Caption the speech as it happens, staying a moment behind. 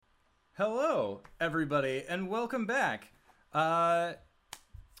Hello, everybody, and welcome back.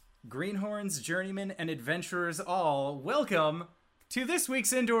 Greenhorns, journeymen, and adventurers all, welcome to this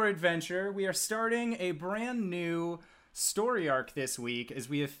week's indoor adventure. We are starting a brand new story arc this week as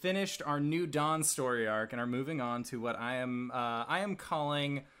we have finished our New Dawn story arc and are moving on to what I am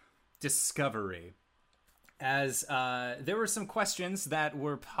calling Discovery. As there were some questions that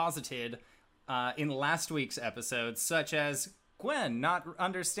were posited in last week's episode, such as Gwen not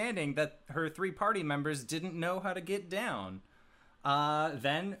understanding that her three party members didn't know how to get down.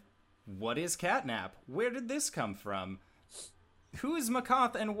 Then, what is Catnap? Where did this come from? Who is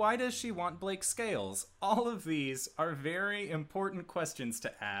Makoth and why does she want Blake Scales? All of these are very important questions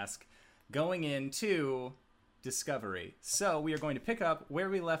to ask going into Discovery. So, we are going to pick up where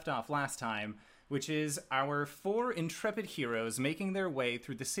we left off last time, which is our four intrepid heroes making their way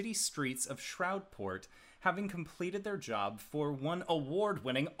through the city streets of Shroudport, having completed their job for one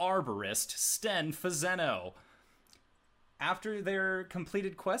award-winning arborist, Sten Fazeno. After their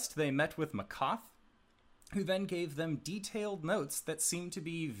completed quest, they met with Makoth, who then gave them detailed notes that seemed to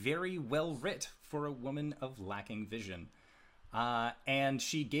be very well writ for a woman of lacking vision. And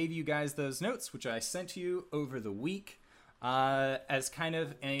she gave you guys those notes, which I sent to you over the week, as kind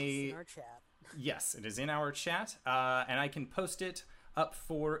of a... in our chat. Yes, it is in our chat, and I can post it up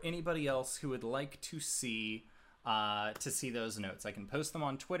for anybody else who would like to see those notes. I can post them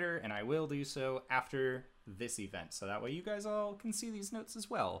on Twitter, and I will do so after this event, so that way you guys all can see these notes as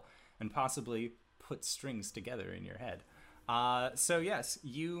well, and possibly put strings together in your head. So yes,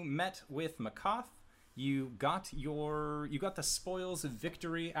 you met with Makoth. You got the spoils of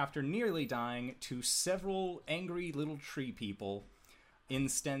victory after nearly dying to several angry little tree people in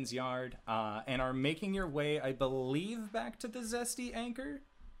Sten's yard, and are making your way, I believe, back to the Zesty Anchor.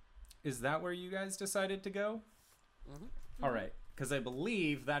 Is that where you guys decided to go? Mm-hmm. All right, because I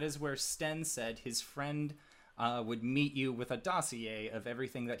believe that is where Sten said his friend would meet you with a dossier of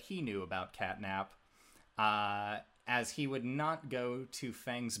everything that he knew about Catnap, as he would not go to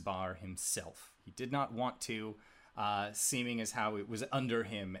Fang's bar himself. He did not want to, seeming as how it was under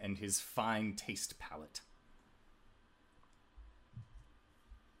him and his fine taste palate.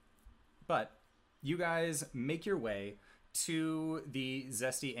 But you guys make your way to the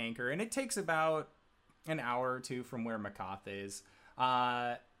Zesty Anchor, and it takes about an hour or two from where Makoth is.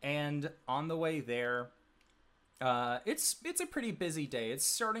 And on the way there, it's a pretty busy day. It's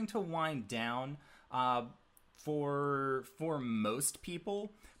starting to wind down for most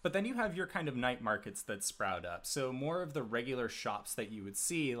people, but then you have your kind of night markets that sprout up. So more of the regular shops that you would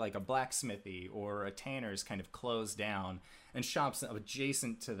see, like a blacksmithy or a tanner's, kind of close down, and shops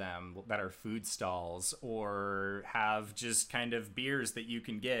adjacent to them that are food stalls or have just kind of beers that you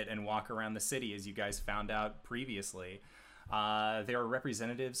can get and walk around the city, as you guys found out previously. There are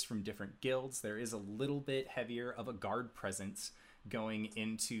representatives from different guilds. There is a little bit heavier of a guard presence going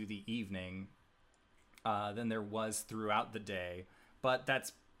into the evening than there was throughout the day, but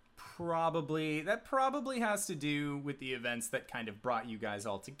that probably has to do with the events that kind of brought you guys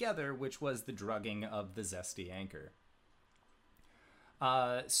all together, which was the drugging of the Zesty Anchor.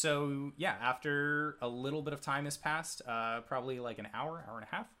 So yeah, after a little bit of time has passed, probably like an hour and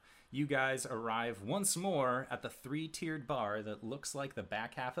a half, you guys arrive once more at the three-tiered bar that looks like the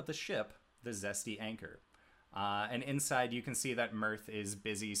back half of the ship, the Zesty Anchor. And inside you can see that Mirth is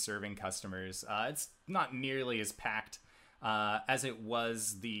busy serving customers. It's not nearly as packed as it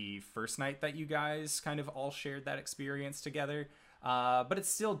was the first night that you guys kind of all shared that experience together. But it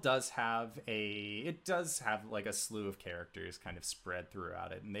still does have like a slew of characters kind of spread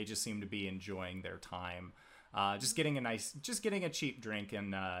throughout it, and they just seem to be enjoying their time, just getting a cheap drink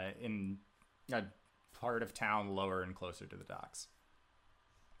in a part of town lower and closer to the docks.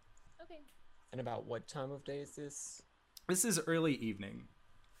 Okay. And about what time of day is this? This is early evening.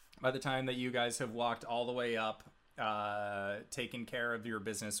 By the time that you guys have walked all the way up, taken care of your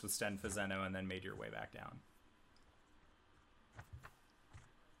business with Sten Fazeno, and then made your way back down.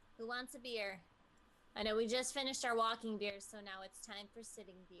 Who wants a beer? I know we just finished our walking beers, so now it's time for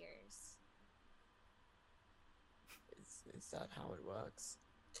sitting beers. Is that how it works?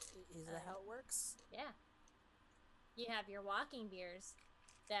 Is that how it works? Yeah. You have your walking beers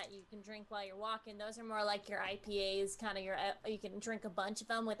that you can drink while you're walking. Those are more like your IPAs, kind of you can drink a bunch of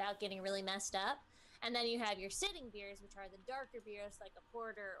them without getting really messed up. And then you have your sitting beers, which are the darker beers like a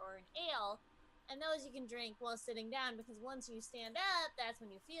porter or an ale. And those you can drink while sitting down, because once you stand up, that's when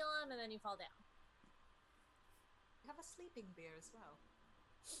you feel them, and then you fall down. We have a sleeping beer as well.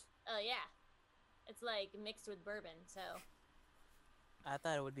 Oh, yeah. It's like mixed with bourbon, so. I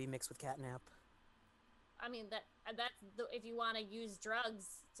thought it would be mixed with catnap. I mean if you want to use drugs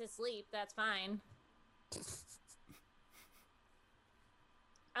to sleep, that's fine.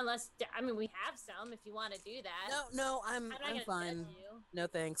 Unless I mean we have some if you want to do that. No, I'm not gonna fine. judge you. No,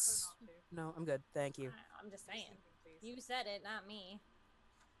 thanks. No, I'm good. Thank you. I'm just saying. Sleeping, please. You said it, not me.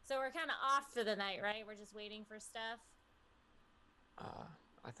 So we're kind of off for the night, right? We're just waiting for stuff.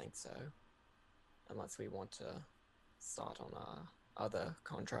 I think so. Unless we want to start on our other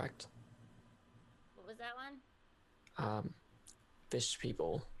contract. What was that one?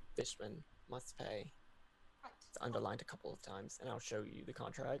 Fishmen must pay. Right. It's underlined a couple of times, and I'll show you the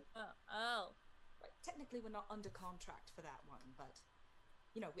contract. Oh. Right. Technically, we're not under contract for that one, but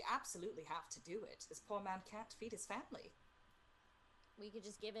you know, we absolutely have to do it. This poor man can't feed his family. We could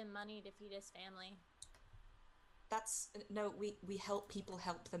just give him money to feed his family. That's no. We help people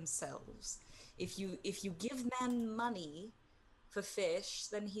help themselves. If you give man money for fish,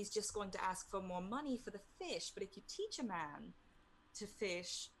 then he's just going to ask for more money for the fish. But if you teach a man to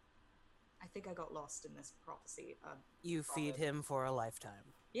fish, I think I got lost in this prophecy. You feed him for a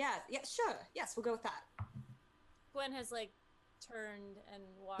lifetime. Yeah, sure. Yes, we'll go with that. Gwen has like turned and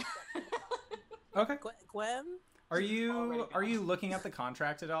walked up. Okay. Gwen? Are you looking at the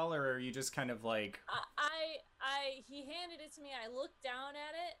contract at all, or are you just kind of like? He handed it to me. I looked down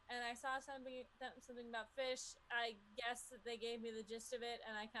at it and I saw something about fish. I guess that they gave me the gist of it,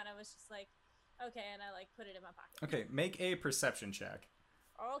 and I kind of was just like, okay, and I like put it in my pocket. Okay, make a perception check.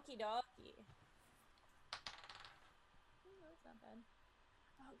 Okie dokie. Ooh, that's not bad.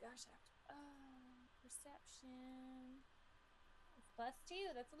 Oh gosh, perception. That's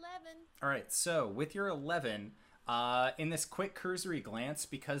 +2. That's 11. All right, so with your 11, in this quick cursory glance,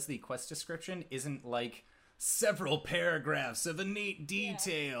 because the quest description isn't like several paragraphs of a neat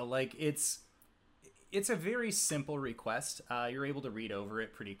detail, like it's a very simple request. You're able to read over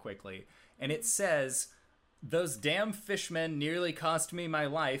it pretty quickly, and it says, "Those damn fishmen nearly cost me my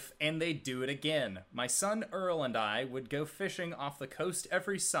life, and they do it again. My son Earl and I would go fishing off the coast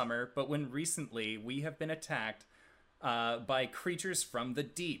every summer, but when recently we have been attacked by creatures from the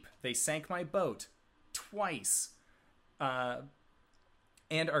deep. They sank my boat twice,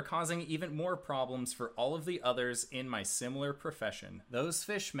 and are causing even more problems for all of the others in my similar profession. Those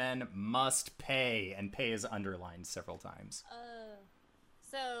fishmen must pay," and pay is underlined several times.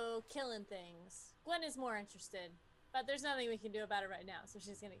 So killing things. Gwen is more interested, but there's nothing we can do about it right now, so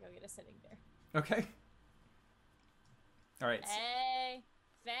she's gonna go get a sitting beer. Okay. All right. Hey,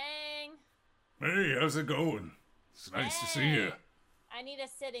 Fang. Hey, how's it going? It's nice to see you. I need a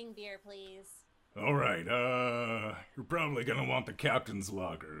sitting beer, please. All right, you're probably gonna want the captain's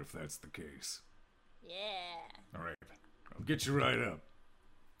lager if that's the case. Yeah. All right, I'll get you right up.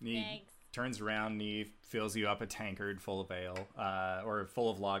 He Thanks. turns around and he fills you up a tankard full of ale, or full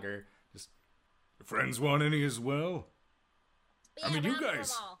of lager. Just, Your friends want any as well? But I yeah, mean, but you I'm from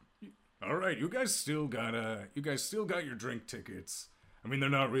guys- all. All right, you guys still got your drink tickets. I mean, they're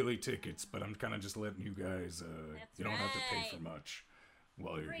not really tickets, but I'm kind of just letting you guys, That's you don't have to pay for right. much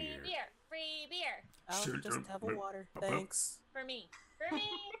while you're Free here. beer. Free beer. I'll Sure, just have a water. uh, Thanks. For me. For me.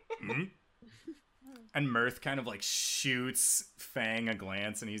 Hmm? and Mirth kind of like shoots Fang a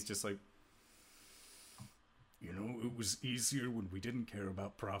glance, and he's just like, You know, it was easier when we didn't care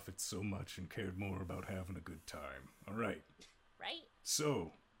about profits so much and cared more about having a good time. All right. Right?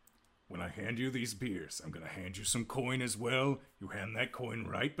 So, when I hand you these beers, I'm gonna hand you some coin as well. You hand that coin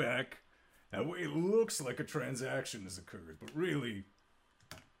right back. That way it looks like a transaction has occurred, but really,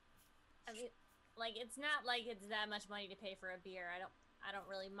 I mean, like, it's not like it's that much money to pay for a beer. I don't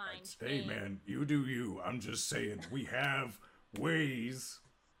really mind. hey paying. man, you do you. I'm just saying, we have ways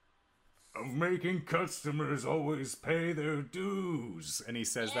of making customers always pay their dues. and he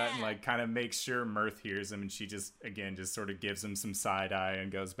says that and Yeah. like kind of makes sure Mirth hears him, and she just sort of gives him some side eye and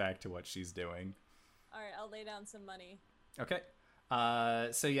goes back to what she's doing. All right, I'll lay down some money. Okay.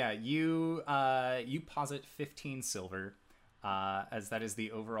 So yeah, you posit 15 silver, as that is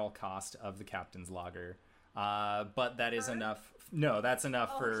the overall cost of the captain's lager. But that is Per? enough. No, that's enough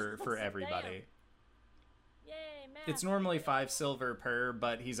Oh, for damn. everybody. Yay, man. It's normally 5 silver per,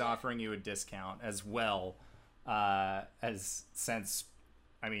 but he's offering you a discount as well, as since,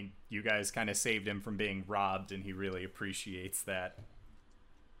 I mean, you guys kind of saved him from being robbed, and he really appreciates that.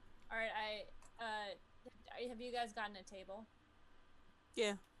 All right, have you guys gotten a table?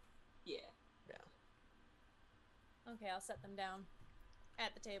 Yeah. Yeah. Okay, I'll set them down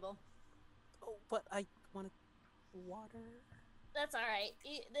at the table. Oh, but I want water. That's all right.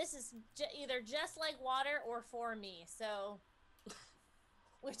 This is either just like water or for me, so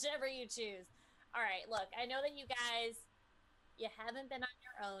whichever you choose. All right, look, I know that you guys you haven't been on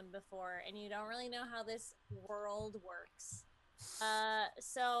your own before, and you don't really know how this world works.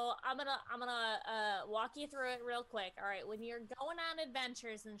 So I'm gonna walk you through it real quick. All right, when you're going on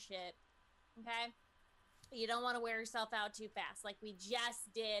adventures and shit, okay, you don't want to wear yourself out too fast. Like we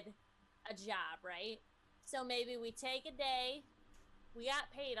just did a job, right? So maybe we take a day. We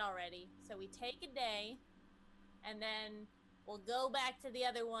got paid already, so we take a day, and then we'll go back to the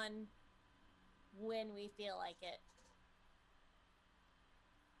other one when we feel like it.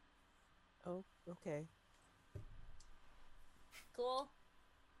 Oh, okay. Cool?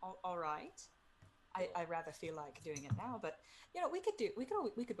 All right. I rather feel like doing it now, but you know, we could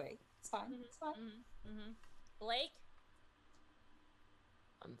wait. It's fine. It's fine. Blake?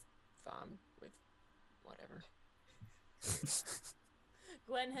 I'm fine with whatever.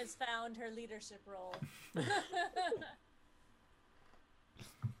 Gwen has found her leadership role.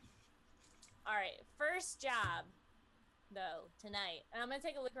 All right, first job, though, tonight. And I'm gonna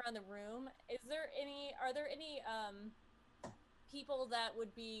take a look around the room. Are there any people that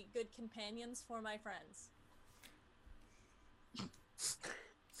would be good companions for my friends?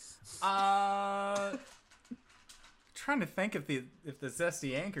 Trying to think if the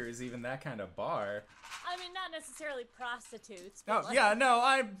Zesty Anchor is even that kind of bar. I mean, not necessarily prostitutes. But Oh, yeah,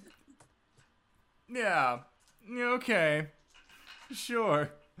 no, yeah, okay,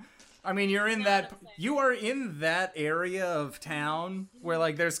 sure. I mean, you are in that area of town where,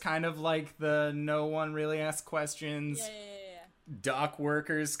 like, there's kind of, like, the no one really asks questions. Yeah. Dock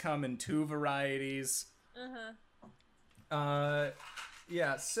workers come in two varieties.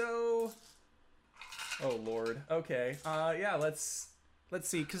 Yeah, so... Oh, Lord. Okay. Yeah, let's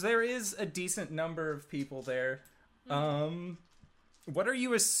see, because there is a decent number of people there. What are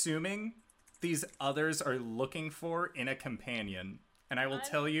you assuming these others are looking for in a companion? And I will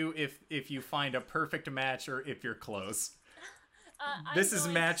tell you if you find a perfect match or if you're close. This is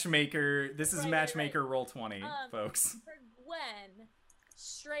matchmaker. This is matchmaker roll 20, folks. For Gwen,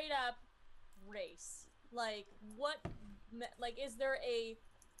 straight up race. Like what? Like, is there a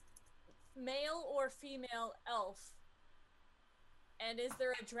male or female elf? And is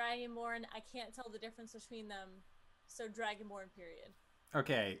there a dragonborn? I can't tell the difference between them. So dragonborn, period.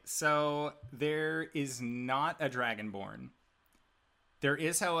 Okay, so there is not a dragonborn. There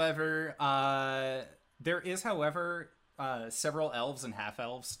is, however, several elves and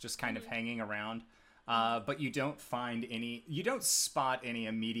half-elves just kind of hanging around. But you don't spot any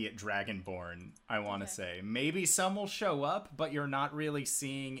immediate dragonborn, I want to say. Maybe some will show up, but you're not really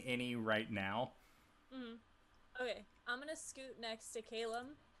seeing any right now. Okay, I'm gonna scoot next to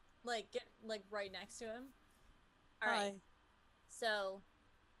Caleb. Get right next to him. Alright. So,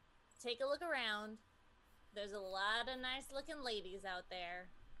 take a look around. There's a lot of nice looking ladies out there.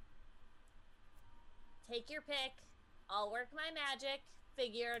 Take your pick. I'll work my magic,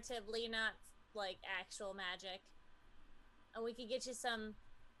 figuratively, not like actual magic. And we could get you some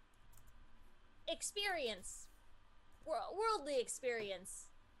experience. Worldly experience.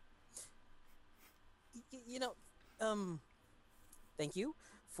 Thank you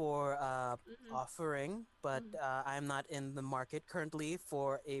for offering, but I'm not in the market currently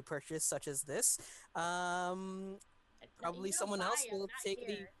for a purchase such as this. Probably someone else will take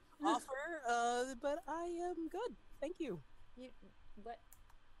the offer, but I am good. Thank you. What?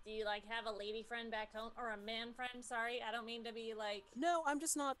 Do you have a lady friend back home, or a man friend? Sorry, I don't mean to be like. No, I'm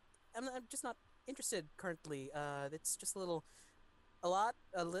just not interested currently. It's just a little lot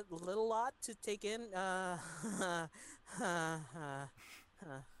to take in. Are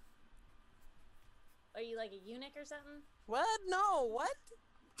you like a eunuch or something? What? No, what?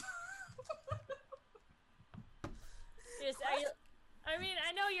 I mean,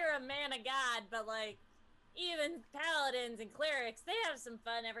 I know you're a man of God, but even paladins and clerics, they have some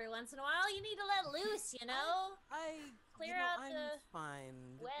fun every once in a while. You need to let loose, you know? Clear out I'm the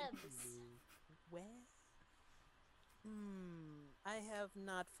fine. webs. I have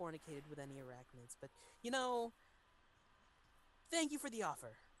not fornicated with any arachnids, but, thank you for the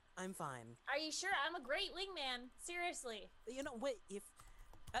offer. I'm fine. Are you sure? I'm a great wingman. Seriously. Wait, if...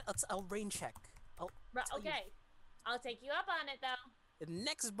 I'll rain check. Okay. I'll take you up on it, though. The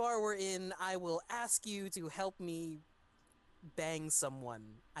next bar we're in, I will ask you to help me bang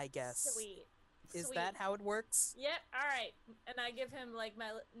someone, I guess. Sweet. Is that how it works? Yep, alright. And I give him, my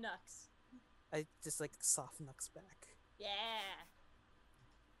knucks. I just, soft knucks back. Yeah.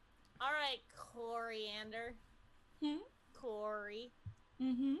 Alright, Coriander. Corey.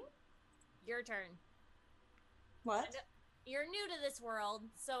 Your turn. What? You're new to this world,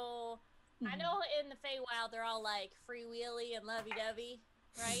 so I know in the Feywild they're all freewheely and lovey-dovey,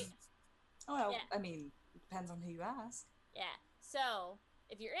 right? Oh, well, yeah. I mean, it depends on who you ask. Yeah. So,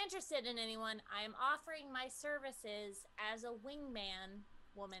 if you're interested in anyone, I am offering my services as a wingman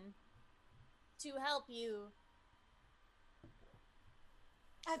woman to help you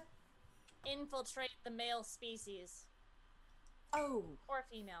infiltrate the male species. Oh. Or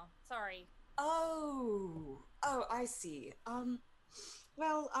female. Sorry. Oh, I see.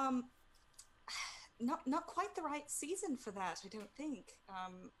 Well, not quite the right season for that, I don't think.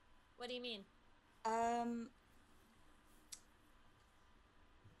 What do you mean?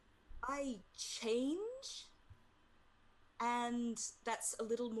 I change, and that's a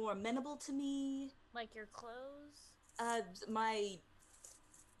little more amenable to me. Like your clothes? My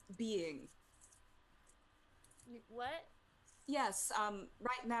being. What? Yes,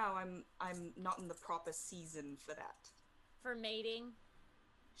 right now I'm not in the proper season for that. For mating?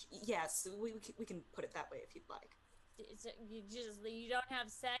 Yes, we can put it that way if you'd like. You don't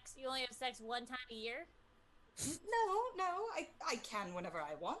have sex? You only have sex one time a year? No, I can whenever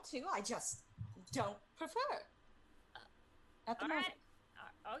I want to. I just don't prefer. At the moment.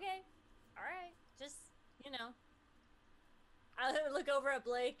 Okay. Alright. Just, you know. I look over at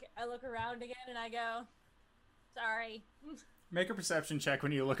Blake, I look around again, and I go, sorry. Make a perception check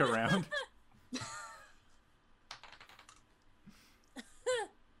when you look around.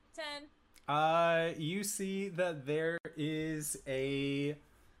 10. You see that there is a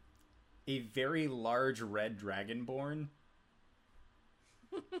very large red dragonborn.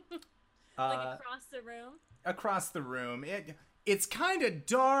 Like across the room? Across the room. It's kind of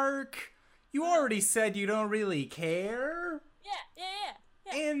dark. You already said you don't really care. Yeah.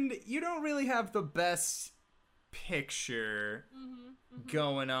 And you don't really have the best picture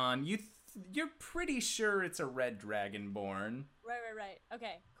going on. You're pretty sure it's a red dragonborn. Right.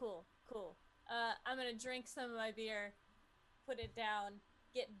 Okay, cool. I'm gonna drink some of my beer, put it down,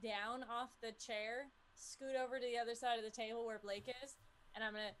 get down off the chair, scoot over to the other side of the table where Blake is, and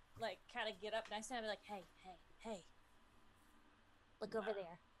I'm gonna, like, kind of get up next to him and be like, hey. Look over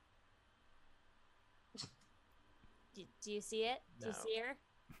there. Do you see it? Do you No. see her?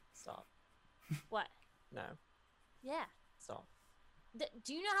 Stop. What? No. Yeah. Stop.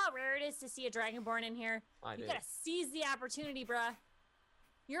 Do you know how rare it is to see a dragonborn in here? I do. You gotta seize the opportunity, bruh.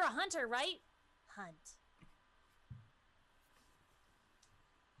 You're a hunter, right? Hunt.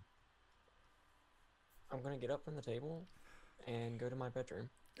 I'm gonna get up from the table and go to my bedroom.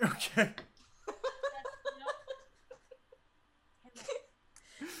 Okay.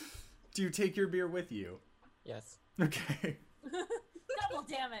 Do you take your beer with you? Yes. Okay. Double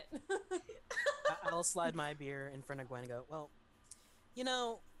damn it. I'll slide my beer in front of Gwen and go, well, you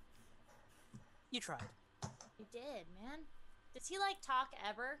know, you tried. You did, man. Does he, like, talk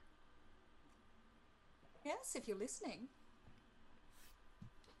ever? Yes, if you're listening.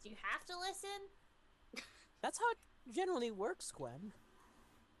 Do you have to listen? That's how it generally works, Gwen.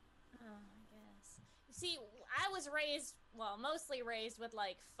 Oh, I guess. See, I was raised, well, mostly raised with,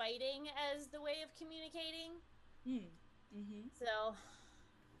 like, fighting as the way of communicating. So...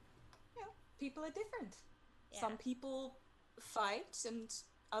 Yeah, people are different. Yeah. Some people fight and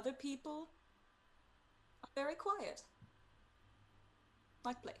other people are very quiet.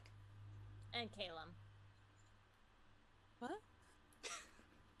 Like Blake. And Calum. What?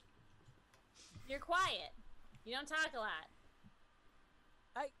 You're quiet. You don't talk a lot.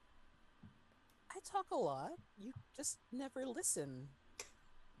 I talk a lot. You just never listen.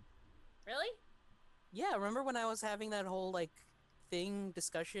 Really? Yeah, remember when I was having that whole, like,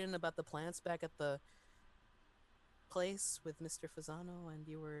 discussion about the plants back at the place with Mr. Fasano, and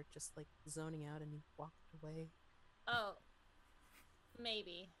you were just, like, zoning out and you walked away? Oh.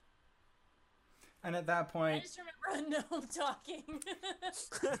 Maybe. And at that I point, just remember a gnome talking.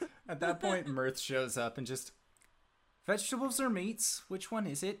 at that point, Mirth shows up and just, vegetables or meats? Which one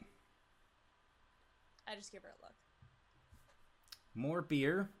is it? I just give her a look. More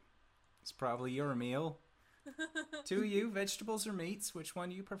beer. It's probably your meal. To you, vegetables or meats? Which one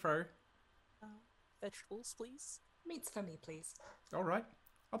do you prefer? Vegetables, please. Meats for me, please. All right.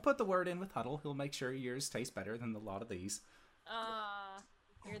 I'll put the word in with Huddle. He'll make sure yours tastes better than a lot of these. Aw,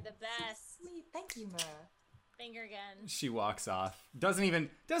 you're the best. Sweet, thank you, Mer. Finger gun. She walks off. Doesn't even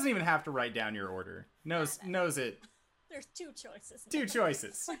have to write down your order. Knows it. There's two choices. Two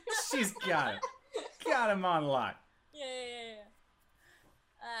choices. She's got it. Got him on lock. Yeah.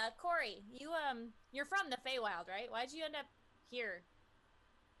 Corey, you're from the Feywild, right? Why'd you end up here?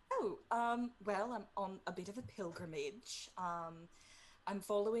 Oh, well, I'm on a bit of a pilgrimage. I'm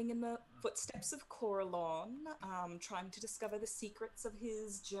following in the footsteps of Coralon, trying to discover the secrets of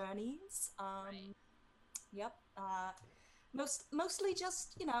his journeys. Right. Yep. Mostly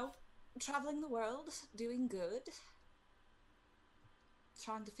just, traveling the world, doing good.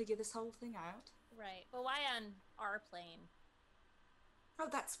 trying to figure this whole thing out. Right. But why on our plane? Oh,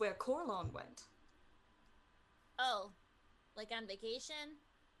 that's where Corlon went. Oh, like on vacation?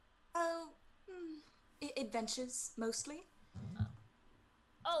 Oh, adventures mostly.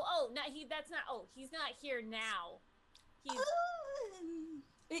 Oh, he's not here now. He's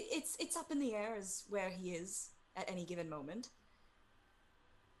It's up in the air as where he is at any given moment.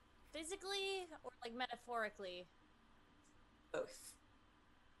 physically or like metaphorically? Both.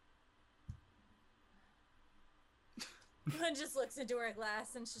 One just looks into her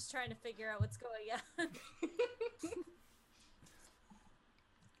glass and she's trying to figure out what's going on.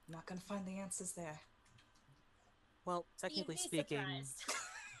 I'm not gonna find the answers there. Well, You'd technically be speaking, surprised.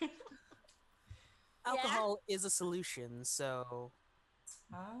 alcohol is a solution, so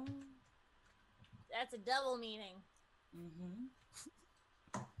Oh. That's a double meaning.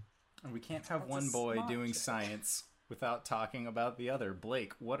 Mm-hmm. And we can't have That's one a boy smart doing joke. science without talking about the other.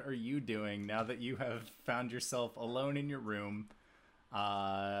 Blake, what are you doing now that you have found yourself alone in your room,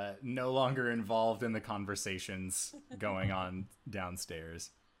 no longer involved in the conversations going on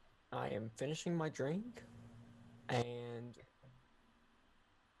downstairs? I am finishing my drink and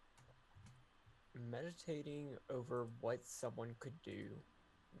meditating over what someone could do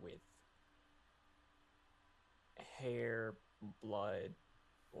with hair, blood,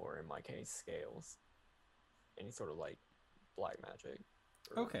 or in my case, scales. Any sort of like black magic.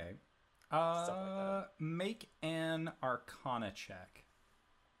 or Okay. Stuff like that. Make an Arcana check.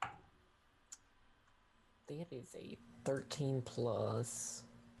 I think it is a 13 plus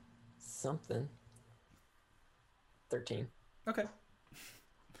something. 13. Okay.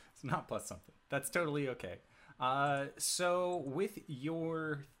 It's not plus something. That's totally okay. So with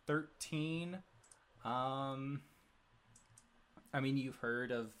your 13, I mean, you've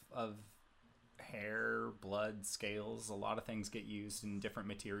heard of hair, blood, scales. A lot of things get used in different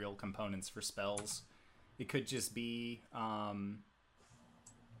material components for spells. It could just be,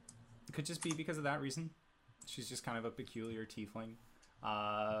 because of that reason. She's just kind of a peculiar tiefling.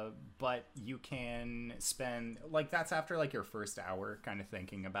 But you can spend, like, that's after, like, your first hour kind of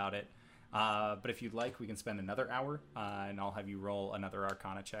thinking about it. But if you'd like, we can spend another hour, and I'll have you roll another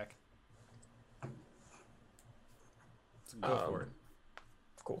Arcana check. So go for it.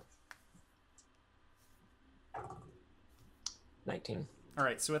 Cool. 19. All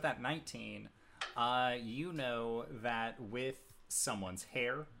right, so with that 19, you know that with someone's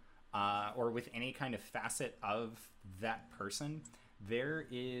hair, or with any kind of facet of that person, there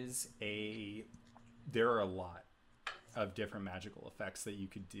are a lot of different magical effects that you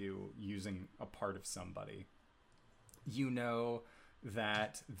could do using a part of somebody. You know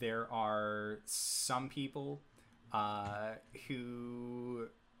that there are some people who,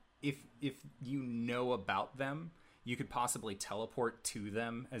 if you know about them, you could possibly teleport to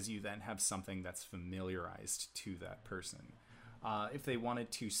them, as you then have something that's familiarized to that person. If they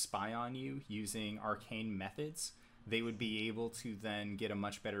wanted to spy on you using arcane methods, they would be able to then get a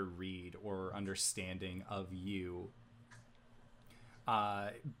much better read or understanding of you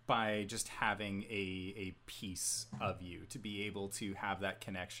by just having a piece of you, to be able to have that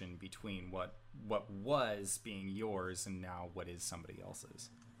connection between what was being yours and now what is somebody else's.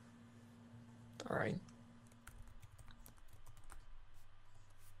 All right.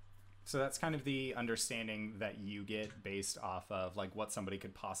 So that's kind of the understanding that you get based off of like what somebody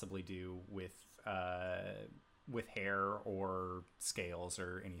could possibly do with hair or scales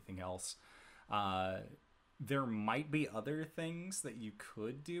or anything else. There might be other things that you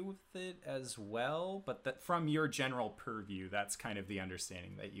could do with it as well, but that from your general purview, that's kind of the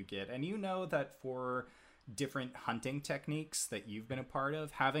understanding that you get. And you know that for different hunting techniques that you've been a part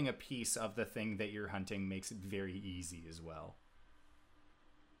of, having a piece of the thing that you're hunting makes it very easy as well.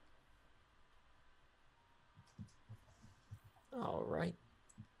 All right.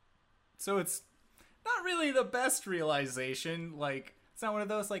 So it's not really the best realization. Like, it's not one of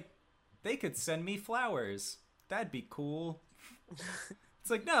those, like, they could send me flowers. That'd be cool. It's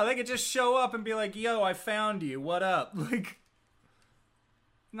like, no, they could just show up and be like, yo, I found you. What up? Like,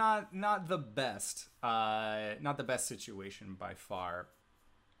 not the best. Not the best situation by far.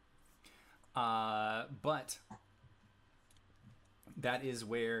 But that is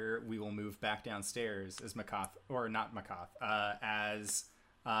where we will move back downstairs as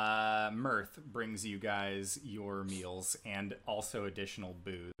as Mirth brings you guys your meals and also additional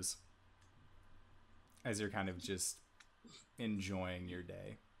booze as you're kind of just enjoying your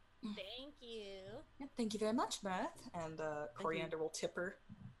day. Thank you. Yeah, thank you very much, Mirth. And Coriander will tip her.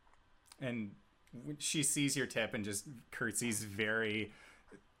 And when she sees your tip and just curtsies very,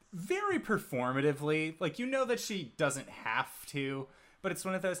 very performatively. Like, you know that she doesn't have to, but it's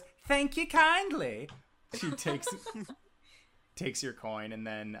one of those, thank you kindly. She takes your coin and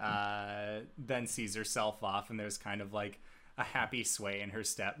then sees herself off, and there's kind of like a happy sway in her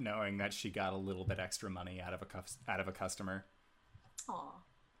step, knowing that she got a little bit extra money out of a customer. Aw.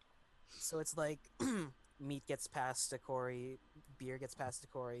 So it's like meat gets passed to Corey, beer gets passed to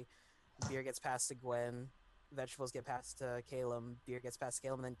Corey, beer gets passed to Gwen, vegetables get passed to Caleb, beer gets passed to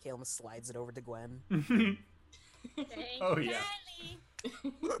Caleb, and then Caleb slides it over to Gwen. Thank Oh, yeah.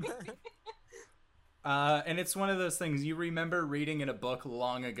 Kylie. And it's one of those things, you remember reading in a book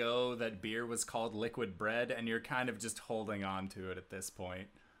long ago that beer was called liquid bread, and you're kind of just holding on to it at this point.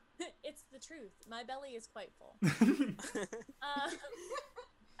 It's the truth. My belly is quite full.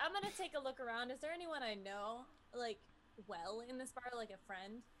 I'm gonna take a look around. Is there anyone I know, like, well in this bar, like a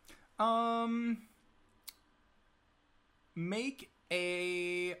friend? Make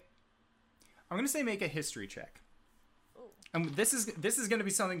a history check. Ooh. And this is going to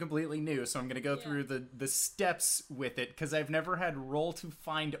be something completely new, so I'm going to go through the steps with it, because I've never had roll to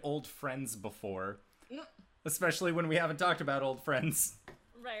find old friends before, especially when we haven't talked about old friends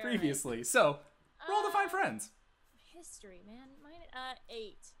Right. previously. So, roll to find friends. History, man. Mine,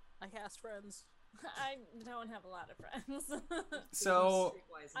 8. I cast friends. I don't have a lot of friends. So,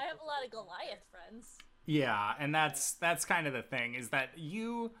 I have a lot of Goliath friends. yeah, and that's kind of the thing, is that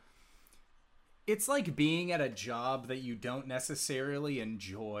it's like being at a job that you don't necessarily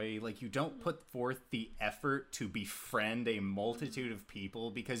enjoy. Like, you don't put forth the effort to befriend a multitude of people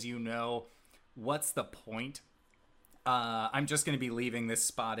because you know, what's the point? I'm just going to be leaving this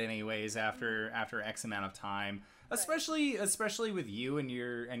spot anyways after X amount of time. Especially with you and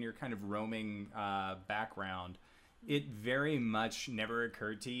your kind of roaming background. It very much never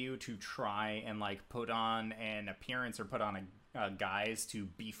occurred to you to try and like put on an appearance or put on a guise to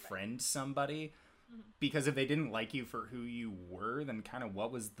befriend somebody, because if they didn't like you for who you were, then kind of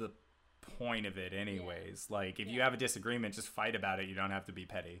what was the point of it anyways? Like, if you have a disagreement, just fight about it. You don't have to be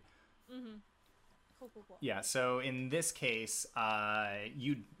petty. Cool. Yeah, so in this case,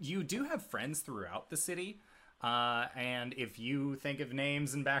 you do have friends throughout the city. And if you think of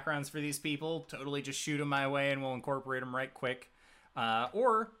names and backgrounds for these people, totally just shoot them my way and we'll incorporate them right quick.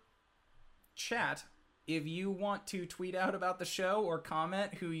 Or chat, if you want to tweet out about the show or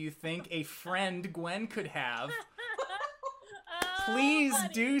comment who you think a friend Gwen could have, please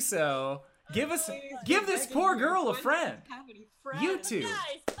do so. Give this poor girl a friend. YouTube.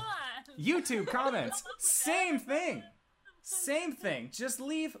 Guys, come on. YouTube comments, same thing. Just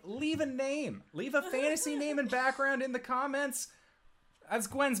leave a name. Leave a fantasy name and background in the comments. That's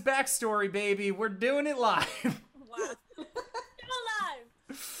Gwen's backstory, baby. We're doing it live. Wow. Still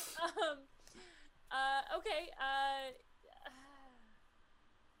alive. Okay.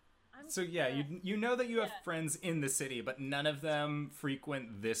 So yeah, you know that you have friends in the city, but none of them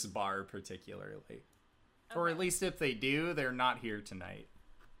frequent this bar particularly. Or at least if they do, they're not here tonight.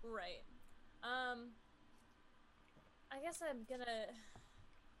 Right. I guess I'm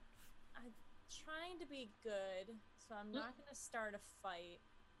trying to be good, so I'm not gonna start a fight.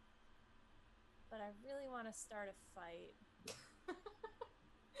 But I really want to start a fight.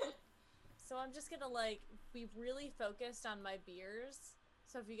 So I'm just gonna be really focused on my beers.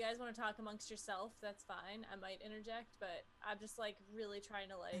 So if you guys want to talk amongst yourself, that's fine. I might interject, but I'm just really trying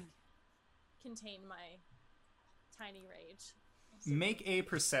to contain my tiny rage. Make a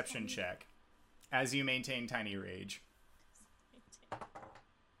perception check as you maintain tiny rage.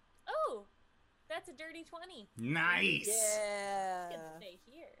 Oh, that's a dirty 20. Nice. Yeah. I can stay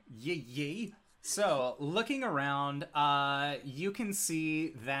here. Yay. So, looking around, you can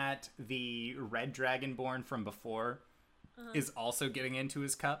see that the red dragonborn from before is also getting into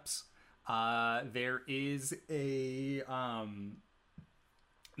his cups. There is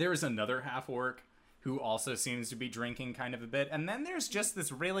another half-orc who also seems to be drinking kind of a bit. And then there's just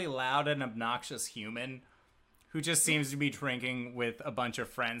this really loud and obnoxious human who just seems to be drinking with a bunch of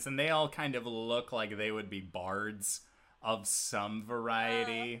friends. And they all kind of look like they would be bards of some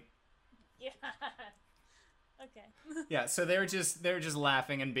variety. Yeah. Okay. Yeah, so they're just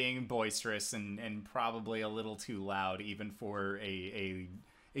laughing and being boisterous and probably a little too loud even for a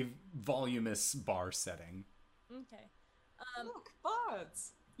voluminous bar setting. Okay. Look,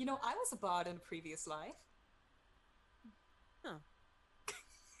 bards. You know, I was a bard in a previous life. Huh.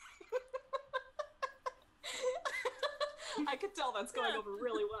 I could tell that's going over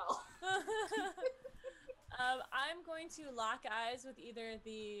really well. I'm going to lock eyes with either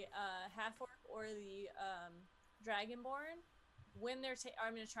the half-orc or the dragonborn when they're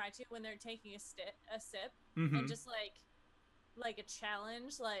I'm going to try to when they're taking a sip and just like a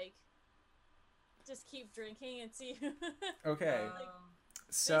challenge, just keep drinking and see. Okay.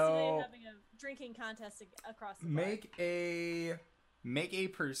 So having a drinking contest across the bar.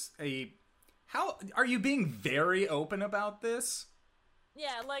 How are you being very open about this?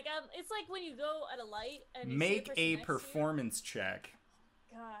 Yeah, like it's like when you go at a light and you see Make the person a next to you. performance check.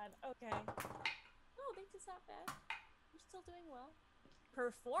 God, okay. Oh, I think it's not bad. You're still doing well.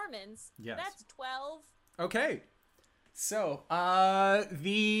 Performance? Yes. That's 12. Okay. So,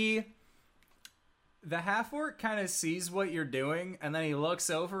 the half-orc kind of sees what you're doing, and then he looks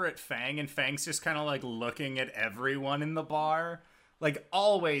over at Fang, and Fang's just kind of, like, looking at everyone in the bar. Like,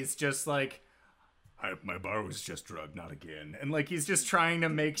 always just, like, My bar was just drugged, not again. and, like, he's just trying to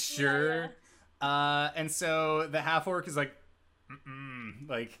make sure. And so the half-orc is like,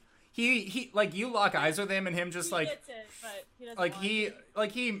 like, he, like, you lock eyes with him, and him just, He like, gets it, but he doesn't like,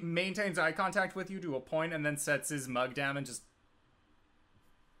 want to. he maintains eye contact with you to a point, and then sets his mug down and just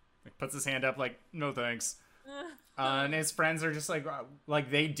like, puts his hand up like, no thanks. And his friends are just like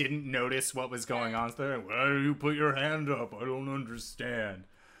they didn't notice what was going on. So they're like, why do you put your hand up? I don't understand.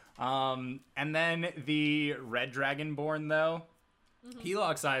 And then the red dragonborn, though, he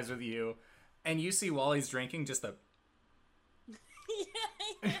locks eyes with you, and you see while he's drinking just the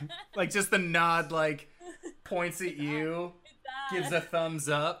yeah. like just the nod, like points at you, gives a thumbs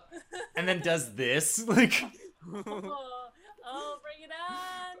up, and then does this like. Oh, bring it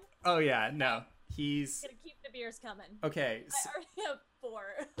on. Oh yeah, no, he's Gonna keep the beers coming. okay. I already have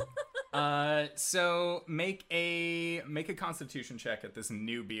 4. So make a Constitution check at this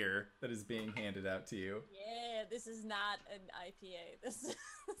new beer that is being handed out to you. Yeah, this is not an IPA. This is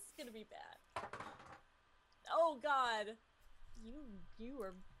gonna be bad. Oh God, you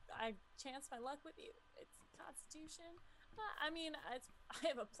were. I chanced my luck with you. It's Constitution. I mean, I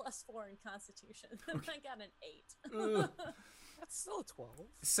have a +4 in Constitution. I got an 8. That's still a 12.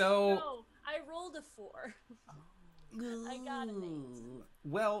 So No, I rolled a 4. I got an 8.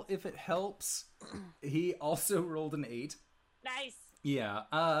 well, if it helps, he also rolled an 8. Nice.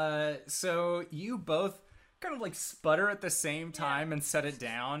 Yeah. So you both kind of like sputter at the same time and set it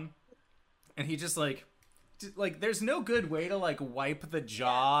down, and he just like there's no good way to like wipe the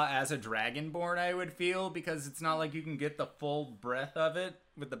jaw as a dragonborn, I would feel, because it's not like you can get the full breath of it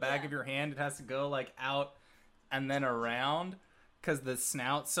with the back of your hand. It has to go like out and then around because the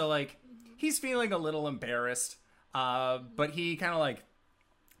snout. So like he's feeling a little embarrassed, but he kind of like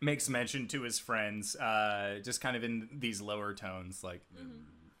makes mention to his friends, just kind of in these lower tones, like.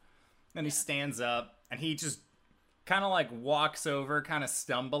 And he stands up and he just kind of like walks over, kind of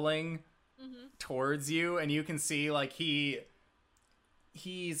stumbling towards you, and you can see like he's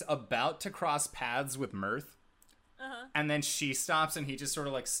about to cross paths with Mirth, and then she stops, and he just sort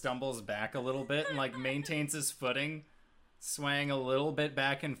of like stumbles back a little bit and like maintains his footing, swaying a little bit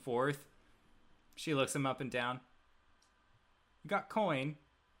back and forth. She looks him up and down. You got coin?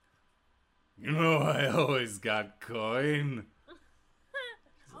 You know, I always got coin.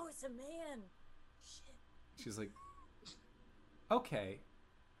 Oh, it's a man. Shit. She's like, okay.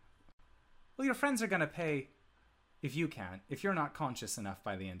 Well, your friends are gonna pay if you can't, if you're not conscious enough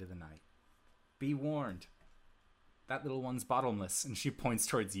by the end of the night. Be warned. That little one's bottomless. And she points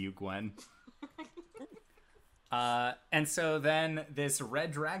towards you, Gwen. And so then this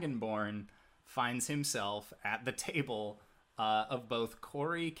red dragonborn finds himself at the table of both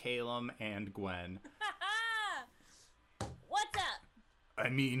Corey, Calum, and Gwen. What's up? I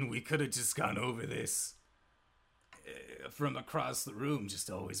mean, we could have just gone over this from across the room, just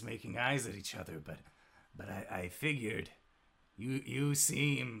always making eyes at each other, but I figured you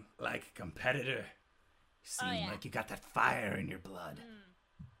seem like a competitor. You seem like you got that fire in your blood.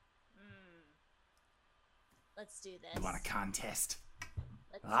 Let's do this. You want a contest?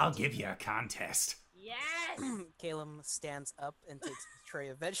 Let's I'll do give you a contest. Yes. Calum stands up and takes a tray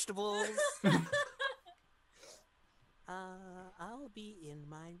of vegetables. I'll be in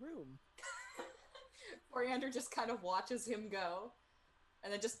my room. Coriander just kind of watches him go,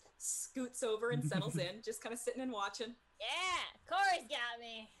 and then just scoots over and settles in, just kind of sitting and watching. Yeah, Corey's got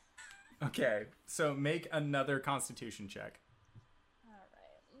me. Okay, so make another Constitution check. All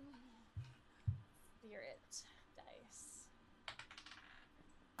right. Spirit dice.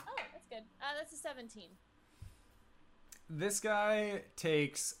 Oh, that's good. That's a 17. This guy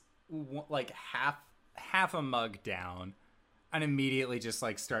takes like half a mug down and immediately just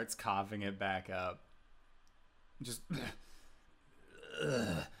like starts coughing it back up. Just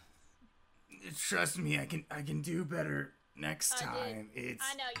Trust me, I can do better next time. It's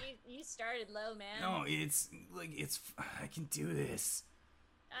I know you started low, man. no, it's like I can do this.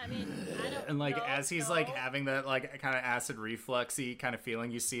 I mean, I don't. and like know, as he's no. like having that like kind of acid refluxy kind of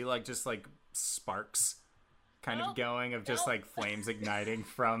feeling, you see like just like sparks kind of Nope. going of just Nope. like flames igniting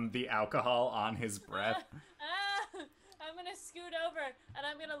from the alcohol on his breath. I'm gonna scoot over and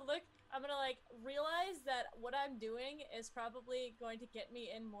I'm gonna look. I'm gonna like realize that what I'm doing is probably going to get me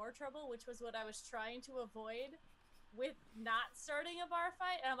in more trouble, which was what I was trying to avoid with not starting a bar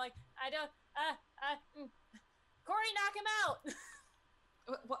fight. And I'm like, I don't. Corey, knock him out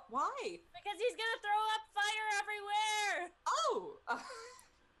Why? because he's gonna throw up fire everywhere. Oh!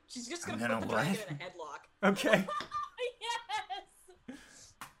 She's just I'm gonna gonna put the dragon what? in a headlock. Okay.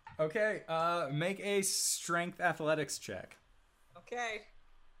 Yes. Okay. Make a strength athletics check. Okay.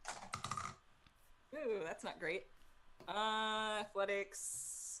 Ooh, that's not great.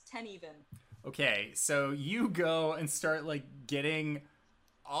 Athletics 10 even. Okay, so you go and start like getting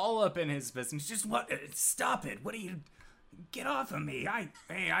all up in his business. Just what? Stop it! What are you? Get off of me!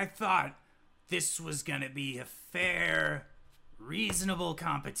 I thought this was gonna be a fair, reasonable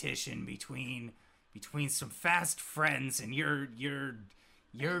competition between some fast friends, and you're Are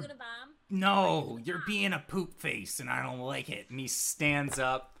you gonna bomb? no, you're being a poop face, and I don't like it. And he stands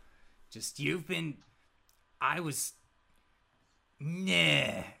up.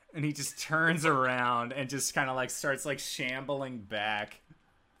 Nah. And he just turns around and just kind of like starts like shambling back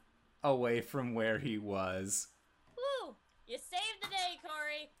away from where he was. Woo! You saved the day,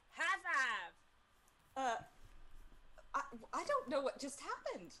 Corey. High five. I don't know what just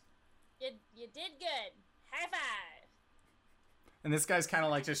happened. You did good. High five. And this guy's kind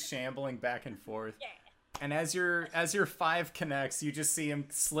of like just shambling back and forth. Yeah. And as your 5 connects, you just see him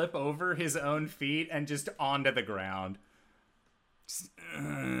slip over his own feet and just onto the ground. Just,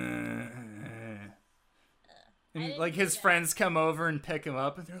 and didn't like do his that. friends come over and pick him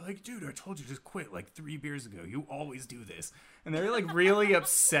up, and they're like, "Dude, I told you to quit like 3 beers ago. You always do this." And they're like really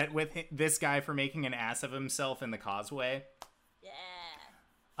upset with this guy for making an ass of himself in the causeway.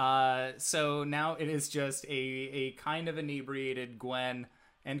 Yeah. So now it is just a kind of inebriated Gwen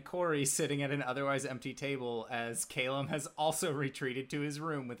and Corey sitting at an otherwise empty table as Caleb has also retreated to his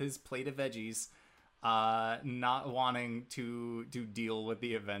room with his plate of veggies, not wanting to deal with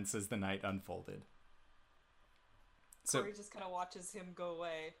the events as the night unfolded. So Corey just kind of watches him go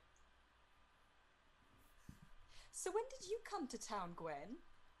away. So when did you come to town, Gwen?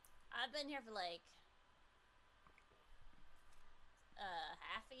 I've been here for like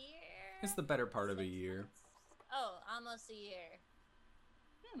half a year. it's the better part of a 6 year. months? Oh, almost a year.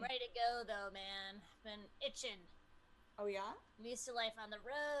 Hmm. I'm ready to go though, man. Been itching. Oh yeah? I'm used to life on the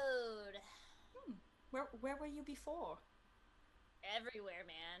road. Where were you before? Everywhere,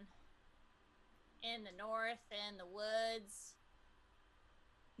 man. In the north, in the woods.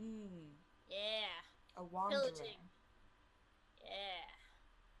 Hmm. Yeah. A wanderer. Pillaging.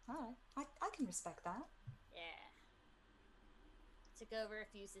 Yeah. Alright. I can respect that. Yeah. Took over a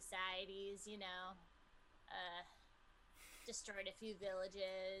few societies, you know. Destroyed a few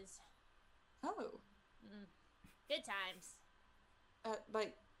villages. Oh. Good times.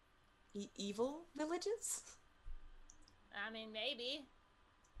 Like evil villages? I mean, maybe.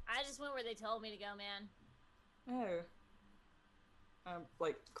 I just went where they told me to go, man. Oh.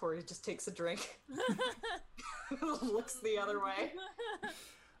 Like Corey just takes a drink, looks the other way.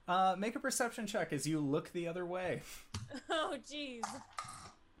 Make a perception check as you look the other way. Oh, jeez.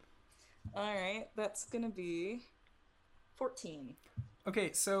 All right, that's gonna be 14.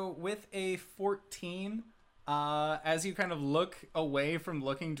 Okay, so with a 14, as you kind of look away from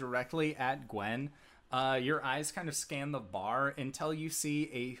looking directly at Gwen, your eyes kind of scan the bar until you see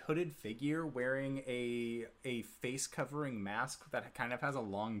a hooded figure wearing a face-covering mask that kind of has a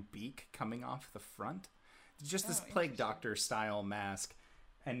long beak coming off the front. It's just this plague doctor style mask.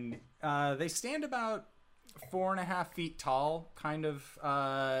 And they stand about 4.5 feet tall, kind of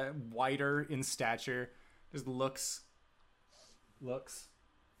wider in stature. Just looks,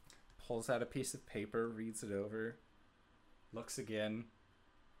 pulls out a piece of paper, reads it over, looks again,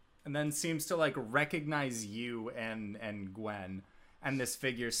 and then seems to like recognize you and Gwen. And this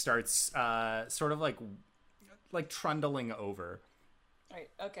figure starts sort of like trundling over. All right,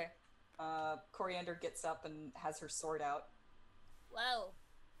 okay. Coriander gets up and has her sword out. Whoa.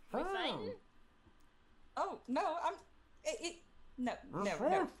 We fighting? Oh no, no, we're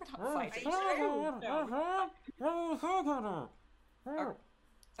not fighting.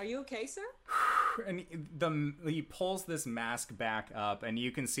 Are you okay, sir? And he pulls this mask back up, and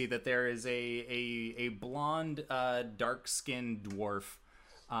you can see that there is a blonde, dark-skinned dwarf,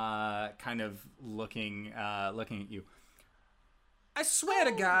 kind of looking at you. I swear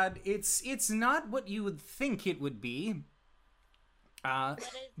to God, it's not what you would think it would be.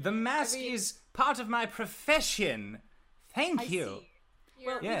 The mask is part of my profession. Thank I you. see.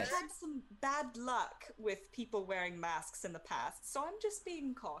 You're Well, Yes. we've had some bad luck with people wearing masks in the past, so I'm just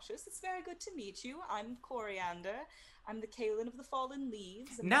being cautious. It's very good to meet you. I'm Coriander. I'm the Kaelin of the Fallen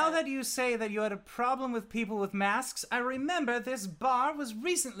Leaves. And Now that you say that you had a problem with people with masks, I remember this bar was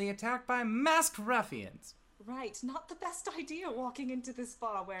recently attacked by masked ruffians. Right, not the best idea walking into this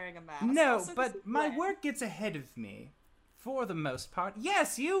bar wearing a mask. No, Also, this but is my Gwen. work gets ahead of me. For the most part.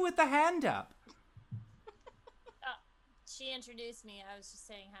 Yes, you with the hand up. She introduced me. I was just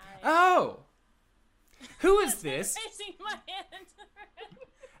saying hi. Oh! Who is this? Raising my hand.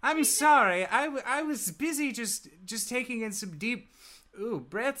 I'm sorry. I was busy just taking in some deep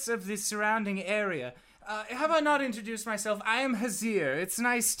breaths of the surrounding area. Have I not introduced myself? I am Hazir. It's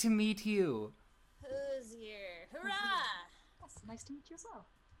nice to meet you. Who's here? Hurrah! Yes, nice to meet you as well.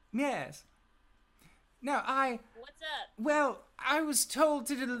 Yes. Now, What's up? well, I was told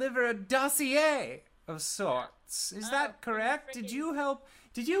to deliver a dossier of sorts. Is that from the correct? Did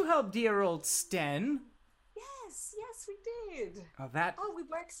frickin- you help dear old Sten? Yes, we did. Oh, that Oh, we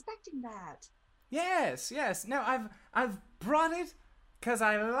were expecting that. Yes. No, I've brought it because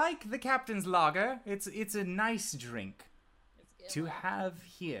I like the captain's lager. It's a nice drink It's good. to have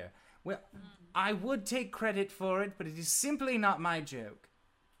here. Well, I would take credit for it, but it is simply not my joke.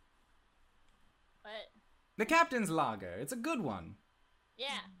 But The captain's lager. It's a good one.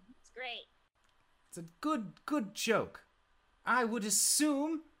 yeah, it's great. It's a good joke. I would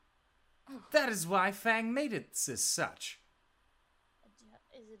assume that is why Fang made it as such.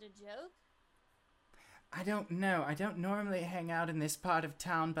 Is it a joke? I don't know. I don't normally hang out in this part of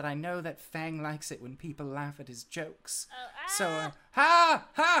town, but I know that Fang likes it when people laugh at his jokes. Oh, So,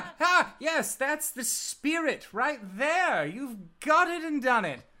 ha! Yes, that's the spirit right there. You've got it and done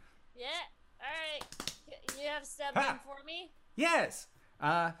it. Yeah. All right. You have step Ha! in for me. Yes.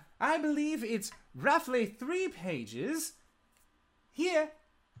 I believe it's roughly 3 pages. Here,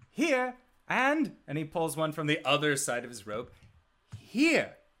 and he pulls one from the other side of his robe.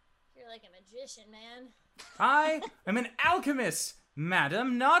 Here. You're like a magician, man. I am an alchemist,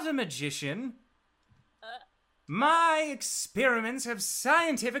 madam, not a magician. My experiments have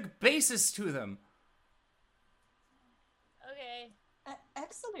scientific basis to them. Okay.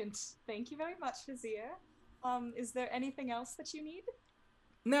 Excellent. Thank you very much, Vizier. Is there anything else that you need?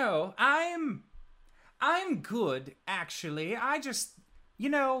 No, I'm good, actually. I just,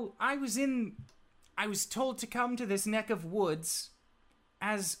 I was told to come to this neck of woods.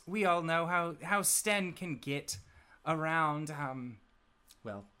 As we all know how Sten can get around,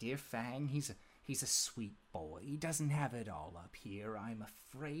 well, dear Fang, he's a sweet boy. He doesn't have it all up here. I'm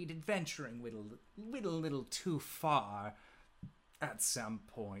afraid adventuring went a little too far at some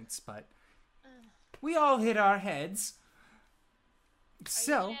points, but we all hit our heads. Are you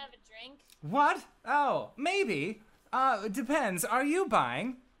So, gonna have a drink? what? Oh, maybe. It depends. Are you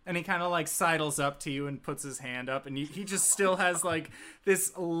buying? And he kind of like sidles up to you and puts his hand up, and he just still has like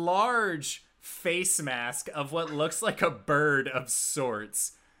this large face mask of what looks like a bird of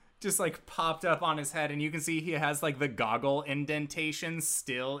sorts, just like popped up on his head, and you can see he has like the goggle indentation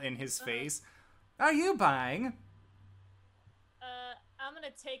still in his face. Are you buying? I'm gonna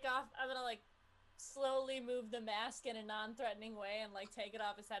take off. I'm gonna like slowly move the mask in a non-threatening way and like take it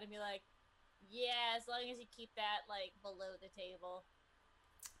off his head and be like, yeah, as long as you keep that like below the table.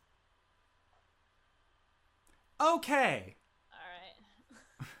 Okay. All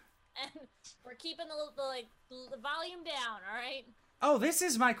right. And we're keeping the volume down. All right. Oh, this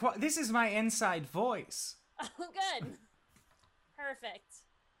is my inside voice. Oh, good. Perfect.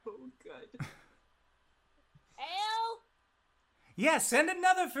 Oh, good. Ale. Yes, send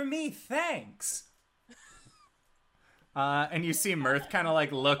another for me, thanks. And you see Mirth kind of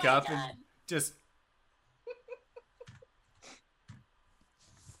like look up God. and just,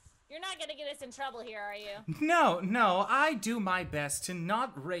 You're not gonna get us in trouble here, are you? no, I do my best to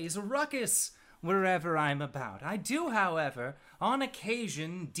not raise a ruckus wherever I'm about. I do, however, on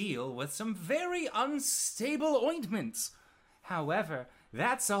occasion deal with some very unstable ointments. However,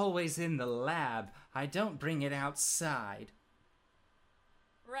 that's always in the lab. I don't bring it outside.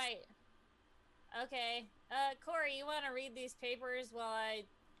 Right. Okay. Corey, you want to read these papers while I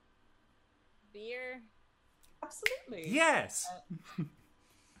beer? Absolutely. Yes.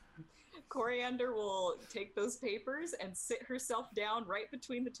 Coriander will take those papers and sit herself down right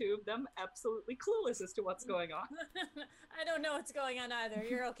between the two of them, absolutely clueless as to what's going on. I don't know what's going on either.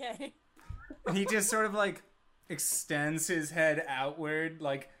 You're okay. He just sort of like extends his head outward,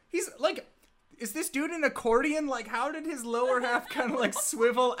 like he's like, is this dude an accordion? Like, how did his lower half kind of like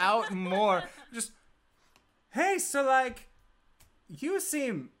swivel out more? Just, hey, so like, you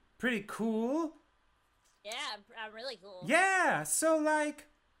seem pretty cool. Yeah, I'm really cool. Yeah, so like,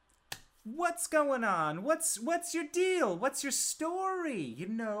 what's going on? What's your deal? What's your story? You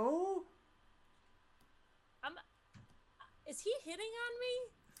know? Is he hitting on me?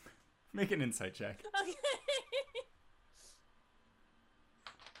 Make an insight check. Okay.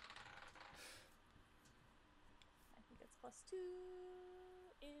 I think that's +2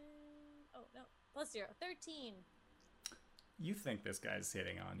 in... Oh, no. +0. 13. You think this guy's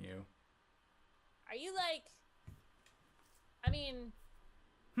hitting on you? Are you like... I mean...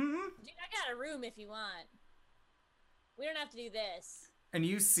 Dude, I got a room if you want. We don't have to do this. And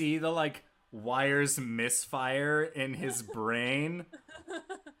you see the like wires misfire in his brain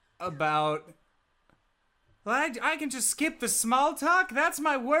about, well, I can just skip the small talk. That's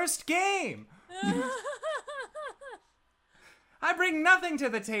my worst game. I bring nothing to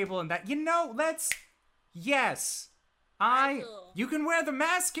the table in that. You know, yes. Cool. You can wear the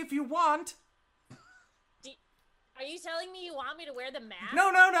mask if you want. Are you telling me you want me to wear the mask?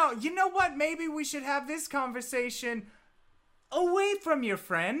 No. You know what? Maybe we should have this conversation away from your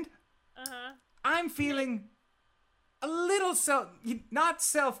friend. Uh-huh. I'm feeling a little not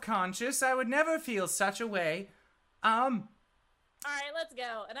self-conscious. I would never feel such a way. All right, let's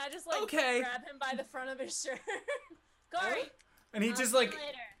go. And I just like Okay. grab him by the front of his shirt. Corey. And he I'll just see you like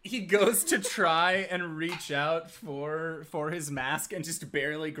later. he goes to try and reach out for his mask and just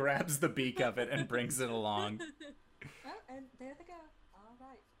barely grabs the beak of it and brings it along. Oh, and there they go. All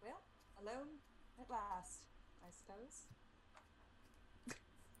right. Well, alone at last, I suppose.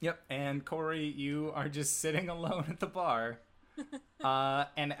 Yep, and Corey, you are just sitting alone at the bar.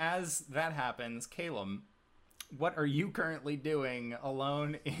 And as that happens, Caleb, what are you currently doing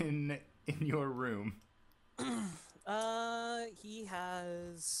alone in your room? He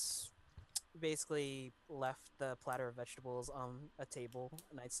has basically left the platter of vegetables on a table,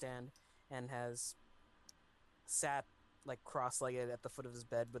 a nightstand, and has sat like cross-legged at the foot of his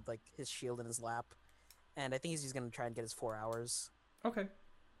bed with like his shield in his lap. And I think he's just gonna try and get his 4 hours. Okay.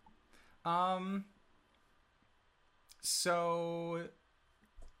 So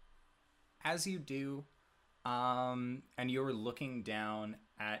as you do, and you're looking down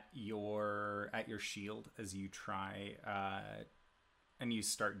at your shield as you try, and you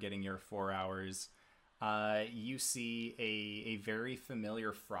start getting your 4 hours, you see a very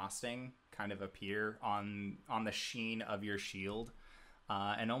familiar frosting kind of appear on the sheen of your shield,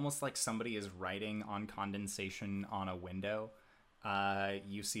 and almost like somebody is writing on condensation on a window.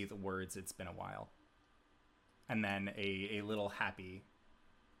 You see the words, "It's been a while." And then a little happy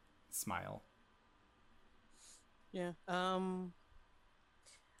smile. Yeah.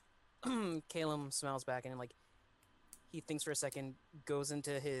 Caleb smiles back and like he thinks for a second, goes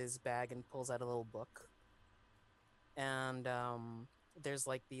into his bag and pulls out a little book. And there's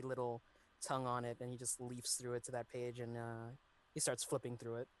like the little tongue on it, and he just leafs through it to that page, and he starts flipping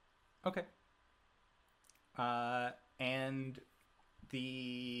through it. Okay. And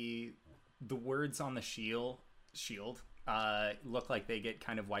the words on the shield look like they get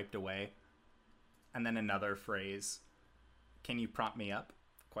kind of wiped away. And then another phrase. "Can you prop me up?"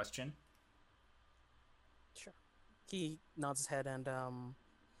 Question. Sure. He nods his head and how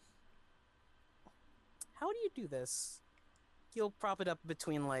do you do this? He'll prop it up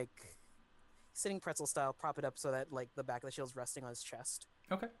between like sitting pretzel style, prop it up so that like the back of the shield's resting on his chest.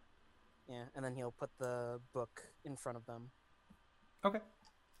 Okay. Yeah, and then he'll put the book in front of them. Okay.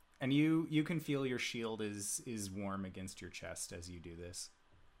 And you can feel your shield is warm against your chest as you do this.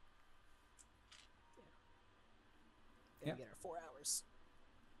 Then Yeah. we get our 4 hours.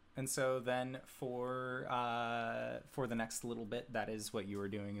 And so then for the next little bit, that is what you are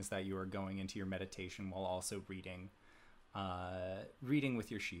doing, is that you are going into your meditation while also reading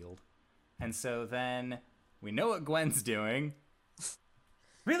with your shield. And so then we know what Gwen's doing.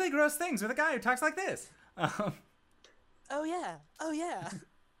 Really gross things with a guy who talks like this. Oh yeah.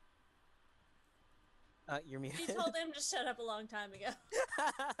 You're He muted. told him to shut up a long time ago.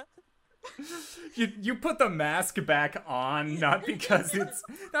 You put the mask back on, not because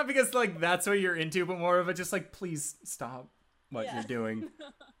like that's what you're into, but more of a just like, please stop what Yeah. you're doing.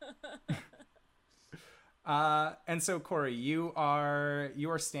 And so Corey, you are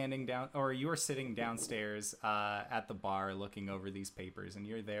standing down, or you are sitting downstairs at the bar looking over these papers, and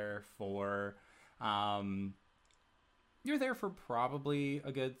you're there for probably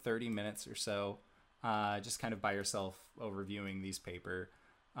a good 30 minutes or so, just kind of by yourself overviewing these papers.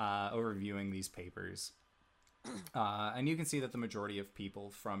 And you can see that the majority of people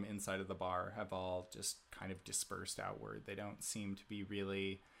from inside of the bar have all just kind of dispersed outward. They don't seem to be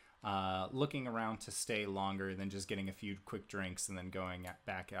really looking around to stay longer than just getting a few quick drinks and then going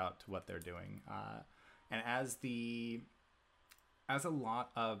back out to what they're doing And as a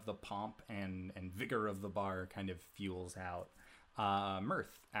lot of the pomp and vigor of the bar kind of fuels out,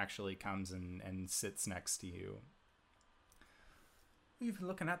 Mirth actually comes and sits next to you. You've been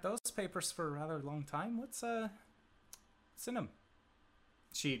looking at those papers for a rather long time. What's in them?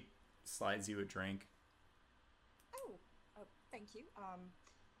 She slides you a drink. Oh, thank you.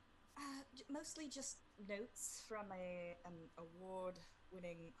 Mostly just notes from an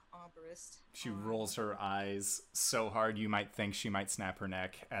award-winning arborist. She rolls her eyes so hard you might think she might snap her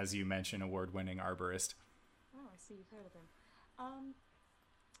neck as you mention award-winning arborist. Oh, I see you've heard of him.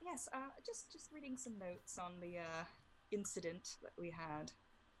 Yes, just reading some notes on the incident that we had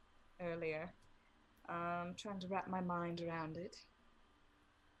earlier. Trying to wrap my mind around it.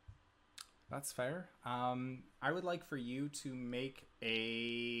 That's fair. I would like for you to make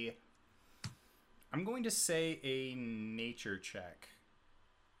I'm going to say a nature check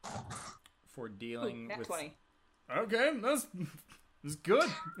for dealing Nat with 20. Okay, that's good.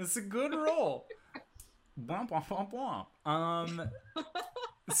 It's a good roll. Womp womp womp womp.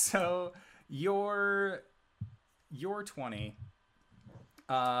 So your 20.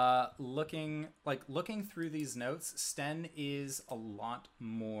 Looking through these notes, Sten is a lot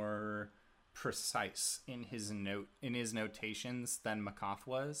more precise in his notations than Makoth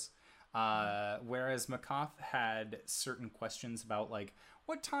was. Whereas Makoth had certain questions about like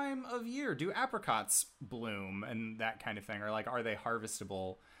what time of year do apricots bloom and that kind of thing, or like are they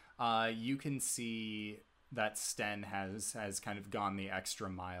harvestable? You can see that Sten has kind of gone the extra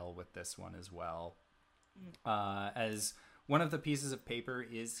mile with this one as well. As one of the pieces of paper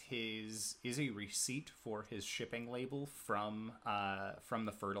is a receipt for his shipping label from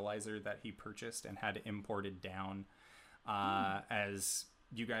the fertilizer that he purchased and had imported down. As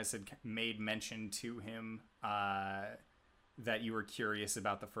you guys had made mention to him that you were curious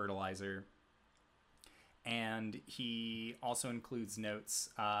about the fertilizer. And he also includes notes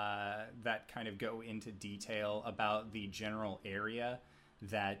that kind of go into detail about the general area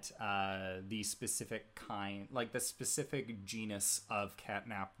that the specific kind, like the specific genus of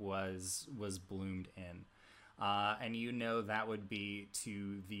catnap was bloomed in. And you know that would be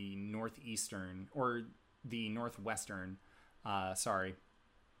to the northeastern, or the northwestern,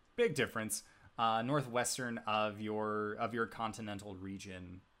 big difference, northwestern of your continental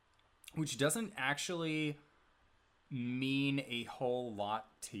region, which doesn't actually mean a whole lot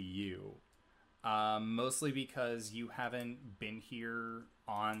to you. Mostly because you haven't been here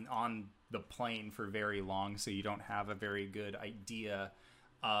on the plane for very long, so you don't have a very good idea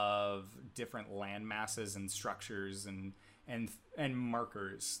of different land masses and structures and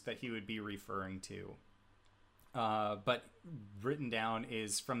markers that he would be referring to. But written down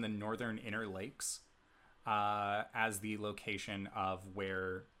is from the northern Inner Lakes as the location of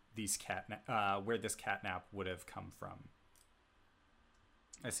where this catnap would have come from.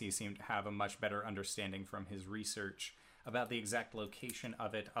 As he seemed to have a much better understanding from his research about the exact location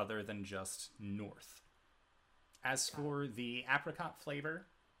of it other than just north. As for the apricot flavor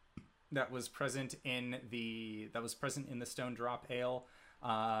that was present in the Stone Drop Ale,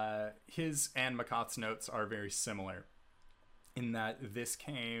 his and Makoth's notes are very similar in that this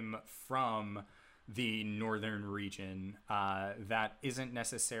came from the northern region that isn't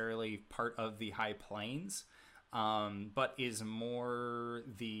necessarily part of the High Plains, but is more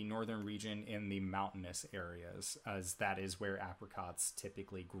the northern region in the mountainous areas, as that is where apricots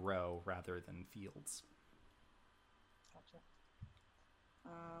typically grow rather than fields. Gotcha.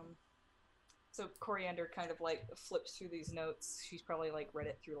 So Coriander kind of like flips through these notes. She's probably like read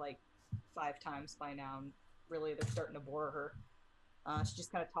it through like 5 times by now, and really they're starting to bore her. She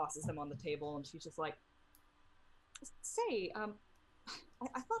just kind of tosses them on the table, and she's just like, "Say, I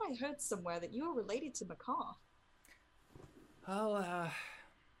thought I heard somewhere that you were related to Makoth." Well,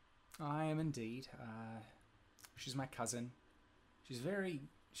 I am indeed. She's my cousin.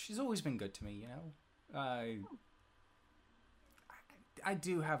 She's always been good to me, you know. I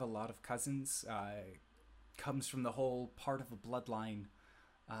do have a lot of cousins. Comes from the whole part of a bloodline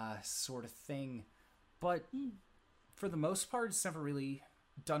sort of thing. But for the most part, it's never really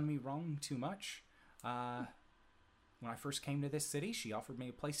done me wrong too much. When I first came to this city, she offered me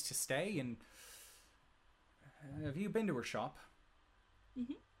a place to stay, and have you been to her shop?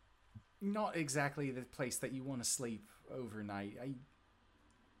 Mm-hmm. Not exactly the place that you want to sleep overnight. I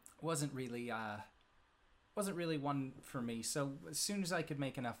wasn't really one for me. So as soon as I could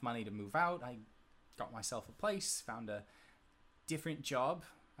make enough money to move out, I got myself a place, found a different job.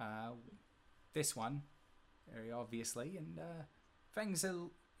 This one, very obviously, and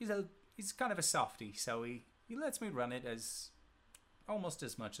he's kind of a softie, so he lets me run it as almost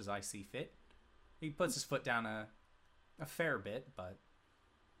as much as I see fit. He puts his foot down a fair bit, but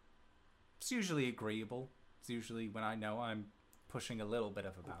it's usually agreeable. It's usually when I know I'm pushing a little bit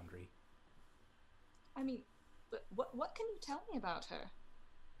of a boundary. I mean, but what can you tell me about her?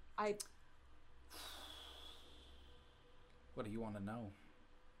 What do you want to know?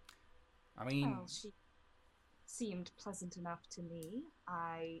 I mean, Well, she seemed pleasant enough to me.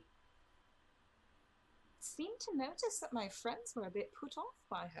 I seemed to notice that my friends were a bit put off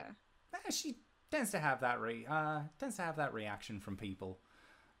by her. she tends to have that reaction from people,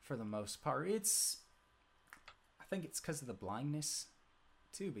 for the most part. I think it's because of the blindness,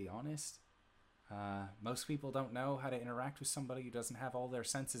 to be honest. Most people don't know how to interact with somebody who doesn't have all their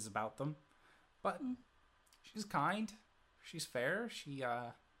senses about them. But she's kind. She's fair. She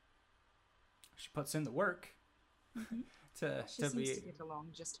puts in the work She seems to get along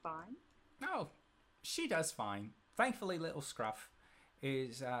just fine. No, she does fine. Thankfully, little Scruff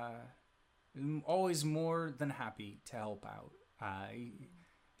is always more than happy to help out.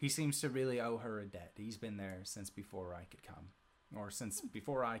 He seems to really owe her a debt. He's been there since before I could come, or since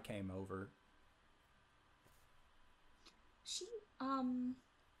before I came over. She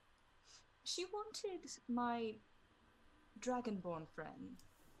wanted my dragonborn friend,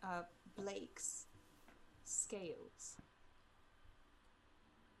 Blake's scales.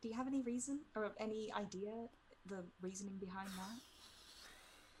 Do you have any reason or any idea the reasoning behind that?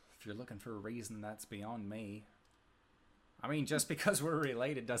 If you're looking for a reason, that's beyond me. I mean, just because we're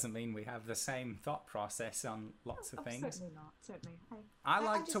related doesn't mean we have the same thought process on lots of things. Certainly not. Certainly. I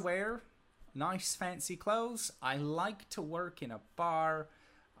like to wear nice, fancy clothes. I like to work in a bar.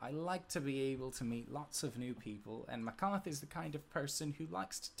 I like to be able to meet lots of new people. And McCarth is the kind of person who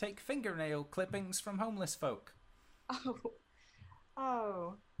likes to take fingernail clippings from homeless folk.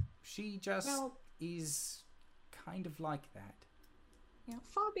 Oh. She just is kind of like that. Yeah,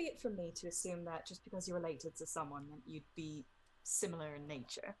 far be it from me to assume that just because you're related to someone that you'd be similar in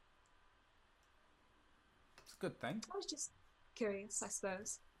nature. It's a good thing. I was just curious, I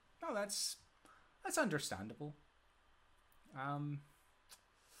suppose. No, that's understandable. I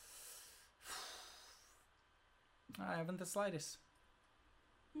haven't the slightest.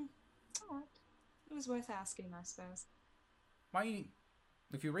 Alright. It was worth asking, I suppose. Why,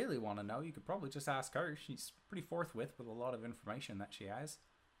 if you really want to know, you could probably just ask her. She's pretty forthwith with a lot of information that she has.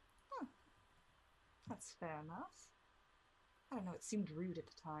 That's fair enough. I don't know, it seemed rude at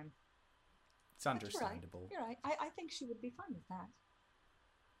the time. It's understandable. You're right. I think she would be fine with that.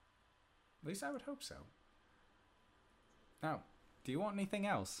 At least I would hope so. Now, do you want anything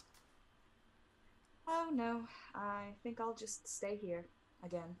else? Oh no, I think I'll just stay here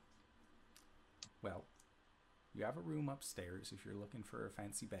again. Well, you have a room upstairs if you're looking for a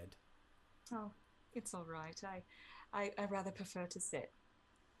fancy bed. Oh, it's all right. I rather prefer to sit.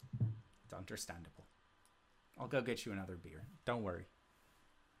 It's understandable. I'll go get you another beer. Don't worry.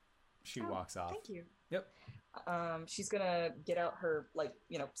 She walks off. Thank you. Yep. She's gonna get out her,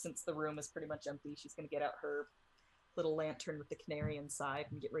 since the room is pretty much empty, she's gonna get out her little lantern with the canary inside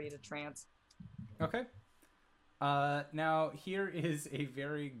and get ready to trance. Okay. Now, here is a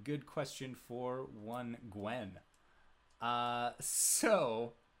very good question for one Gwen.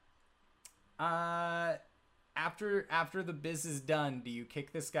 After the biz is done, do you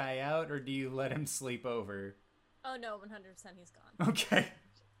kick this guy out or do you let him sleep over? Oh no, 100% he's gone. Okay.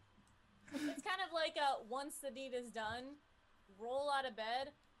 It's kind of like once the deed is done, roll out of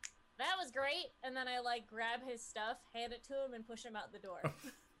bed. That was great, and then I grab his stuff, hand it to him, and push him out the door.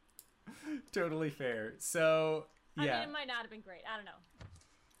 Totally fair. So yeah. I mean, it might not have been great. I don't know.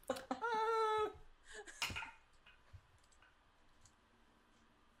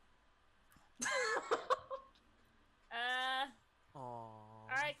 All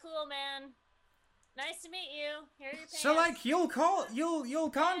right, cool, man. Nice to meet you. Here are your pants. So you'll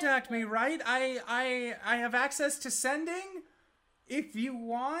contact me, right? I have access to sending if you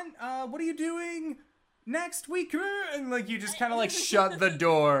want. What are you doing next week? And you just kind of shut the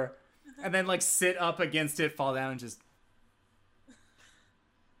door and then sit up against it, fall down and just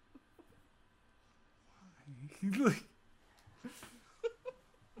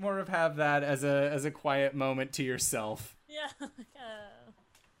more of have that as a quiet moment to yourself. Yeah.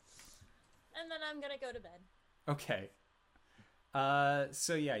 And then I'm gonna go to bed. Okay.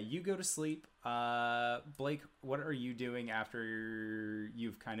 So yeah, you go to sleep. Blake, what are you doing after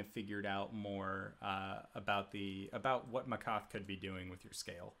you've kind of figured out more about what Makath could be doing with your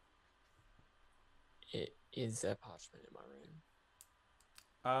scale? It is a parchment in my room.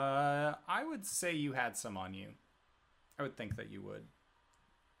 I would say you had some on you. I would think that you would.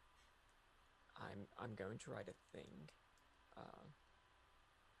 I'm going to write a thing.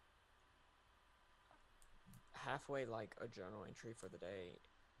 halfway like a journal entry for the day,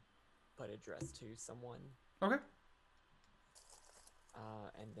 but addressed to someone. Okay.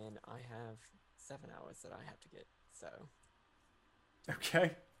 And then I have 7 hours that I have to get. So.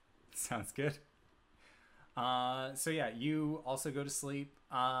 Okay. Sounds good. So yeah, you also go to sleep.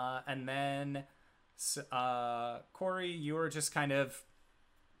 And then, Corey, you are just kind of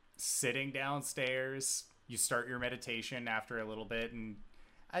sitting downstairs. You start your meditation after a little bit, and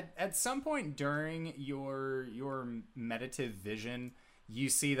at some point during your meditative vision, you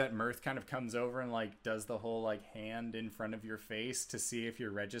see that Mirth kind of comes over and like does the whole like hand in front of your face to see if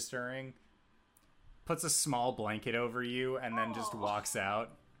you're registering, puts a small blanket over you, and then just walks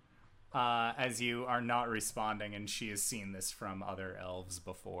out as you are not responding, and she has seen this from other elves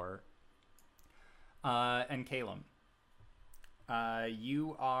before. And Calum,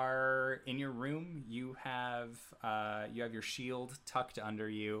 you are in your room. You have your shield tucked under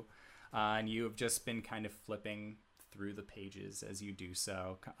you, and you have just been kind of flipping through the pages as you do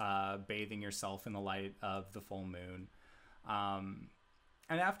so, bathing yourself in the light of the full moon.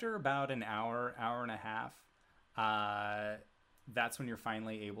 And after about an hour and a half, that's when you're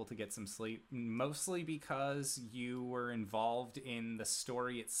finally able to get some sleep, mostly because you were involved in the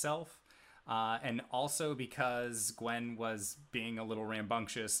story itself, and also because Gwen was being a little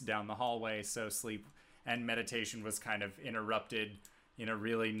rambunctious down the hallway, so sleep and meditation was kind of interrupted in a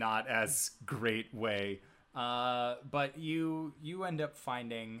really not as great way. But you end up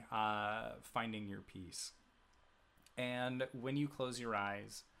finding your peace. And when you close your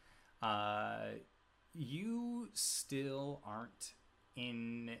eyes, you still aren't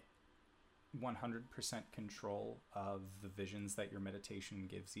in 100% control of the visions that your meditation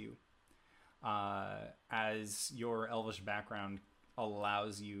gives you. As your elvish background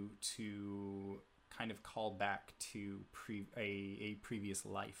allows you to kind of call back to a previous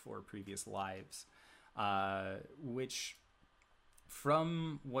life or previous lives, which,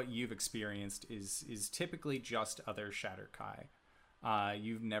 from what you've experienced, is typically just other Shatterkai.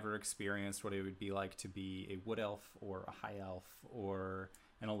 You've never experienced what it would be like to be a wood elf or a high elf or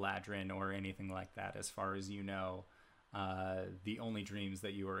an Eladrin or anything like that. As far as you know, the only dreams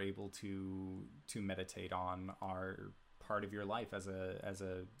that you are able to meditate on are part of your life as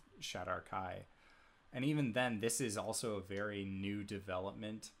a Shatterkai. And even then, this is also a very new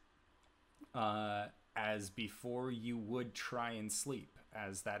development, as before you would try and sleep,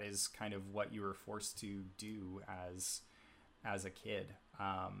 as that is kind of what you were forced to do as a kid.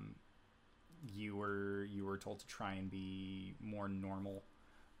 You were told to try and be more normal,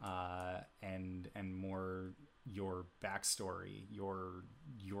 and more your backstory, your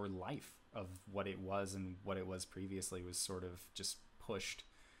life of what it was and what it was previously was sort of just pushed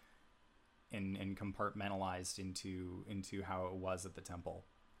and compartmentalized into how it was at the temple.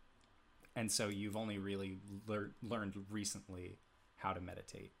 And so you've only really learned recently how to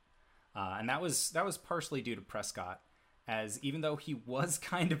meditate. And that was partially due to Prescott, as even though he was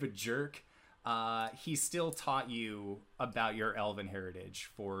kind of a jerk, he still taught you about your elven heritage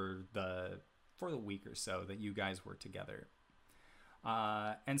for the week or so that you guys were together.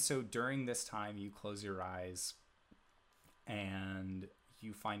 And so during this time, you close your eyes and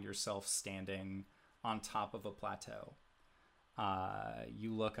you find yourself standing on top of a plateau.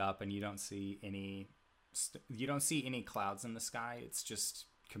 You look up and you don't see any clouds in the sky. It's just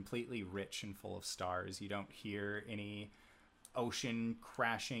completely rich and full of stars. You don't hear any ocean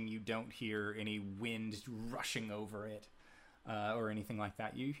crashing. You don't hear any wind rushing over it, or anything like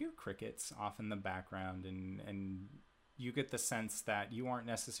that. You hear crickets off in the background, and you get the sense that you aren't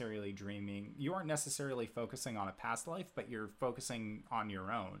necessarily dreaming. You aren't necessarily focusing on a past life, but you're focusing on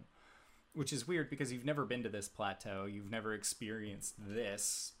your own. Which is weird because you've never been to this plateau. You've never experienced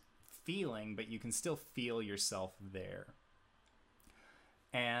this feeling, but you can still feel yourself there.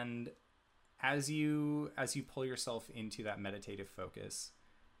 And as you pull yourself into that meditative focus,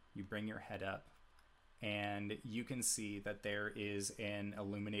 you bring your head up and you can see that there is an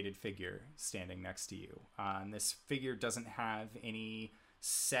illuminated figure standing next to you. And this figure doesn't have any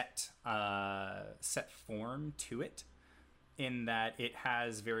set form to it, in that it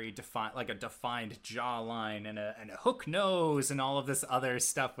has very defined jawline and a hook nose and all of this other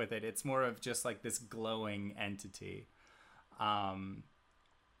stuff with it. It's more of just like this glowing entity. And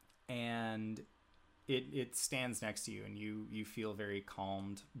it stands next to you, and you feel very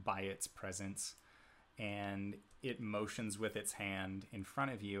calmed by its presence, and it motions with its hand in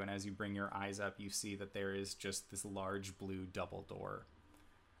front of you. And as you bring your eyes up, you see that there is just this large blue double door.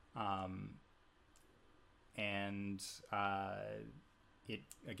 And it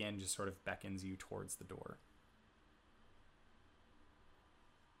again just sort of beckons you towards the door.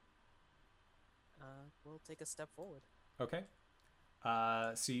 we'll take a step forward. Okay.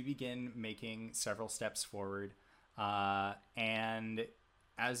 So you begin making several steps forward, and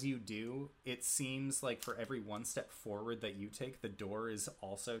as you do, it seems like for every one step forward that you take, the door is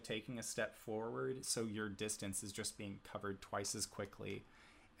also taking a step forward, so your distance is just being covered twice as quickly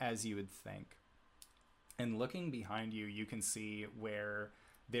as you would think. And looking behind you, you can see where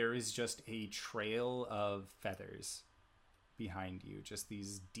there is just a trail of feathers behind you, just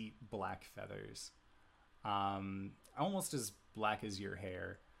these deep black feathers, almost as black as your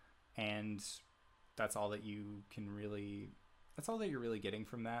hair, and that's all that you can really, that's all that you're really getting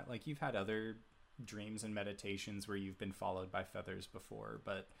from that. Like, you've had other dreams and meditations where you've been followed by feathers before,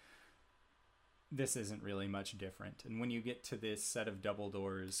 but this isn't really much different. And when you get to this set of double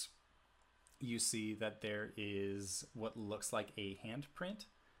doors, you see that there is what looks like a handprint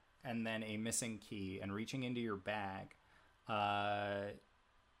and then a missing key. And reaching into your bag,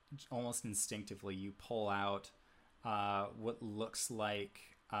 almost instinctively, you pull out what looks like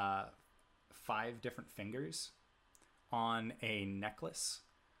 5 different fingers on a necklace,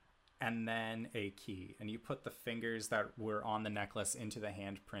 and then a key. And you put the fingers that were on the necklace into the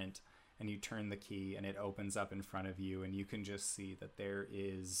handprint, and you turn the key, and it opens up in front of you, and you can just see that there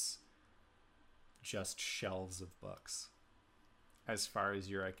is just shelves of books as far as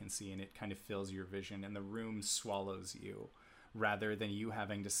your eye can see, and it kind of fills your vision, and the room swallows you. Rather than you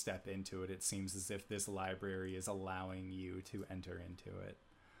having to step into it, it seems as if this library is allowing you to enter into it.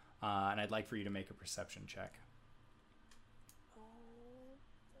 And I'd like for you to make a perception check. Oh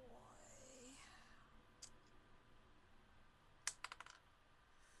boy.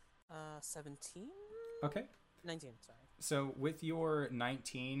 17? Okay. 19, sorry. So with your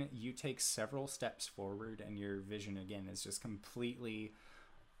 19, you take several steps forward, and your vision again is just completely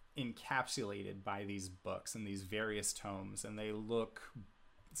encapsulated by these books and these various tomes, and they look,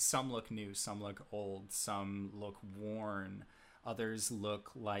 some look new, some look old, some look worn, others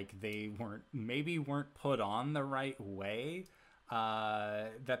look like they weren't put on the right way,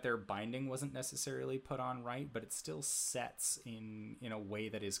 that their binding wasn't necessarily put on right, but it still sets in a way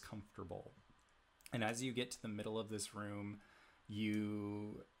that is comfortable. And as you get to the middle of this room,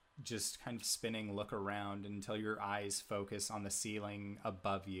 you just kind of spinning look around until your eyes focus on the ceiling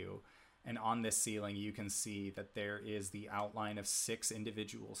above you. And on this ceiling, you can see that there is the outline of 6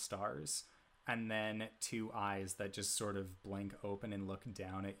 individual stars, and then 2 eyes that just sort of blink open and look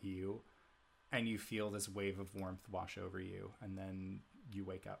down at you. And you feel this wave of warmth wash over you, and then you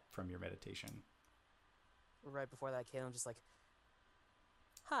wake up from your meditation. Right before that, Caelan just like,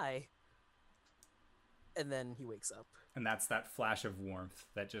 hi. And then he wakes up. And that's that flash of warmth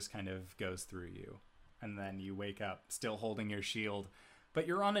that just kind of goes through you. And then you wake up, still holding your shield, but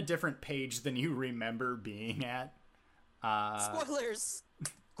you're on a different page than you remember being at. Spoilers!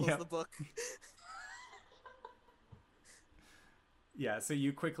 Close Yep. the book. Yeah, so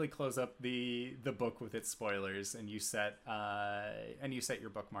you quickly close up the book with its spoilers, and you set your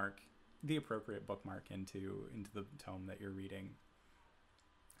bookmark, the appropriate bookmark, into the tome that you're reading.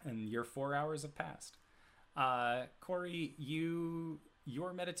 And your 4 hours have passed. Corey,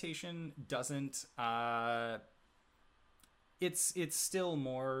 your meditation doesn't, it's still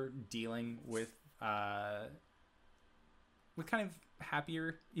more dealing with kind of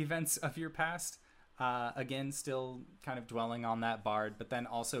happier events of your past. Again, still kind of dwelling on that bard, but then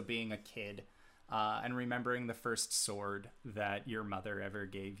also being a kid, and remembering the first sword that your mother ever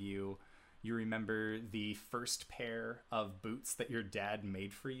gave you. You remember the first pair of boots that your dad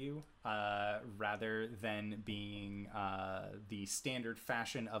made for you, rather than being the standard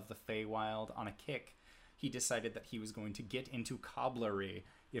fashion of the Feywild on a kick. He decided that he was going to get into cobblery.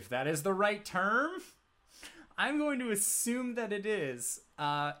 If that is the right term, I'm going to assume that it is.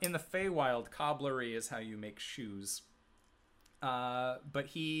 In the Feywild, cobblery is how you make shoes. But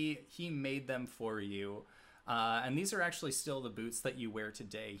he made them for you. And these are actually still the boots that you wear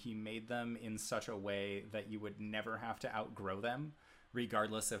today. He made them in such a way that you would never have to outgrow them,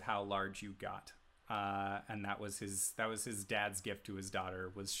 regardless of how large you got. And that was his dad's gift to his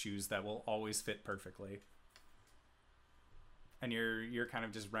daughter, was shoes that will always fit perfectly. And you're kind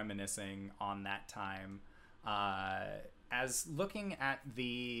of just reminiscing on that time, as looking at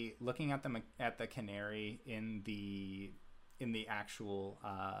the canary in the actual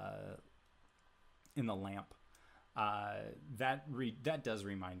in the lamp. That does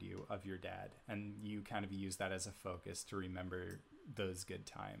remind you of your dad, and you kind of use that as a focus to remember those good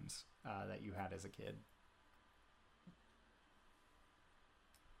times that you had as a kid.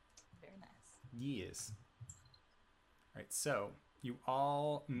 Very nice. Yes. All right, so you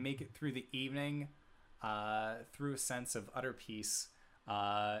all make it through the evening, through a sense of utter peace.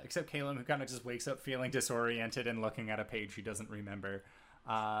 Except Caleb, who kind of just wakes up feeling disoriented and looking at a page he doesn't remember.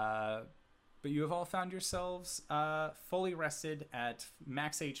 But you have all found yourselves fully rested at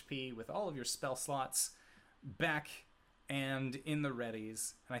max HP with all of your spell slots back and in the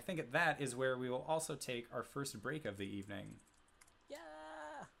readies. And I think that is where we will also take our first break of the evening. Yeah.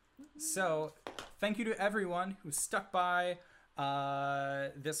 So, thank you to everyone who stuck by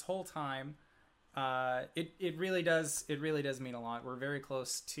this whole time. It really does mean a lot. We're very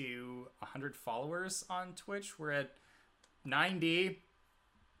close to 100 followers on Twitch. We're at 90,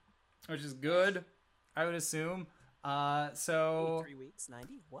 which is good, I would assume. So 3 weeks,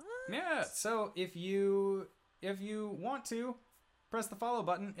 90. What? yeah. So if you want to, press the follow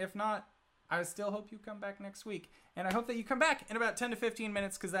button. If not, I still hope you come back next week, and I hope that you come back in about 10 to 15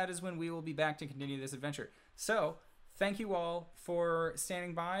 minutes, because that is when we will be back to continue this adventure. So thank you all for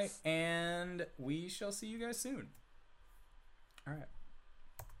standing by, and we shall see you guys soon. All right.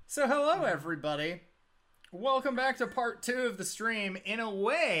 So hello, everybody. Welcome back to part 2 of the stream. In a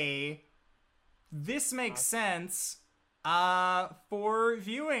way, this makes sense for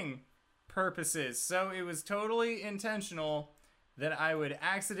viewing purposes. So it was totally intentional that I would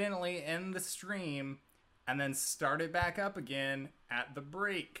accidentally end the stream and then start it back up again at the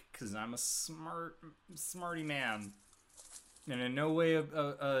break, because I'm a smarty man. And in no way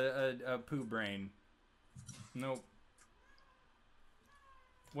a poo brain. Nope.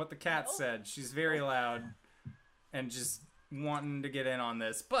 What the cat said. She's very loud and just wanting to get in on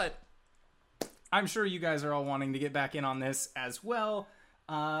this. But I'm sure you guys are all wanting to get back in on this as well.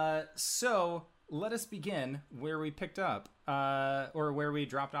 So let us begin where we picked up, or where we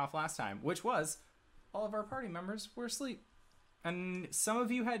dropped off last time, which was all of our party members were asleep. And some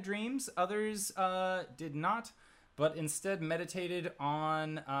of you had dreams, others did not, but instead meditated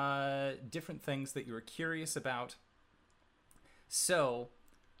on different things that you were curious about. So,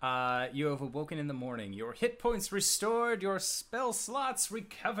 you have awoken in the morning, your hit points restored, your spell slots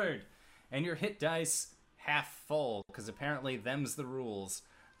recovered, and your hit dice half full, because apparently them's the rules.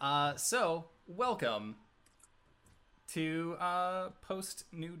 So, welcome to post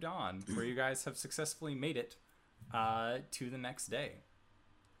New Dawn, where you guys have successfully made it to the next day.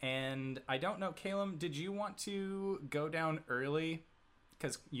 And I don't know, Caleb, did you want to go down early?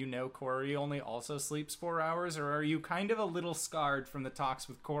 Because you know Corey only also sleeps 4 hours, or are you kind of a little scarred from the talks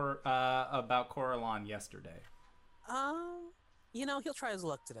with about Coralon yesterday? He'll try his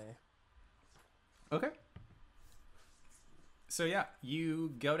luck today. Okay. So yeah,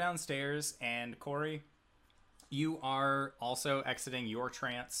 you go downstairs, and Corey, you are also exiting your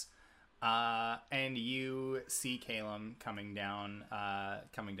trance, and you see Caleb coming down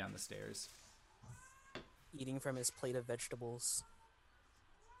the stairs. Eating from his plate of vegetables.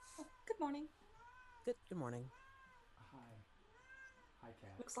 Oh, good morning. Good morning. Hi,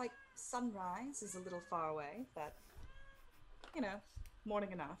 Cat. Looks like sunrise is a little far away, but,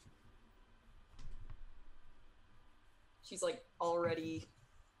 morning enough. She's, already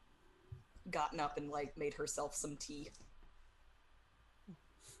gotten up and, made herself some tea.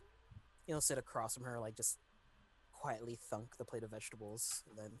 He'll sit across from her, just quietly thunk the plate of vegetables,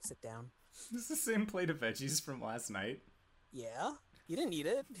 and then sit down. This is the same plate of veggies from last night. Yeah? You didn't eat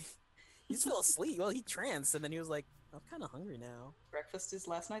it. He just fell asleep. Well, he tranced, and then he was like, I'm kind of hungry now. Breakfast is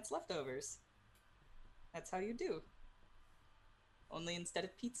last night's leftovers. That's how you do. Only instead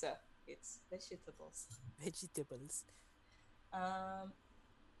of pizza, it's vegetables. Vegetables.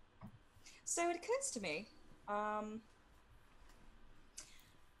 So it occurs to me,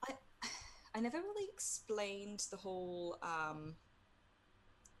 I never really explained the whole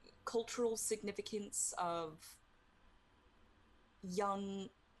cultural significance of young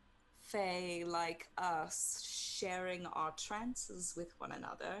fae like us sharing our trances with one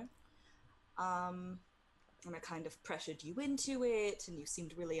another. And I kind of pressured you into it, and you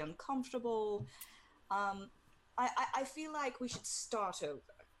seemed really uncomfortable. I feel like we should start over.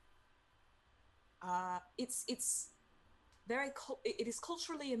 It is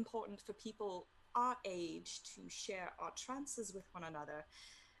culturally important for people our age to share our trances with one another,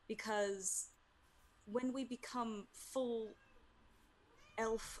 because when we become full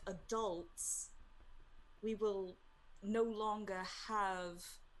elf adults, we will no longer have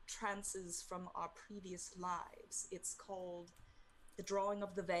trances from our previous lives. It's called the drawing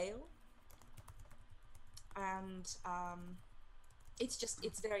of the veil. And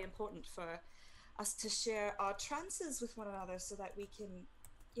it's very important for us to share our trances with one another so that we can,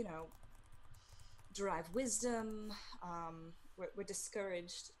 derive wisdom. We're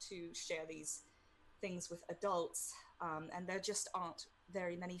discouraged to share these things with adults, and there just aren't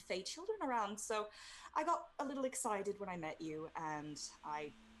very many Fey children around, so I got a little excited when I met you, and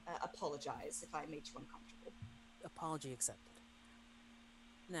I apologize if I made you uncomfortable. Apology accepted.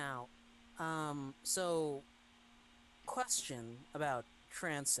 Now, so, question about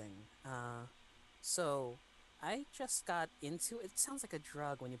trancing. So, I just got into it. It sounds like a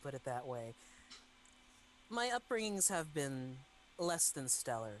drug when you put it that way. My upbringings have been less than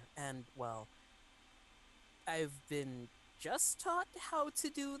stellar, and, well, I've been just taught how to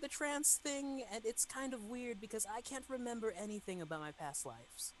do the trance thing, and it's kind of weird because I can't remember anything about my past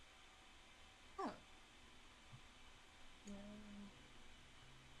lives. Oh.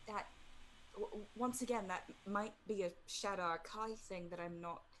 That, once again, that might be a Shadar Kai thing that I'm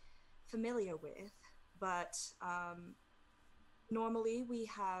not familiar with, but normally we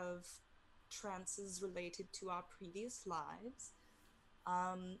have trances related to our previous lives,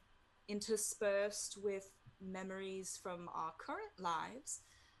 interspersed with memories from our current lives,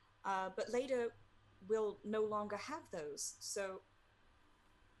 but later we'll no longer have those. So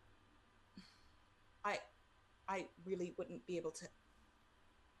I really wouldn't be able to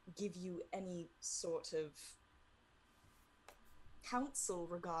give you any sort of counsel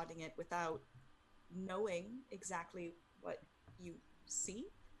regarding it without knowing exactly what you see.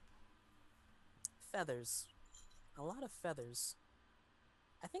 Feathers. A lot of feathers.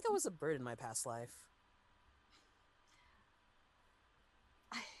 I think I was a bird in my past life.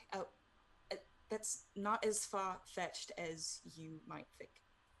 That's not as far-fetched as you might think.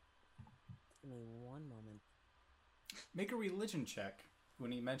 Give me one moment. Make a religion check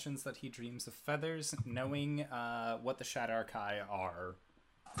when he mentions that he dreams of feathers, knowing what the Shadar Kai are.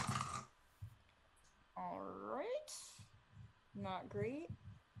 All right. Not great.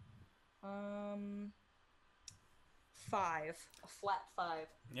 5. A flat 5.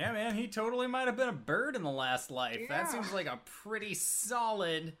 Yeah, man, he totally might have been a bird in the last life. Yeah. That seems like a pretty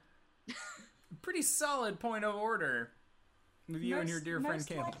solid point of order with you and your dear friend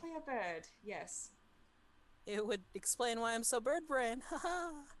Cam. Most likely a bird, yes. It would explain why I'm so bird brain.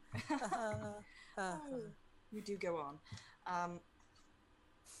 Oh, you do go on.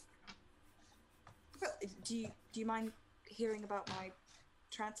 Well, do you mind hearing about my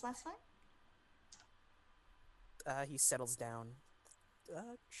trance last night? He settles down.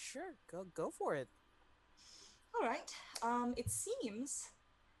 Sure, go for it. All right. It seems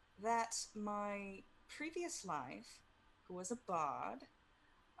that my previous life, who was a bard,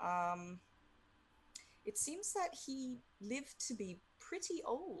 it seems that he lived to be pretty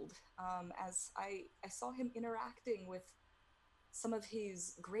old, as I saw him interacting with some of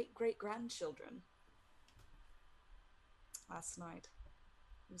his great-great-grandchildren last night.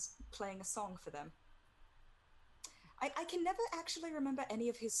 He was playing a song for them. I can never actually remember any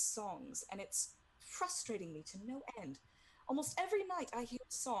of his songs, and it's frustrating me to no end. Almost every night I hear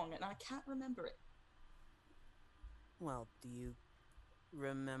a song, and I can't remember it. Well, do you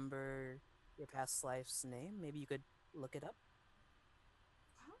remember your past life's name? Maybe you could look it up?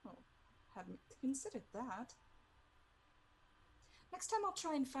 Oh, hadn't considered that. Next time I'll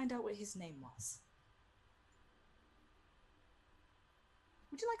try and find out what his name was.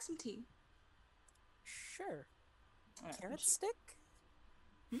 Would you like some tea? Sure. Alright, Carrot stick?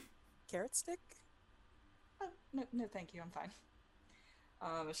 Carrot stick? Oh, no, thank you. I'm fine.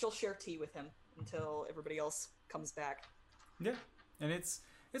 She'll share tea with him until everybody else comes back. Yeah, and it's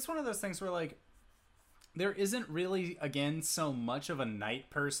one of those things where, like, there isn't really, again, so much of a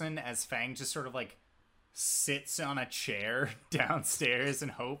night person as Fang just sort of, like, sits on a chair downstairs and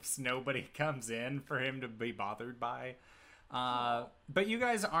hopes nobody comes in for him to be bothered by. But you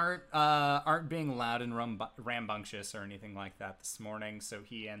guys aren't being loud and rambunctious or anything like that this morning, so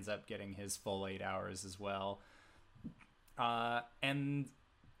he ends up getting his full 8 hours as well. And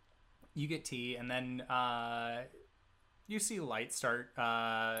you get tea, and then you see light start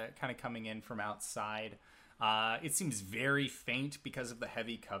kind of coming in from outside. It seems very faint because of the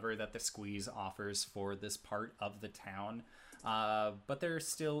heavy cover that the squeeze offers for this part of the town, but there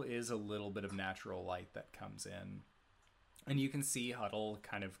still is a little bit of natural light that comes in. And you can see Huddle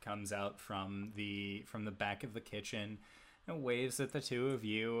kind of comes out from the back of the kitchen and waves at the two of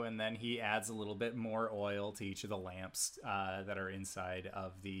you, and then he adds a little bit more oil to each of the lamps that are inside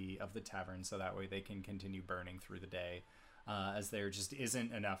of the tavern, so that way they can continue burning through the day, as there just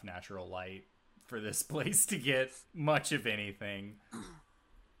isn't enough natural light for this place to get much of anything.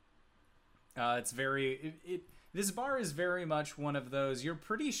 This bar is very much one of those. You're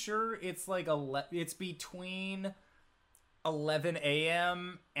pretty sure it's like it's between 11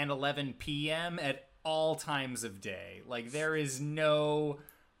 a.m. and 11 p.m. at all times of day. Like, there is no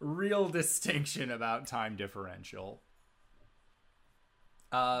real distinction about time differential.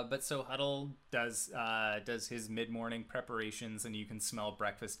 But so Huddle does his mid-morning preparations, and you can smell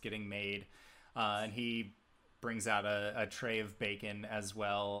breakfast getting made. And he brings out a tray of bacon as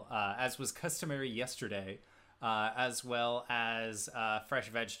well, as was customary yesterday, as well as fresh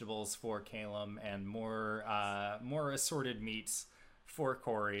vegetables for Calum and more assorted meats for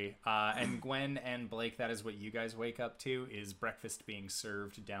Corey. And Gwen and Blake, that is what you guys wake up to, is breakfast being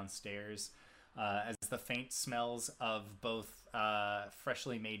served downstairs. As the faint smells of both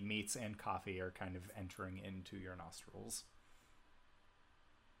freshly made meats and coffee are kind of entering into your nostrils.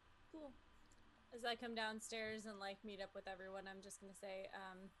 Cool. As I come downstairs and like meet up with everyone, I'm just gonna say,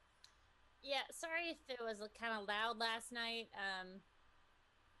 yeah, sorry if it was kind of loud last night.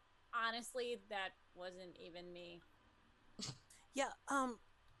 Honestly, that wasn't even me. Yeah,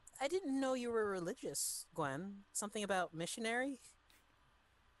 I didn't know you were religious, Gwen. Something about missionary?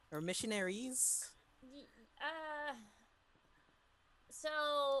 Or missionaries? So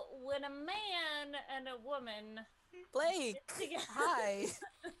when a man and a woman Blake! get together, Hi!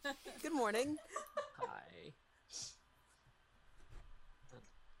 Good morning. Hi.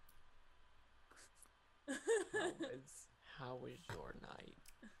 How was your night?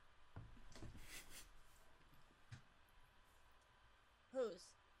 Whose?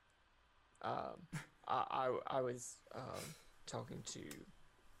 I was talking to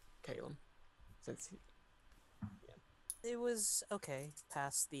Caleb, since he, It was okay,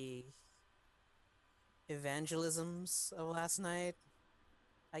 past the evangelisms of last night,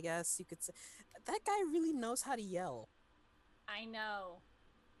 I guess you could say. That guy really knows how to yell. I know.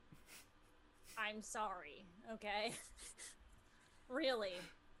 I'm sorry, okay? Really.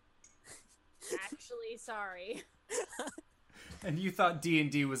 Actually sorry. And you thought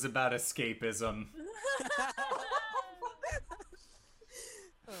D&D was about escapism.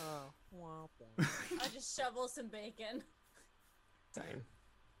 Oh, womp womp. I'll just shovel some bacon. same.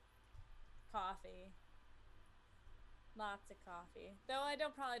 Coffee. Lots of coffee. Though I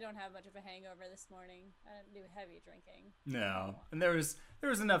probably don't have much of a hangover this morning. I didn't do heavy drinking. No, and there was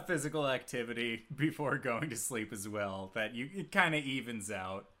enough physical activity before going to sleep as well that it kind of evens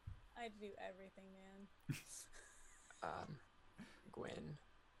out. I do everything, man. Gwen,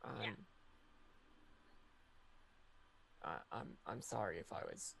 Yeah. I'm sorry if I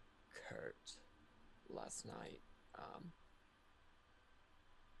was curt last night.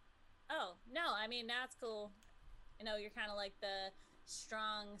 Oh, no, I mean, that's cool. I know you're kind of like the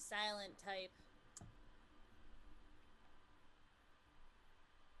strong, silent type.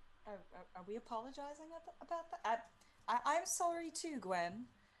 Are we apologizing about that? I'm sorry too, Gwen.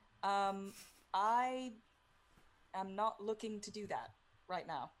 I am not looking to do that right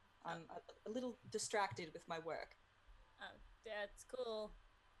now. I'm a little distracted with my work. Oh, that's cool.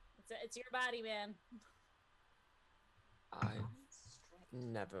 It's your body, man. I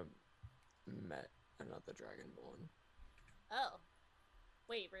never met another Dragonborn. Oh.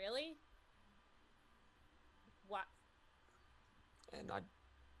 Wait, really? What? And I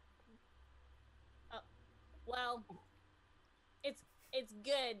Well, it's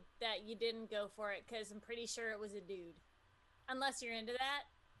good that you didn't go for it, because I'm pretty sure it was a dude. Unless you're into that,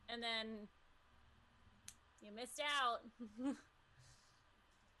 and then you missed out.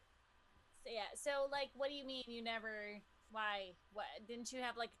 So yeah, so like, what do you mean you never? Why? What? Didn't you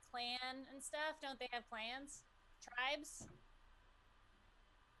have like a clan and stuff? Don't they have clans, tribes?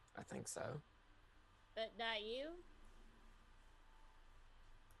 I think so. But not you.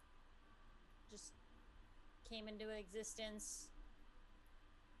 Just came into existence.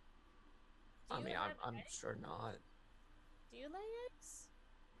 Do I you mean, have I'm eggs? sure not. Do you lay eggs?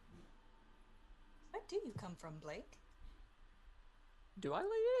 Where do you come from, Blake? Do I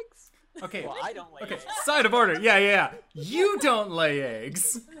lay eggs? Okay, Well, I don't lay okay, eggs. side of order. Yeah. You don't lay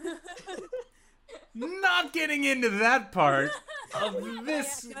eggs. Not getting into that part of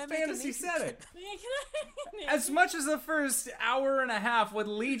this Can I make a fantasy nature setting. check? As much as the first hour and a half would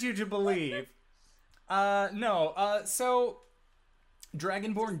lead you to believe, no. So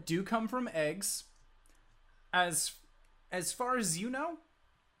Dragonborn do come from eggs. As far as you know,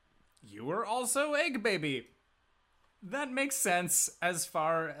 you were also egg baby. That makes sense as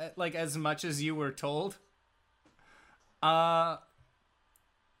far as much as you were told. Yeah.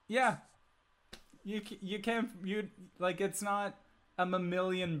 You can't it's not a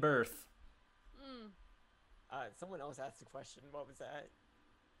mammalian birth. Someone else asked a question. What was that?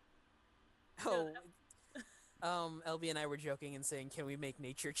 Oh, LB and I were joking and saying, can we make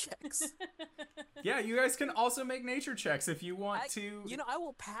nature checks? Yeah, you guys can also make nature checks if you want to. You know, I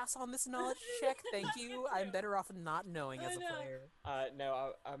will pass on this knowledge check, thank you. I'm better off not knowing as a player.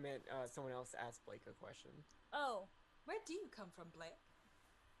 No, I meant someone else asked Blake a question. Oh, Where do you come from, Blake?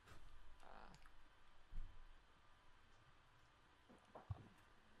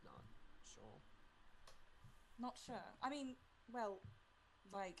 Not sure. I mean, well,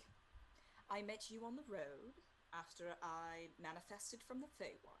 like, I met you on the road after I manifested from the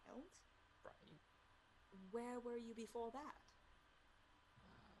Feywild. Right. Where were you before that?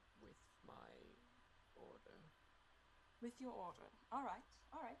 With my order. With your order. All right.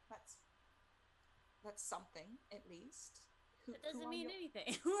 That's something at least. That doesn't mean your...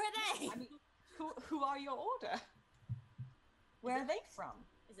 anything. Who are they? I mean, who are your order? Where are they from?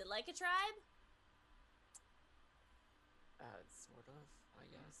 Is it like a tribe? Sort of, I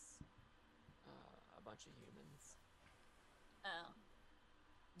guess. A bunch of humans. Oh.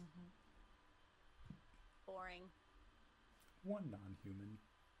 Boring. One non-human.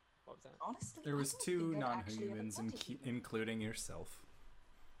 What was that? Honestly, There I was don't two think I've actually ever non-humans, met a human. including yourself.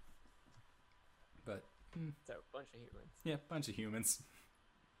 But So, a bunch of humans. yeah, bunch of humans.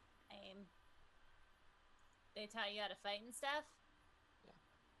 They taught you how to fight and stuff? Yeah.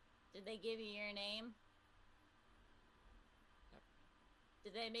 Did they give you your name? Yep.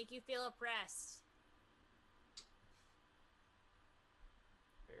 Did they make you feel oppressed?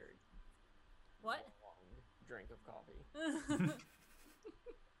 Very What? long drink of coffee.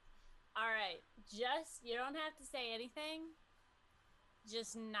 Alright, you don't have to say anything.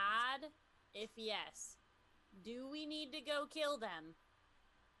 Just nod if yes. Do we need to go kill them?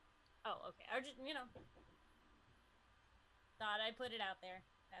 Oh, okay. Or just, thought I'd put it out there.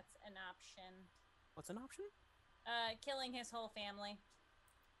 That's an option. What's an option? Killing his whole family.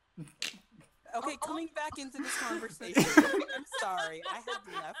 Okay, coming back into this conversation. I'm sorry, I had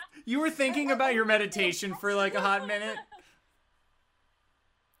left. You were thinking about your meditation for like a hot minute.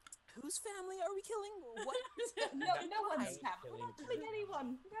 Whose family are we killing? What? No one's Why? happening. We're not killing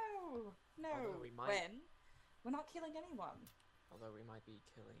anyone. No. Although we might- When? We're not killing anyone. Although we might be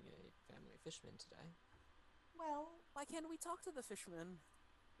killing a family of fishermen today. Well, Why can't we talk to the fisherman?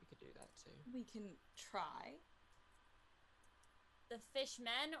 We could do that too. we can try. The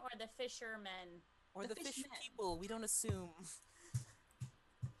fishmen or the fishermen? Or The the fish fisherman. people? We don't assume.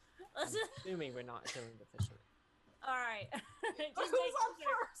 Assuming we're not killing the fishermen. Alright. Who's on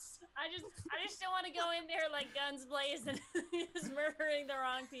first? I just don't want to go in there like guns blazing just murdering the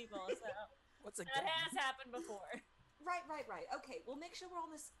wrong people. So What's a that gun? has happened before. Right. Okay, we'll make sure we're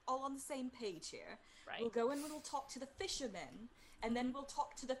all on the same page here. Right. We'll go and we'll talk to the fishermen, and then we'll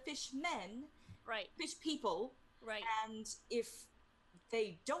talk to the fishmen, Right. fish people, Right. and if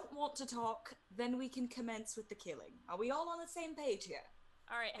they don't want to talk, then we can commence with the killing. Are we all on the same page here?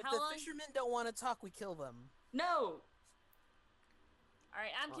 Alright, If how the long? fishermen don't want to talk, we kill them. No.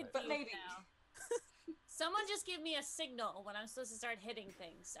 Alright, I'm Alright. confused But maybe. now. Someone just give me a signal when I'm supposed to start hitting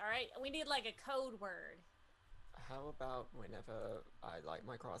things. Alright? We need like a code word. How about whenever I light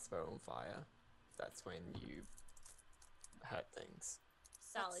my crossbow on fire? That's when you hurt things.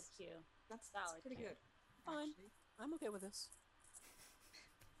 Solid That's- cue. That's Solid. pretty good. Fine. actually. I'm okay with this.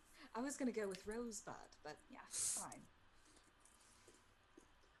 I was gonna go with Rosebud, but yeah, fine.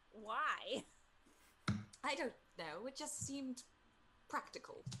 Why? I don't know. It just seemed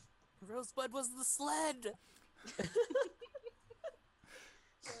practical. Rosebud was the sled. I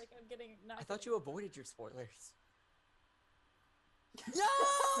feel like I'm getting not I thought you avoided your spoilers.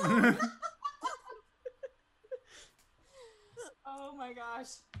 No! Oh my gosh.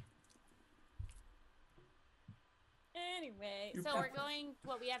 Anyway, You're so we're back. going.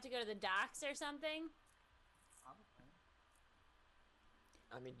 What, we have to go to the docks or something?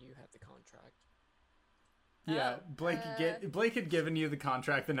 I mean, you have the contract. Yeah, Blake had given you the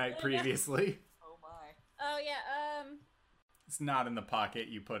contract the night previously. Oh my. Oh yeah. It's not in the pocket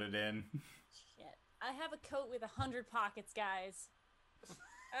you put it in. Shit. I have a coat with 100 pockets, guys.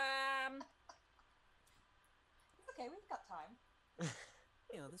 Okay, we've got time.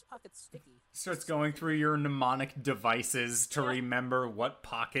 This pocket's sticky. Starts going through your mnemonic devices to remember what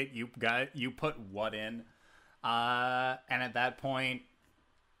pocket you put what in. And at that point,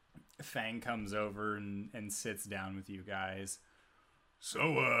 Fang comes over and sits down with you guys.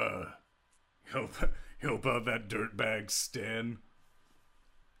 So, help out that dirtbag Stan.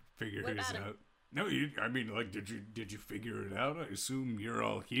 Figure What his about him? out. No, I mean, like, did you figure it out? I assume you're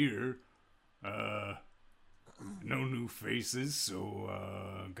all here. No new faces, so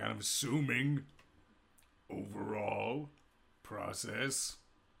kind of assuming overall process.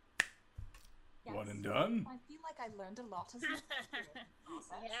 One and done. I feel like I learned a lot as a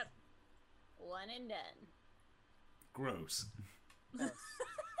process. Yep. One and done. Gross.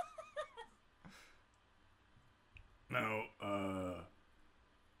 Now,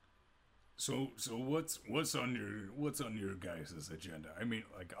 so what's on your guys' agenda? I mean,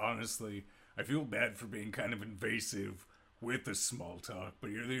 like, honestly, I feel bad for being kind of invasive with the small talk,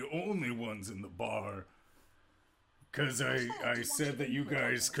 but you're the only ones in the bar. Because I said that you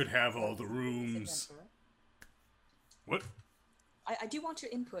guys could have all the rooms. What? I do want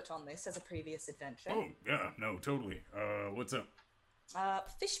your input on this as a previous adventure. Oh, yeah, no, totally. What's up?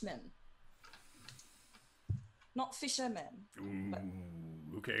 Fishmen. Not fishermen.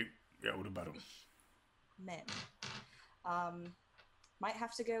 Ooh, okay. Yeah, what about them? Men. Might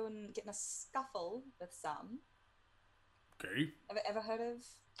have to go and get in a scuffle with some. Okay. Ever heard of?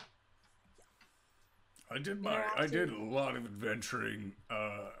 I did a lot of adventuring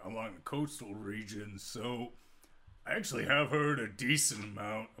along the coastal regions, so I actually have heard a decent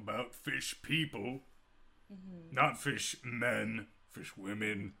amount about fish people. Not fish men, fish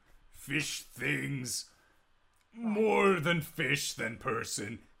women, fish things. More than fish than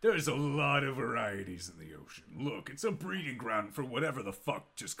person. There's a lot of varieties in the ocean. Look, it's a breeding ground for whatever the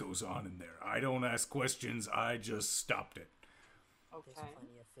fuck just goes on in there. I don't ask questions, I just stopped it. There's Okay.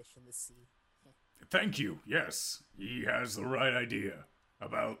 plenty of fish in the sea. Thank you, yes. He has the right idea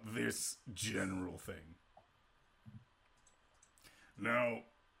about this general thing. Now,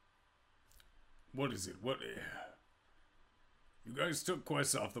 what is it? You guys took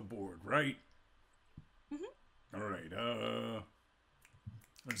quests off the board, right? Alright,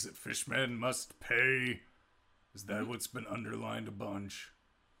 what is it? Fishmen must pay? Is that what's been underlined a bunch?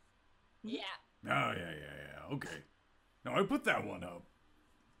 Yeah. Oh, yeah, okay. Now, I put that one up.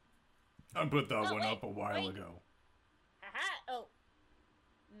 I put that one up a while ago. Aha! Oh.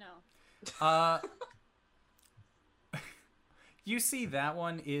 No. You see, that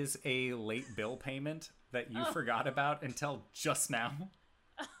one is a late bill payment that you forgot about until just now.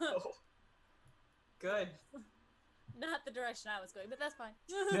 Oh. Good. Not the direction I was going, but that's fine.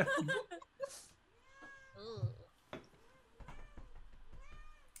 Yeah. Ooh.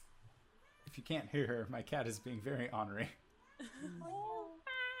 If you can't hear her, my cat is being very ornery.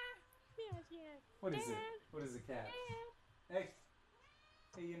 What is it? What is a cat? Hey!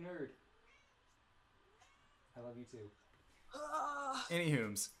 Hey, you nerd. I love you too.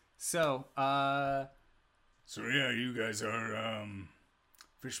 Anywho's, so, So yeah, you guys are,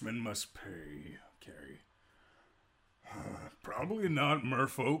 fishermen must pay, Carrie. Probably not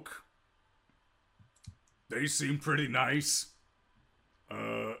merfolk. They seem pretty nice.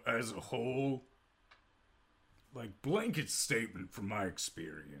 As a whole. Like, blanket statement from my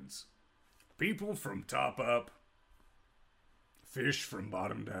experience. People from top up, fish from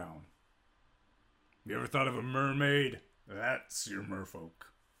bottom down. You ever thought of a mermaid? That's your merfolk.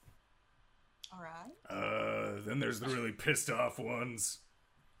 Alright. Then there's the really pissed off ones.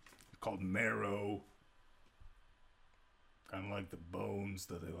 Called marrow. Kind of like the bones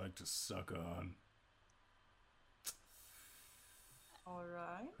that they like to suck on.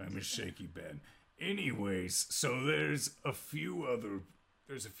 Alright. I'm a shaky Ben. Anyways, so there's a few other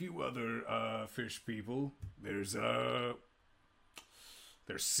fish people. There's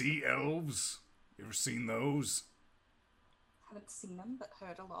sea elves. You ever seen those? Haven't seen them, but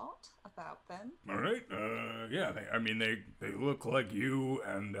heard a lot about them. All right. Yeah. They look like you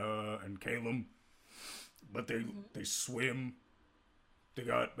and Caleb, but they swim. They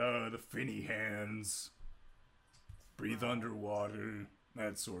got the finny hands. Breathe underwater.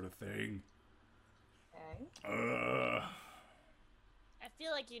 That sort of thing. Okay. I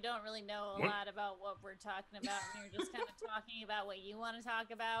feel like you don't really know a What? lot about what we're talking about, and you're just kind of talking about what you want to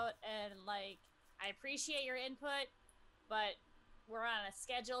talk about. And like, I appreciate your input, but we're on a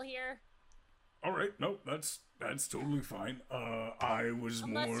schedule here. All right. No, that's totally fine. I was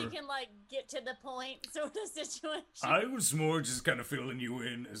Unless more. you can like get to the point sort of situation. I was more just kind of filling you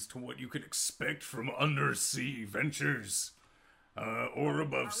in as to what you could expect from undersea ventures, or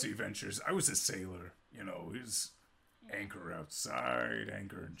above sea ventures. I was a sailor, you know. He's anchor outside,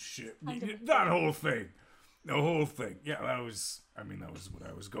 anchor and ship. That whole thing, the whole thing. Yeah, that was what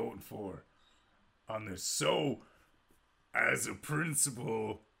I was going for on this. So, as a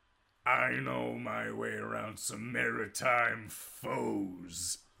principal, I know my way around some maritime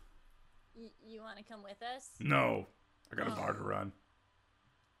foes. You want to come with us? No, I got a bar to run.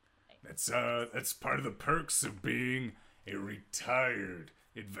 That's part of the perks of being a retired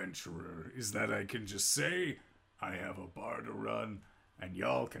adventurer, is that I can just say I have a bar to run and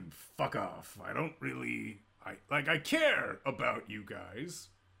y'all can fuck off. I don't really I care about you guys.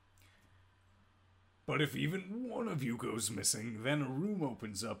 But if even one of you goes missing, then a room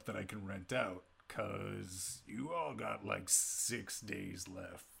opens up that I can rent out, 'cause you all got like 6 days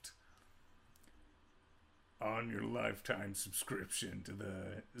left on your lifetime subscription to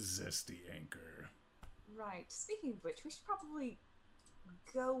the Zesty Anchor. Right. Speaking of which, we should probably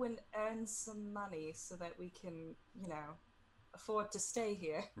go and earn some money so that we can, afford to stay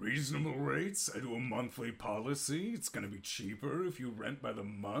here. Reasonable rates. I do a monthly policy. It's gonna be cheaper if you rent by the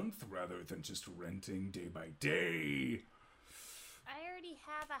month rather than just renting day by day. I already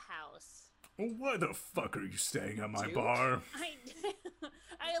have a house. Why the fuck are you staying at my Dude. bar?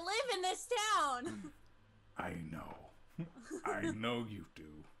 I live in this town. I know. I know you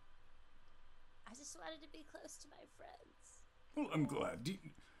do. I just wanted to be close to my friends. Well, I'm glad.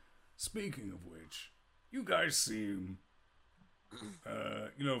 Speaking of which, you guys seem,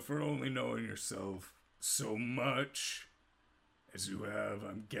 for only knowing yourself so much as you have,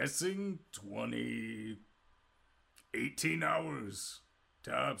 I'm guessing 18 hours.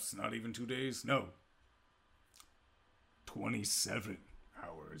 Tops, not even 2 days. No. 27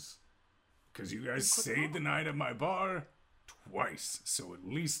 hours. Because you guys stayed the night at my bar twice, so at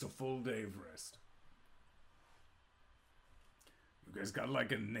least a full day of rest. You guys got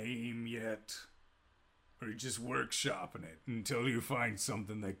like a name yet? Or you just workshopping it until you find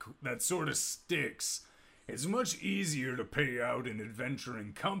something that sort of sticks? It's much easier to pay out an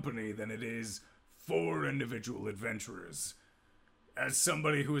adventuring company than it is for individual adventurers. As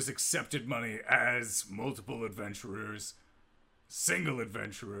somebody who has accepted money as multiple adventurers, single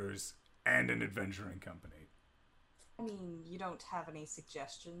adventurers, and an adventuring company. I mean, you don't have any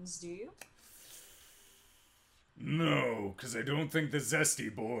suggestions, do you? No, because I don't think the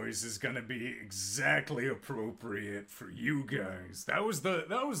Zesty Boys is gonna be exactly appropriate for you guys. That was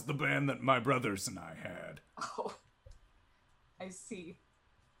the band that my brothers and I had. Oh, I see.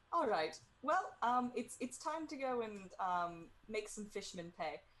 All right. Well, it's time to go and make some fishermen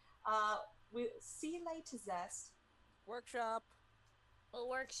pay. We'll see you later, Zest. Workshop. We'll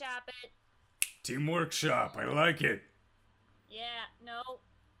workshop it. Team Workshop, I like it. Yeah, no.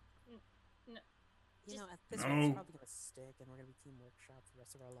 You know, at this No. point, it's probably gonna stick, and we're gonna be Team Workshop for the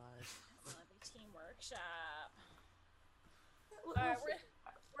rest of our lives. I want to be team workshop. Alright,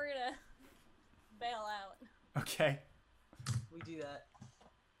 we're gonna bail out. Okay. We do that.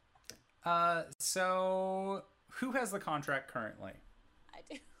 So who has the contract currently? I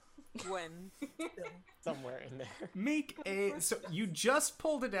do. When? Somewhere in there. Make so you just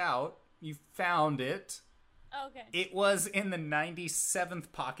pulled it out. You found it. Okay. It was in the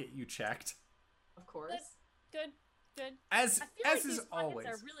 97th pocket you checked. Of course. Good. As I feel like is these pockets always.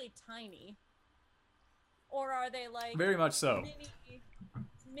 are really tiny. Or are they like Very much so.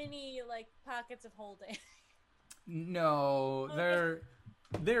 mini like pockets of holding? No, Okay.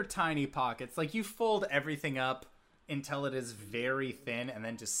 they're tiny pockets. Like you fold everything up until it is very thin and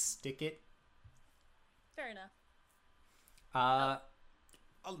then just stick it. Fair enough.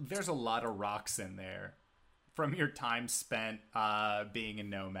 There's a lot of rocks in there from your time spent being a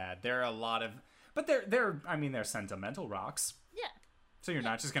nomad. There are a lot of, but they're sentimental rocks. Yeah. So you're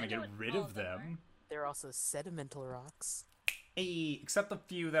not just gonna I know get what rid all of of them them. There are also sedimental rocks. Except the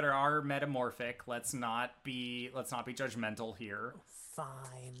few that are metamorphic. Let's not be judgmental here.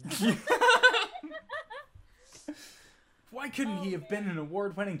 Fine. Why couldn't he have been an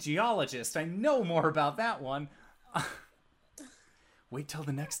award-winning geologist? I know more about that one. Wait till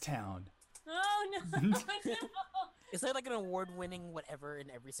the next town. Oh no! Is there like an award-winning whatever in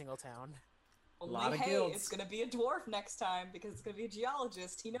every single town? Only, lot of hey, guilds. it's gonna be a dwarf next time because it's gonna be a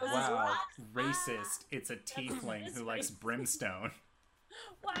geologist. He knows his Wow, rocks. racist. It's a tiefling who likes brimstone.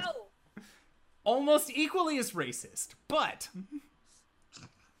 Wow. Almost equally as racist, but...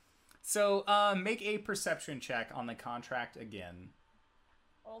 So, make a perception check on the contract again.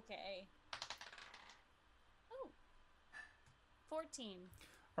 Okay. Oh. 14.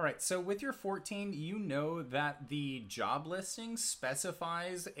 All right, so with your 14, you know that the job listing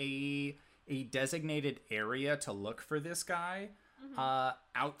specifies a designated area to look for this guy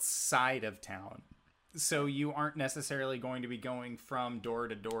outside of town. So you aren't necessarily going to be going from door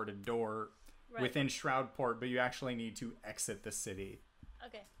to door to door within Shroudport, but you actually need to exit the city.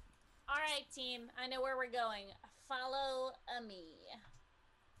 Okay. All right, team. I know where we're going. Follow me.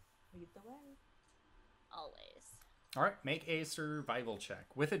 Lead the way. Always. All right, make a survival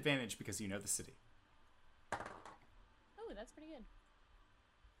check with advantage because you know the city. Oh, that's pretty good.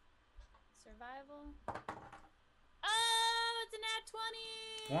 Survival. Oh, it's a nat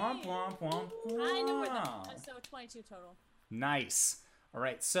 20! Womp, womp, womp, womp. I know where that. So 22 total. Nice. All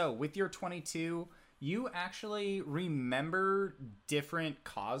right, so with your 22, you actually remember different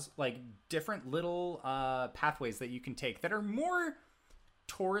different little pathways that you can take that are more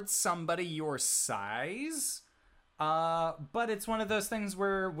towards somebody your size. But it's one of those things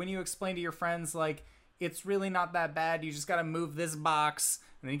where when you explain to your friends, like, it's really not that bad. You just got to move this box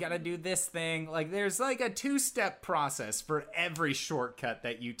and then you got to do this thing. Like, there's like a 2-step process for every shortcut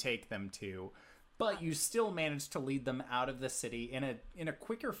that you take them to. but you still managed to lead them out of the city in a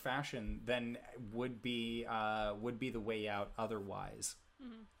quicker fashion than would be the way out otherwise.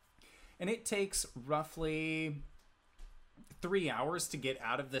 And it takes roughly 3 hours to get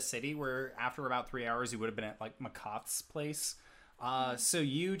out of the city, where after about 3 hours you would have been at like Makoth's place. So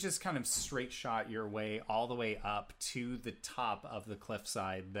you just kind of straight shot your way all the way up to the top of the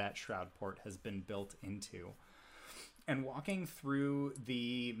cliffside that Shroudport has been built into. And walking through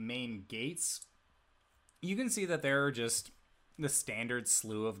the main gates, you can see that there are just the standard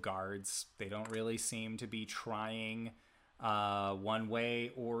slew of guards. They don't really seem to be trying one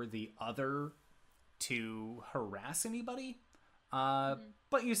way or the other to harass anybody.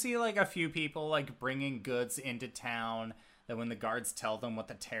 But you see like a few people like bringing goods into town that when the guards tell them what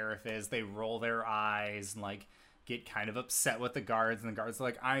the tariff is, they roll their eyes and like get kind of upset with the guards. And the guards are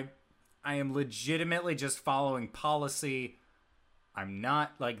like, I am legitimately just following policy. I'm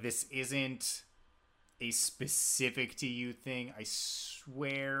not like, this isn't a specific to you thing. I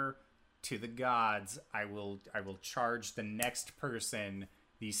swear to the gods, I will charge the next person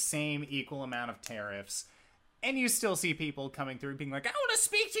the same equal amount of tariffs. And you still see people coming through being like, I want to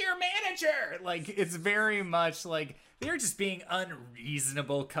speak to your manager. Like, it's very much like they're just being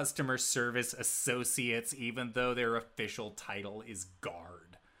unreasonable customer service associates, even though their official title is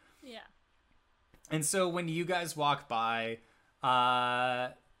guard. Yeah. And so when you guys walk by,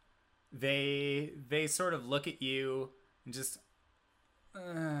 they sort of look at you and just, Do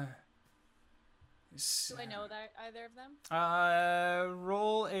I know that either of them?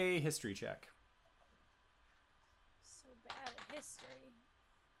 roll a history check. So bad at history.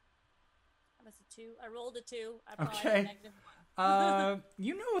 That's a 2. I rolled a 2. I probably had Okay. a -1.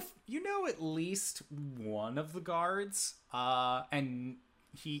 You know at least one of the guards, and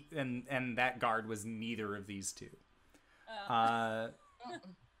that guard was neither of these two.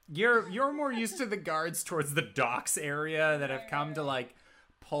 You're more used to the guards towards the docks area that have come to like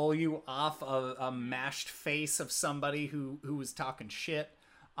pull you off a mashed face of somebody who was talking shit.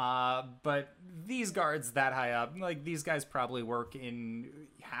 But these guards that high up, like these guys probably work in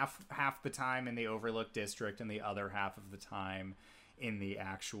half the time in the Overlook District and the other half of the time in the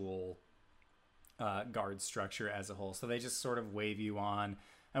actual guard structure as a whole. So they just sort of wave you on,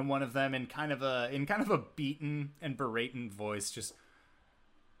 and one of them in kind of a beaten and berating voice just,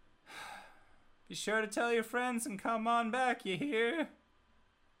 be sure to tell your friends and come on back, you hear?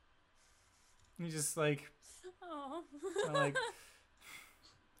 You just like, Oh.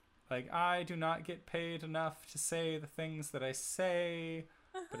 like, I do not get paid enough to say the things that I say,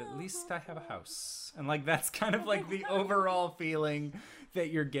 but at least I have a house. And like, that's kind of like the overall feeling that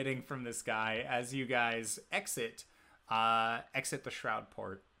you're getting from this guy as you guys exit the Shroud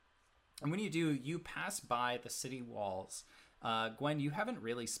Port. And when you do, you pass by the city walls. Gwen, you haven't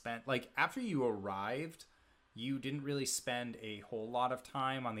really spent, like, after you arrived, you didn't really spend a whole lot of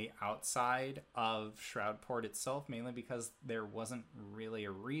time on the outside of Shroudport itself, mainly because there wasn't really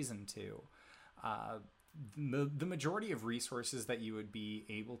a reason to. The majority of resources that you would be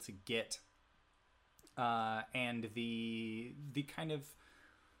able to get, and the kind of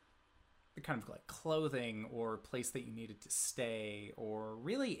like clothing or place that you needed to stay, or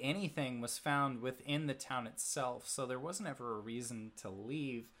really anything, was found within the town itself. So there wasn't ever a reason to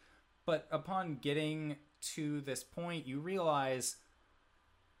leave. But upon getting to this point, you realize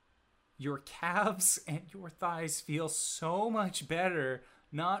your calves and your thighs feel so much better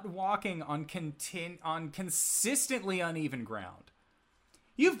not walking on consistently uneven ground.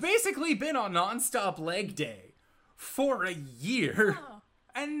 You've basically been on nonstop leg day for a year. Oh.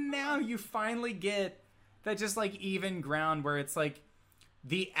 And now you finally get that just like even ground where it's like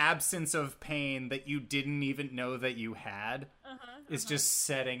the absence of pain that you didn't even know that you had is just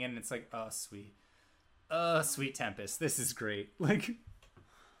setting in. It's like, oh, sweet. Oh, sweet Tempest. This is great. Like,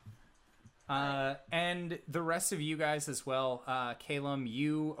 and the rest of you guys as well. Calum,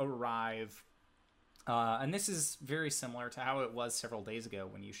 you arrive, and this is very similar to how it was several days ago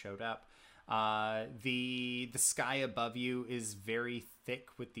when you showed up. The sky above you is very thick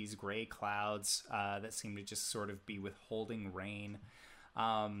with these gray clouds that seem to just sort of be withholding rain.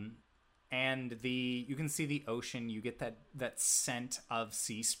 And you can see the ocean. You get that scent of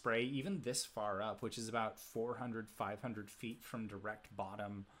sea spray even this far up, which is about 400, 500 feet from direct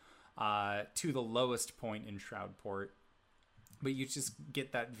bottom to the lowest point in Shroudport. But you just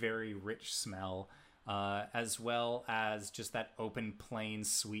get that very rich smell, as well as just that open plain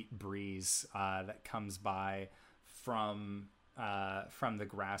sweet breeze that comes by from the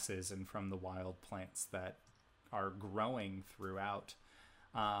grasses and from the wild plants that are growing throughout.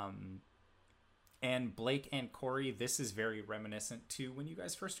 And Blake and Corey, this is very reminiscent to when you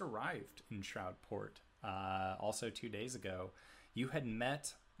guys first arrived in Shroudport, also 2 days ago. You had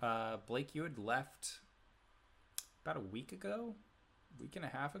met, Blake, you had left about a week and a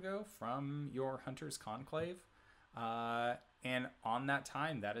half ago from your Hunter's Conclave. And on that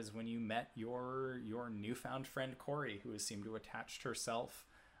time, that is when you met your newfound friend Corey, who has seemed to attach herself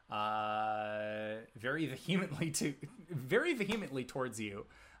very vehemently towards you,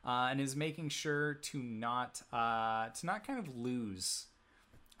 and is making sure to not kind of lose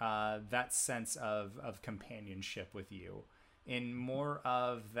that sense of companionship with you. In more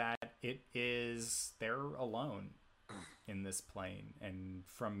of that, they're alone in this plane, and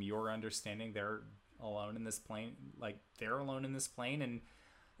from your understanding, they're alone in this plane. And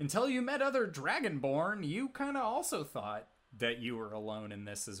until you met other Dragonborn, you kind of also thought that you were alone in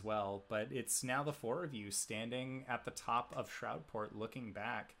this as well. But it's now the four of you standing at the top of Shroudport looking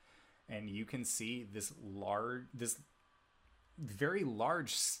back, and you can see this very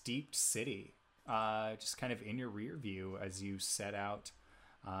large steeped city just kind of in your rear view as you set out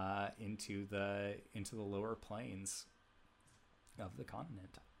into the lower plains of the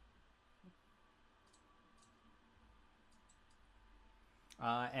continent.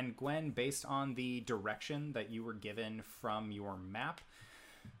 And Gwen, based on the direction that you were given from your map,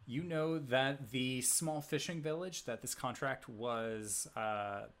 you know that the small fishing village that this contract was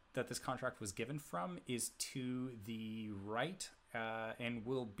given from is to the right, and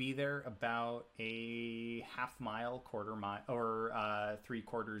will be there about a half mile, quarter mile, or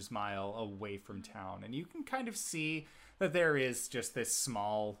 3/4 mile away from town. And you can kind of see that there is just this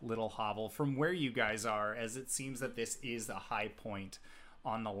small little hovel from where you guys are, as it seems that this is a high point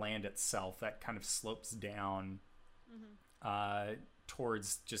on the land itself that kind of slopes down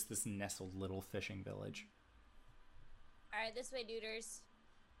towards just this nestled little fishing village. All right, this way, duders.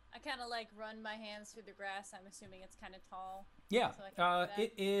 I kind of like run my hands through the grass. I'm assuming it's kind of tall. Yeah, so I can do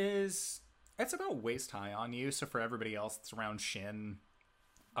that. it's about waist high on you. So for everybody else, it's around shin,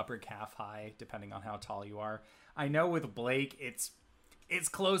 upper calf high, depending on how tall you are. I know with Blake, it's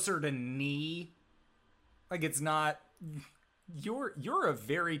closer to knee. Like, it's not. You're a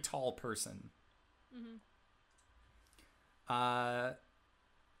very tall person.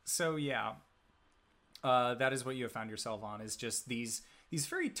 So yeah, that is what you have found yourself on, is just these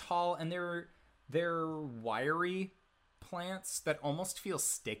very tall, and they're wiry plants that almost feel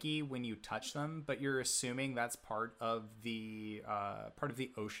sticky when you touch them, but you're assuming that's part of the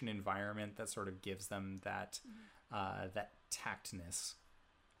ocean environment that sort of gives them that that tactness.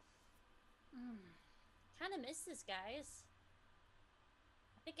 Kind of miss this, guys.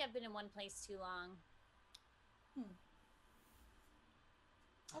 I think I've been in one place too long.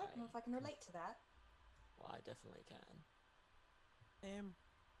 I don't know if I can relate to that. Well, I definitely can.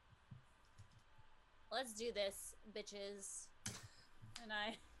 Let's do this, bitches. And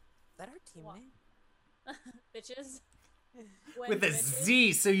I... Is that our team What? name? Bitches. With a bitches.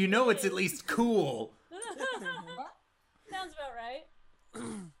 Z, so you know it's at least cool. Sounds about right.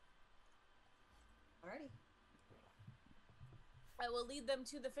 Alrighty. I will lead them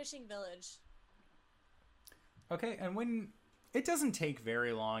to the fishing village. Okay, and when it doesn't take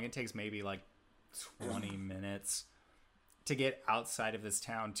very long, it takes maybe like 20 minutes to get outside of this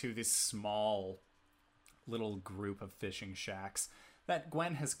town to this small little group of fishing shacks that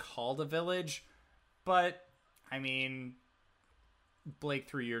Gwen has called a village. But I mean, Blake,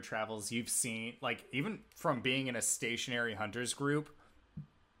 through your travels, you've seen, like, even from being in a stationary hunters group,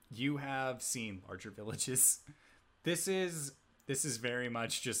 you have seen larger villages. This is very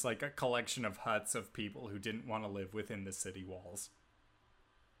much just like a collection of huts of people who didn't want to live within the city walls.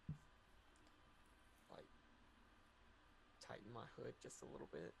 Like, tighten my hood just a little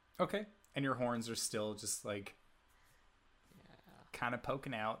bit. Okay. And your horns are still just like Yeah. kind of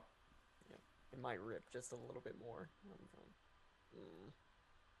poking out. Yeah. It might rip just a little bit more.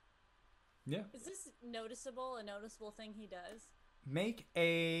 Yeah. Is this noticeable? A noticeable thing he does? Make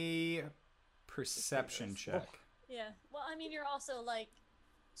a perception noticeable. check. Yeah. Well, I mean, you're also like,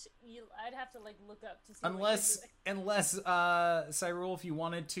 I'd have to like look up to see. what you're Unless Cyril, if you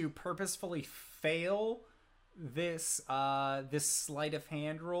wanted to purposefully fail this sleight of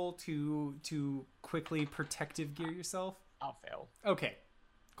hand roll to quickly protective gear yourself. I'll fail. Okay,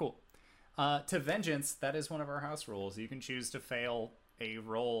 cool. To vengeance, that is one of our house rules. You can choose to fail a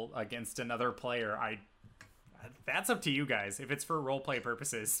roll against another player. That's up to you guys. If it's for roleplay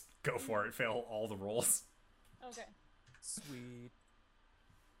purposes, go for it. Fail all the rolls. Okay. Sweet.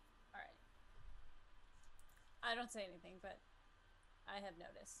 All right. I don't say anything, but I have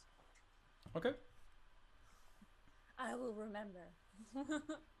noticed. Okay. I will remember.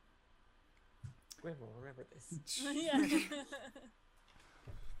 Gwen will remember this. Yeah.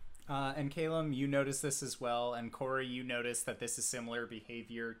 And Calum, you notice this as well, and Corey, you notice that this is similar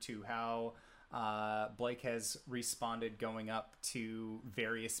behavior to how Blake has responded going up to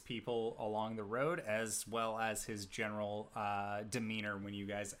various people along the road, as well as his general demeanor when you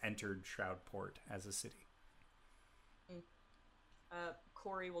guys entered Shroudport as a city.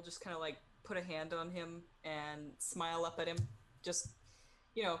 Corey will just kind of like put a hand on him and smile up at him. Just,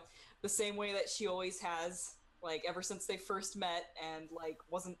 you know, the same way that she always has, like, ever since they first met, and, like,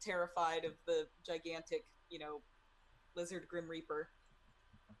 wasn't terrified of the gigantic, you know, lizard Grim Reaper.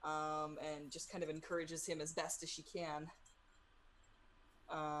 And just kind of encourages him as best as she can.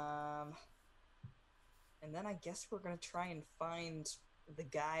 And then I guess we're gonna try and find the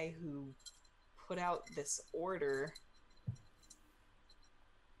guy who put out this order.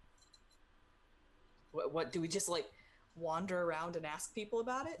 What do we just, like, wander around and ask people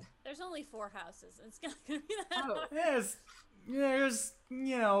about it? There's only 4 houses. It's not gonna be that Oh. hard. There's,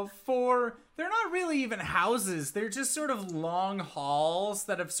 you know, 4. They're not really even houses. They're just sort of long halls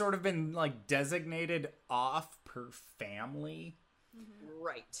that have sort of been, like, designated off per family.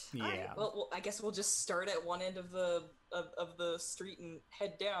 Right. Yeah. Alright, well, I guess we'll just start at one end of the street and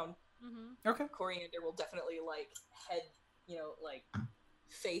head down. Okay. Coriander will definitely, like, head, you know, like,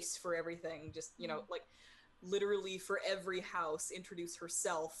 face for everything. Just, you know, like, literally for every house, introduce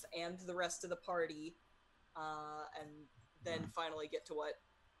herself and the rest of the party, and then finally get to what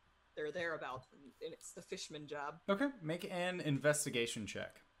they're there about, and it's the fishman job. Okay, make an investigation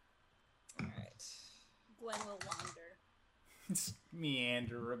check. Alright. Gwen will wander. Just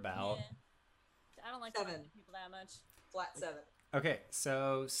meander about. Yeah. I don't like 7. talking to people that much. Flat 7. Okay,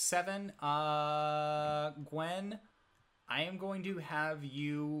 so 7. Gwen, I am going to have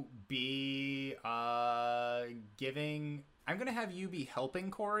you be I'm going to have you be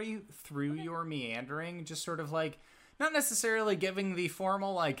helping Corey through your meandering, just sort of like, not necessarily giving the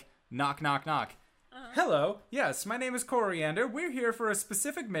formal, like, knock, knock, knock. Hello, yes, my name is Coriander. We're here for a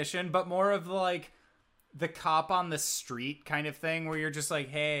specific mission, but more of like the cop on the street kind of thing, where you're just like,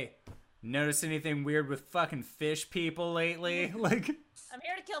 hey, notice anything weird with fucking fish people lately? Like, I'm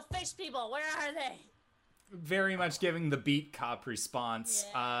here to kill fish people. Where are they? very much giving the beat cop response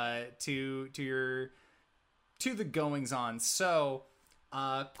to the goings on. So,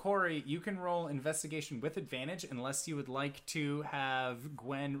 Corey, you can roll investigation with advantage unless you would like to have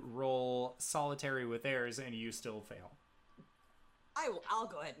Gwen roll solitary with theirs and you still fail. I'll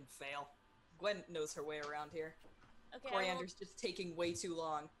go ahead and fail. Gwen knows her way around here. Okay, Coriander's just taking way too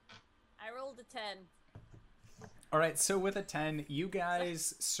long. I rolled a 10. All right, so with a 10, you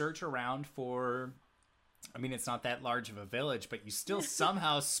guys search around for, I mean, it's not that large of a village, but you still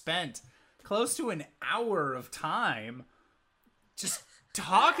somehow spent close to an hour of time just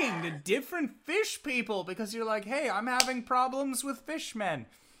talking to different fish people because you're like, hey, I'm having problems with fishmen.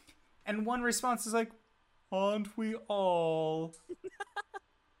 And one response is like, aren't we all?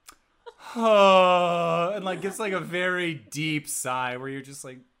 And like gives like a very deep sigh where you're just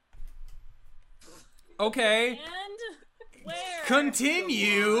like, okay, And where?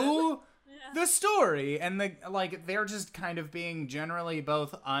 continue the story. And they're just kind of being generally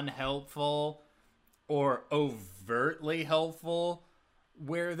both unhelpful or overtly helpful,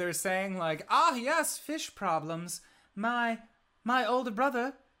 where they're saying like, yes, fish problems. My older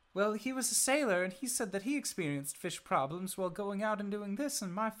brother, well, he was a sailor, and he said that he experienced fish problems while going out and doing this.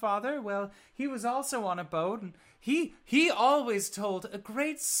 And my father, well, he was also on a boat, and he always told a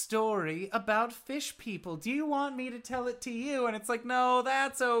great story about fish people. Do you want me to tell it to you? And it's like, no,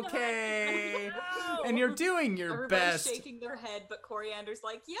 that's okay. No. And you're doing your Everybody's best. shaking their head, but Coriander's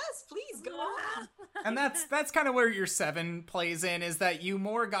like, yes, please, go on. And that's kind of where your 7 plays in, is that you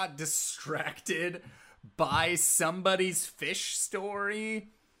more got distracted by somebody's fish story,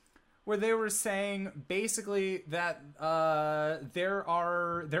 where they were saying basically that there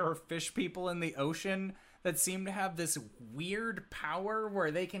are fish people in the ocean that seem to have this weird power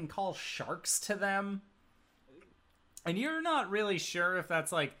where they can call sharks to them. And you're not really sure if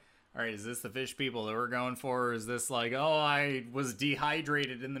that's like, all right, is this the fish people that we're going for? Or is this like, oh, I was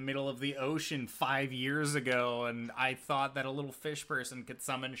dehydrated in the middle of the ocean 5 years ago and I thought that a little fish person could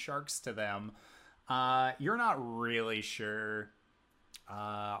summon sharks to them. You're not really sure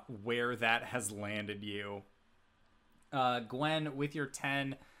where that has landed you. Gwen, with your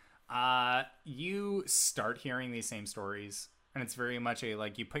 10, you start hearing these same stories, and it's very much a,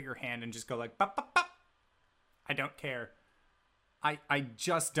 like, you put your hand and just go like, bop, bop, bop. I don't care. I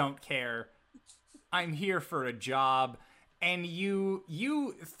just don't care. I'm here for a job. And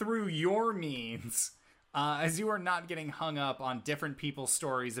you through your means, as you are not getting hung up on different people's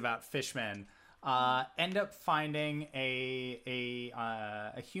stories about fishmen, end up finding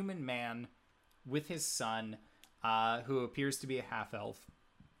a human man with his son, who appears to be a half elf,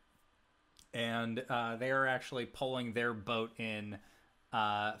 and they are actually pulling their boat in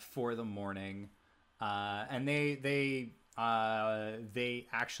for the morning, and they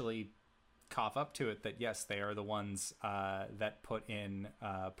actually cough up to it that yes, they are the ones that put in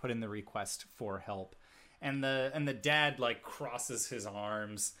the request for help, and the dad like crosses his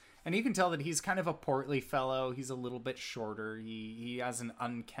arms, and you can tell that he's kind of a portly fellow. He's a little bit shorter. He has an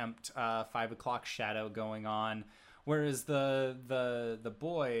unkempt 5 o'clock shadow going on, whereas the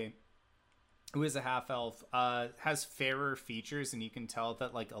boy, who is a half elf, has fairer features, and you can tell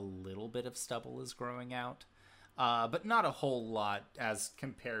that like a little bit of stubble is growing out. But not a whole lot as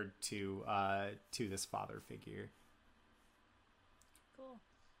compared to this father figure. Cool.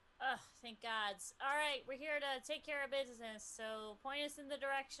 Ugh, thank gods. All right, we're here to take care of business. So point us in the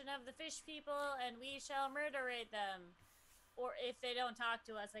direction of the fish people, and we shall murderate them. Or if they don't talk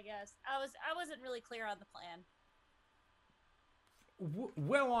to us, I guess. I wasn't really clear on the plan.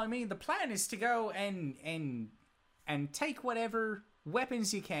 Well, I mean, the plan is to go and take whatever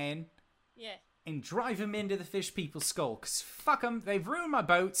weapons you can. Yeah. And drive them into the fish people's skull. Because fuck them, they've ruined my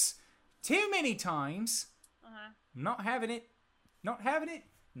boats too many times. Not having it. Not having it.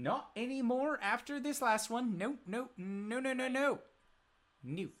 Not anymore after this last one. No. No.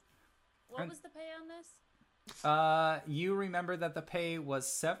 What was the pay on this? You remember that the pay was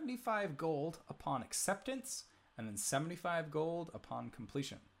 75 gold upon acceptance, and then 75 gold upon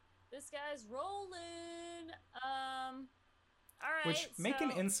completion. This guy's rolling. All right. Which, make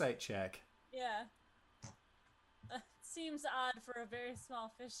an insight check. Yeah. Seems odd for a very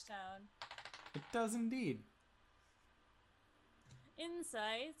small fish town. It does indeed.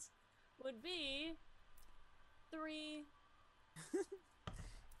 Insight would be 3.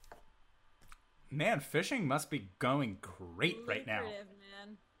 Man, fishing must be going great right now. Lucrative,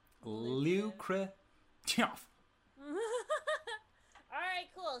 man. Lucrative. Alright,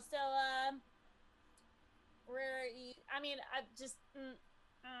 cool. So,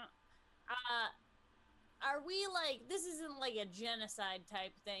 are we like, this isn't like a genocide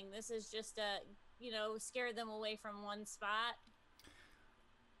type thing. This is just scare them away from one spot.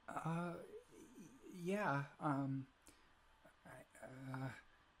 Yeah. And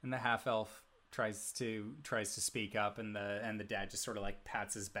the half elf tries to speak up, and the dad just sort of like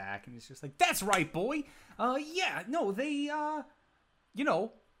pats his back, and he's just like, "That's right, boy. Yeah, no, they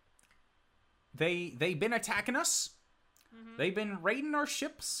they've been attacking us. Mm-hmm. They've been raiding our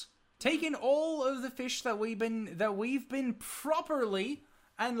ships, taking all of the fish that we've been properly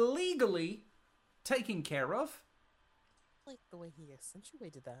and legally taken care of." Like the way he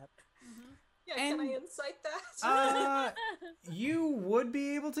accentuated that. Mm-hmm. Yeah, can I insight that? You would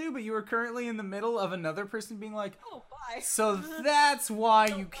be able to, but you are currently in the middle of another person being like, "Oh, bye." So that's why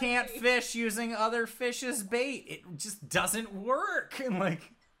you can't fish using other fish's bait. It just doesn't work. And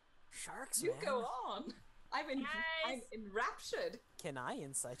like, sharks, you man. go on. I'm enraptured. Can I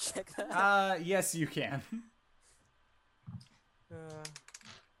insight check that? Yes, you can.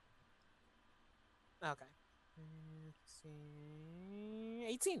 Okay. Let's see.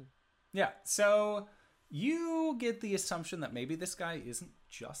 18. Yeah, so you get the assumption that maybe this guy isn't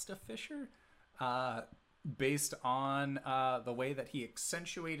just a fisher, based on the way that he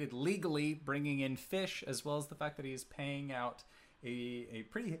accentuated legally bringing in fish, as well as the fact that he's paying out a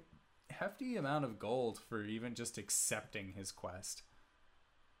pretty hefty amount of gold for even just accepting his quest.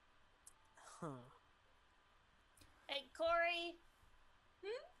 Huh. Hey, Corey.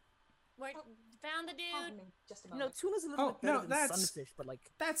 Found the dude. Just a You know, moment. tuna's a little bit better than sunfish, but like...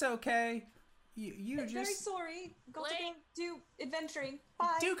 That's okay. You Very just sorry. Got to go Blake. do adventuring.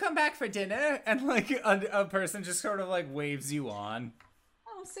 Bye. do come back for dinner, and like a person just sort of like waves you on.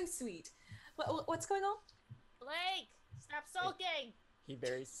 Oh, so sweet. What's going on? Blake, stop sulking. He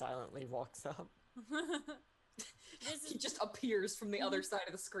very silently walks up. He just appears from the other side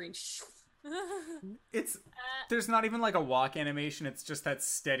of the screen. It's there's not even like a walk animation. It's just that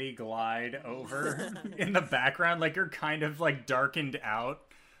steady glide over in the background, like you're kind of like darkened out.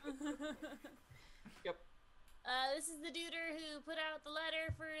 Yep. This is the duder who put out the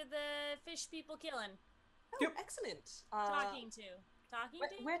letter for the fish people killing. Oh, Yep. excellent. Talking to.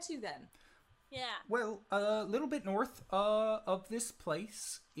 Where to then? Yeah. Well, a little bit north of this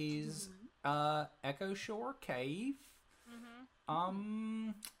place is Echo Shore Cave.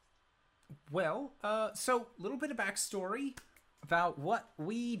 Well, so a little bit of backstory about what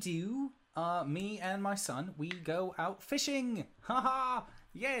we do. Me and my son, we go out fishing. Haha!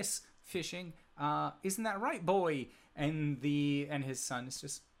 Yes, fishing. Isn't that right, boy? And his son is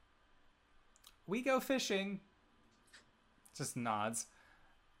just, we go fishing. Just nods.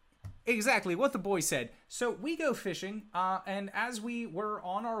 Exactly what the boy said. So we go fishing, and as we were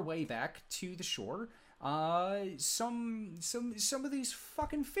on our way back to the shore, some of these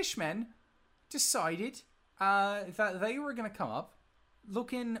fucking fishmen decided that they were gonna come up,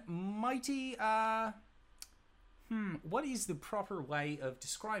 looking mighty. What is the proper way of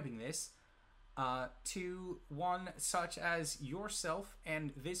describing this? To one such as yourself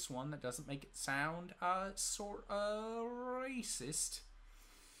and this one that doesn't make it sound sort of racist.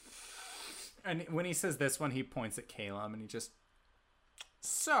 And when he says this one, he points at Caleb and he just...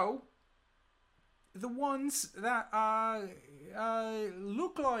 So, the ones that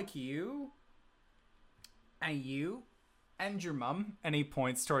look like you, and your mum, and he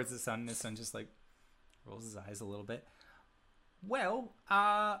points towards the sun, and the son just like rolls his eyes a little bit. Well,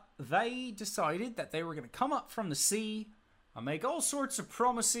 they decided that they were going to come up from the sea and make all sorts of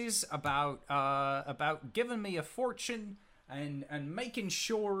promises about giving me a fortune and making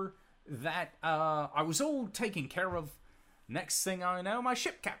sure that I was all taken care of. Next thing I know, my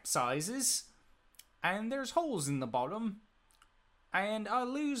ship capsizes and there's holes in the bottom, and I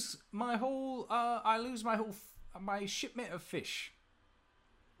lose my shipment of fish.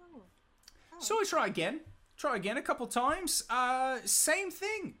 So I try again a couple times. Same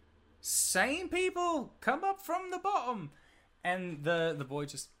thing. Same people come up from the bottom. And the boy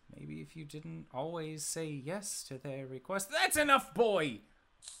just, maybe if you didn't always say yes to their request. That's enough, boy!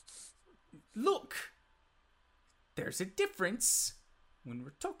 Look! There's a difference when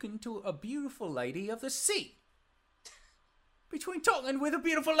we're talking to a beautiful lady of the sea between talking with a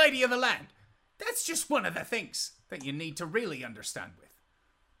beautiful lady of the land. That's just one of the things that you need to really understand with.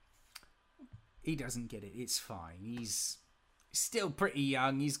 He doesn't get it. It's fine. He's still pretty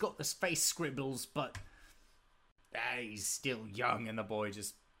young. He's got the face scribbles, but he's still young. And the boy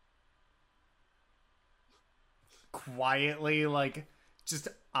just quietly, like, just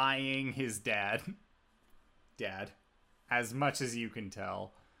eyeing his dad, as much as you can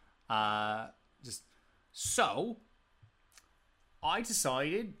tell. So, I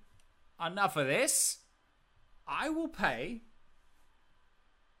decided, enough of this. I will pay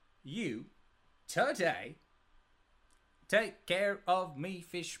you today take care of me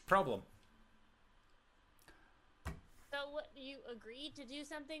fish problem. So what, you agreed to do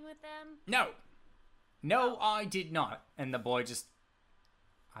something with them? No, I did not. And the boy just,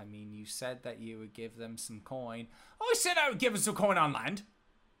 I mean, you said that you would give them some coin. I said I would give them some coin on land.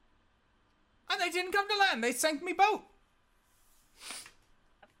 And they didn't come to land. They sank me boat.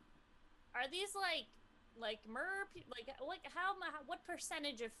 Are these like what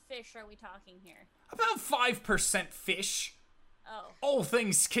percentage of fish are we talking here? About 5% fish. Oh. All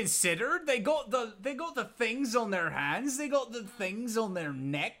things considered, they got the things on their hands, they got the things on their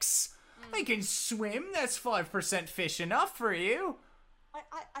necks. They can swim. That's 5% fish enough for you.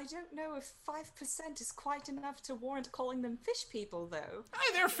 I don't know if 5% is quite enough to warrant calling them fish people, though.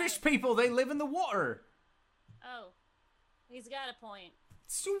 Hey, they're fish people. They live in the water. Oh, he's got a point.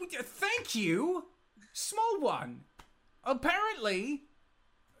 So, thank you. Small one. Apparently,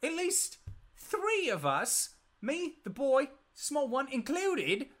 at least 3 of us, me, the boy, small one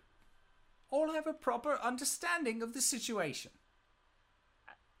included, all have a proper understanding of the situation.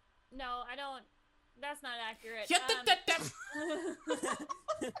 No, I don't. That's not accurate.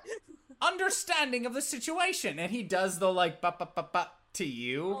 Understanding of the situation. And he does the, like, ba to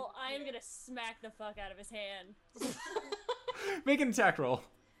you. Well, I am gonna smack the fuck out of his hand. Make an attack roll.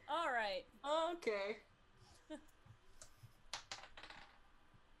 Alright. Okay.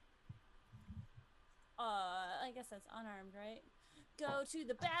 I guess that's unarmed, right? Go to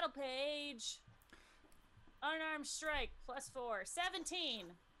the battle page. Unarmed strike, +4. 17.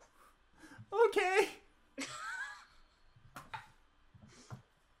 Okay.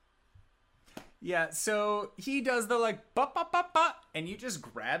 Yeah, so he does the like ba, and you just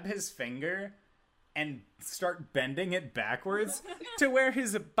grab his finger and start bending it backwards to where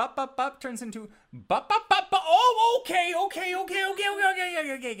his ba turns into ba. Oh, okay.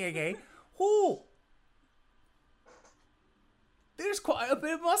 Ooh. There's quite a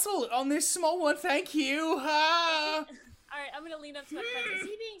bit of muscle on this small one, thank you. Alright, I'm gonna lean up to my friend. Is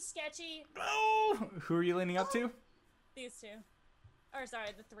he being sketchy? Oh! Who are you leaning up to? These 2. Or sorry,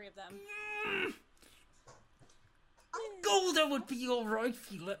 the 3 of them. Golda would be alright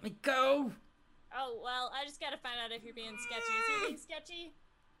if you let me go. Oh, well, I just gotta find out if you're being sketchy. Is he being sketchy?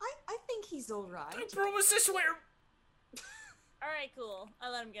 I think he's alright. I promise I swear. Alright, cool.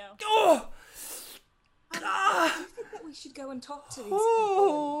 I'll let him go. Oh! I think that we should go and talk to these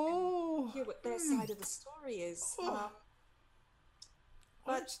people and hear what their side of the story is.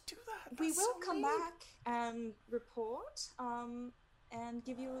 Why'd But you do that? we That's will so come mean. back and report and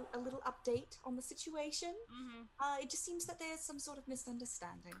give you a little update on the situation. Mm-hmm. It just seems that there's some sort of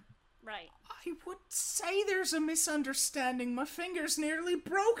misunderstanding. Right. I would say there's a misunderstanding. My finger's nearly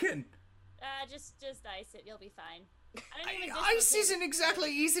broken. Just ice it. You'll be fine. I don't even Ice dislocate isn't it.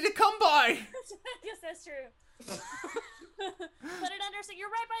 exactly easy to come by. Yes, that's true. Put it under. So you're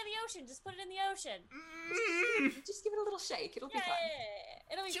right by the ocean. Just put it in the ocean. Just give it a little shake. It'll be Yeah,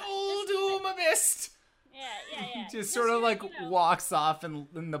 fine. It'll be fine. I'll Just keep do it. my best. Yeah. Just sort of you like know. walks off, and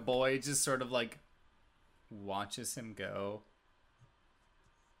the boy just sort of like watches him go.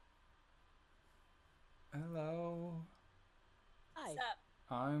 Hello, Hi. What's up,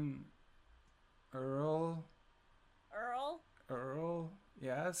 I'm Earl. Earl?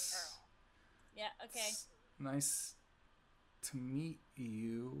 Yes. Yeah. Okay. It's nice to meet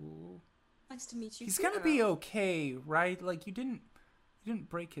you. Nice to meet you. He's too, gonna be Earl. okay, right? Like you didn't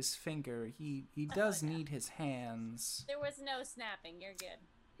break his finger. He does no. need his hands. There was no snapping. You're good.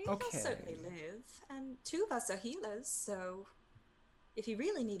 He'll Okay. certainly live, and two of us are healers, so if he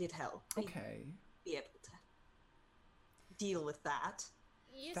really needed help, we'd Okay. be able to deal with that.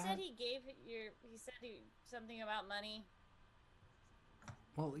 You That- said he gave your. He said something about money.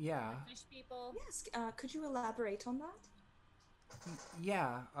 Well, yeah. Fish people. Yes, could you elaborate on that?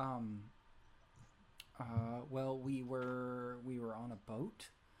 Yeah. Well, we were on a boat,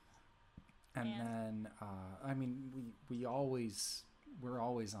 and And? then I mean, we're always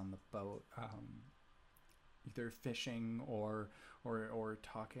on the boat, either fishing or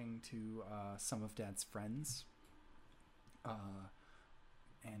talking to some of Dad's friends.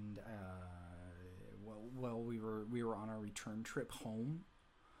 And we were on our return trip home,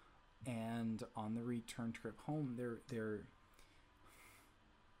 and on the return trip home,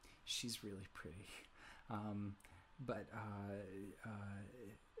 she's really pretty, but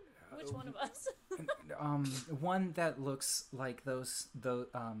Which one of us? one that looks like those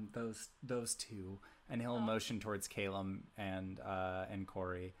two, and he'll Oh. motion towards Caleb and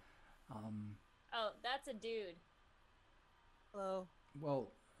Corey. Oh, that's a dude. Hello.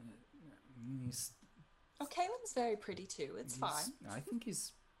 Well, he's Oh, Caleb's very pretty too. It's fine. I think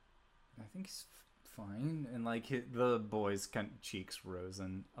he's fine, and like the boy's kind of cheeks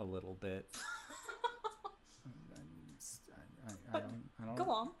rosen a little bit. I don't.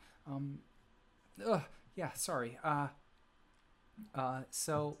 Go on. Yeah. Sorry.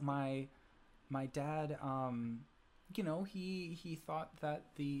 So my dad, he thought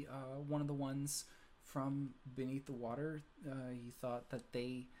that the one of the ones from beneath the water, he thought that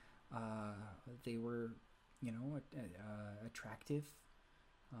they were, attractive,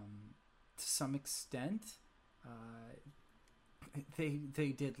 to some extent.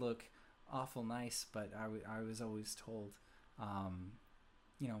 They did look awful nice, but I was always told,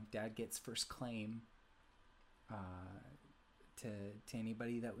 Dad gets first claim to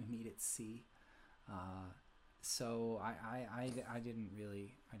anybody that we meet at sea. So I didn't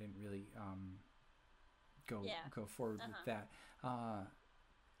really go forward with that.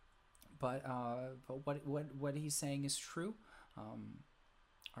 But what he's saying is true.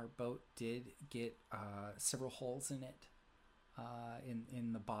 Our boat did get several holes in it,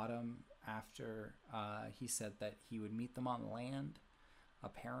 in the bottom, after he said that he would meet them on land.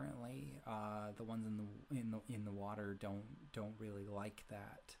 Apparently, the ones in the water don't really like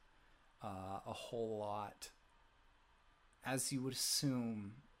that a whole lot, as you would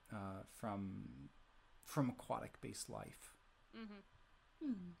assume from aquatic based life.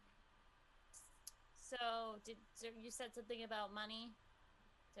 Mm-hmm. So you said something about money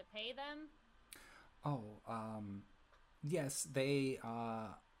to pay them? Oh, yes, they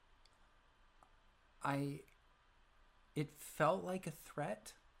it felt like a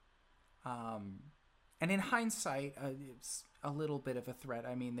threat. And in hindsight, it's a little bit of a threat.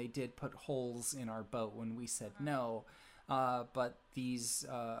 I mean, they did put holes in our boat when we said no. But these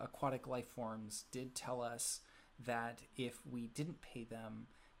aquatic life forms did tell us that if we didn't pay them,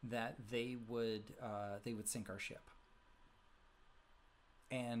 that they would sink our ship.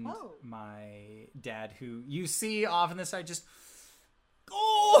 And my dad, who you see off on the side, just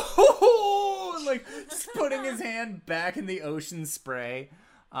like just putting his hand back in the ocean spray.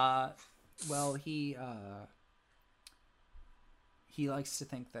 Well, he likes to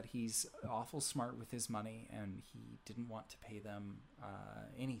think that he's awful smart with his money, and he didn't want to pay them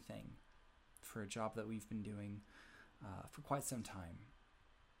anything for a job that we've been doing for quite some time.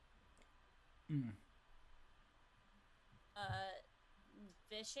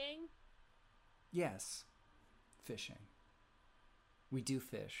 Fishing? Yes, fishing. We do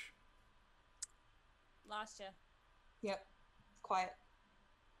fish. Lost you. Yep. Quiet.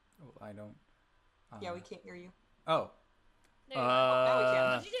 Oh, I don't. Yeah, we can't hear you. Oh. There you go. Now we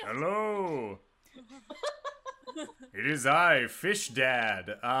can. What'd you do? Hello. It is I, Fish Dad.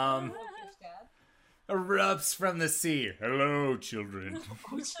 Fish Dad. Erupts from the sea. Hello, children.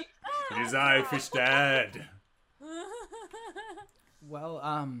 Oh, gee. It is I, Fish Dad.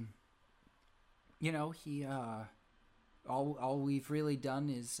 Well, you know, he, all we've really done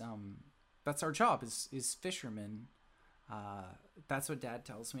is, that's our job, is fishermen. That's what Dad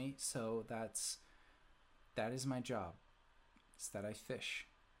tells me, so that is my job. It's that I fish.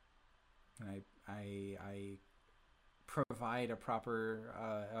 And I provide a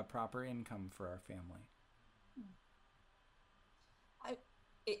proper income for our family.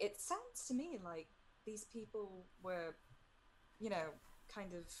 It sounds to me like these people were, you know,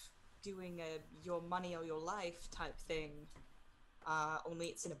 kind of doing a your money or your life type thing, only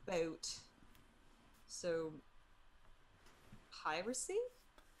it's in a boat. So, piracy?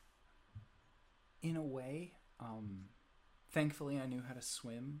 In a way, thankfully I knew how to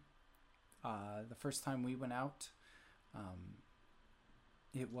swim. The first time we went out,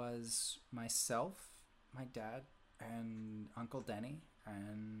 it was myself, my dad, and Uncle Denny,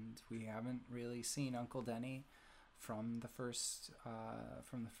 and we haven't really seen Uncle Denny from the first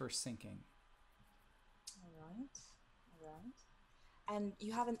sinking. All right. And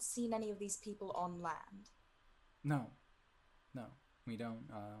you haven't seen any of these people on land? No, we don't.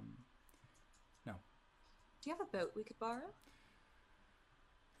 No. Do you have a boat we could borrow?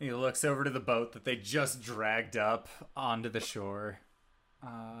 He looks over to the boat that they just dragged up onto the shore.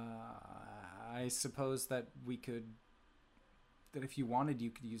 I suppose that if you wanted, you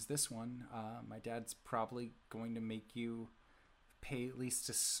could use this one. My dad's probably going to make you pay at least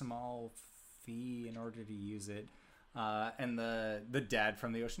a small fee in order to use it. And the dad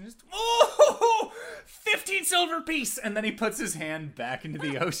from the ocean just, 15 silver piece! And then he puts his hand back into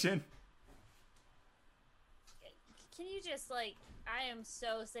the ocean. Can you just, like, I am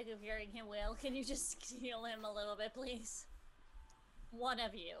so sick of hearing him wail. Can you just heal him a little bit, please? One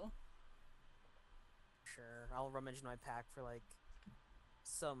of you. Sure, I'll rummage in my pack for like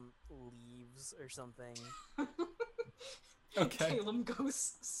some leaves or something. Okay. Caleb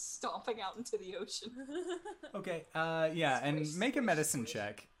goes stomping out into the ocean. Okay, yeah, and make a medicine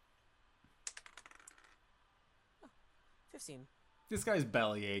check. 15. This guy's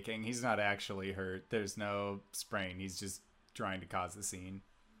belly aching. He's not actually hurt. There's no sprain. He's just trying to cause a scene.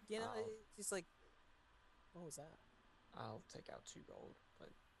 You know, it's like, what was that? I'll take out 2 gold, but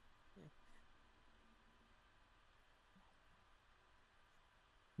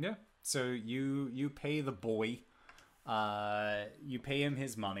Yeah. So you pay the boy. You pay him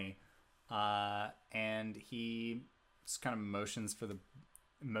his money. And he just kind of motions to the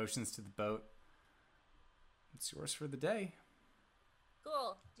boat. It's yours for the day.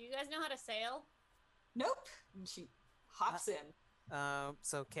 Cool. Do you guys know how to sail? Nope. And she hops in.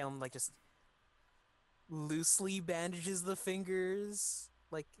 So Calum like just loosely bandages the fingers.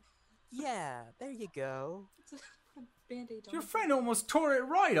 Like, yeah, there you go. Band-aid on Your the- friend almost tore it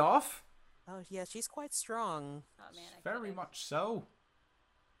right off. Oh yeah, she's quite strong. Oh man, I Very could've. much so.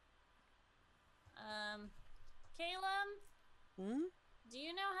 Caleb, Hmm? do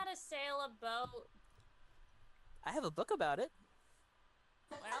you know how to sail a boat? I have a book about it.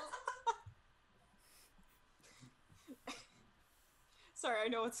 Well, Sorry, I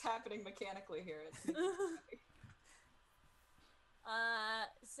know what's happening mechanically here.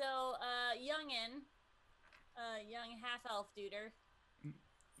 It's youngin, young half-elf duder,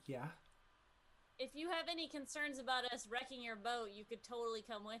 Yeah. if you have any concerns about us wrecking your boat, you could totally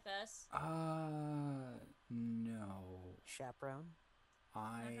come with us. No. Chaperone.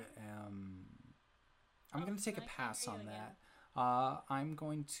 I am... I'm Oh, going to take a I can't pass hear you on again. that. I'm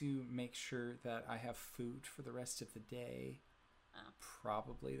going to make sure that I have food for the rest of the day. Oh.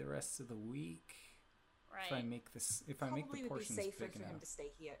 Probably the rest of the week. If I Right. make probably the would be portions safer big for him enough. to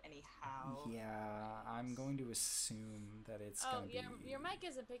stay here anyhow. Yeah, I'm going to assume that it's Oh, going to be... your mic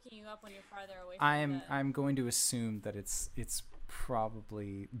isn't picking you up when you're farther away from I'm going to assume that it's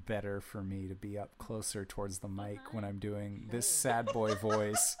probably better for me to be up closer towards the mic when I'm doing this sad boy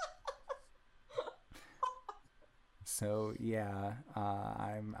voice. So yeah,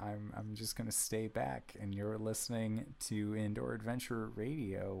 I'm just gonna stay back, and you're listening to Indoor Adventure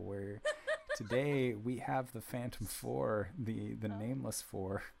Radio, where today we have the Phantom 4, the Nameless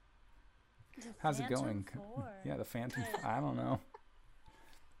 4. How's it going? Yeah, the Phantom. I don't know.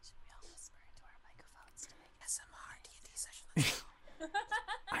 Should we all whisper into our microphones to make SMR D&D session?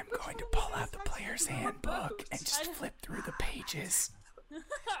 I'm going to pull out the player's handbook and just flip through the pages.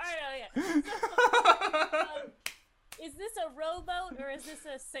 Alright, okay. Is this a rowboat or is this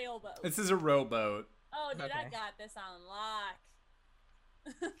a sailboat? This is a rowboat. Oh, dude, I Okay. got this on lock.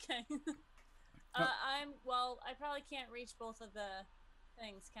 Okay. Oh. I probably can't reach both of the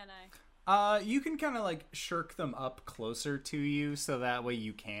things, can I? You can kind of like shirk them up closer to you so that way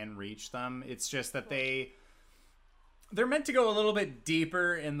you can reach them. It's just that they're meant to go a little bit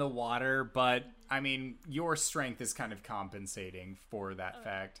deeper in the water, but I mean, your strength is kind of compensating for that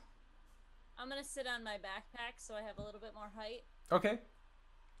fact. I'm gonna sit on my backpack so I have a little bit more height. Okay.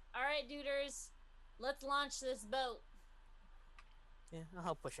 All right, duders, let's launch this boat. Yeah, I'll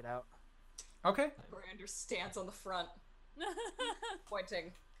help push it out. Okay. Coriander stands on the front,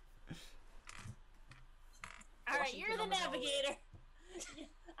 pointing. All right, Washington you're the on the nose. navigator.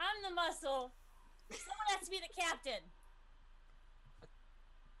 I'm the muscle. Someone has to be the captain.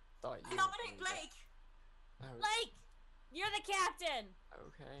 Thought you Nominate were the- Blake. Oh, Blake, you're the captain.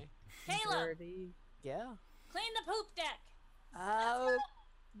 okay. Caleb, Dirty. Yeah. clean the poop deck.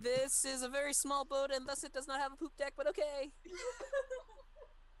 This is a very small boat and thus it does not have a poop deck, but okay.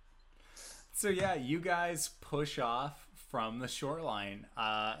 So yeah, you guys push off from the shoreline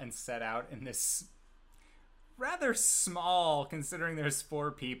and set out in this rather small, considering there's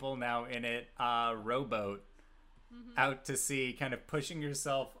 4 people now in it, rowboat out to sea, kind of pushing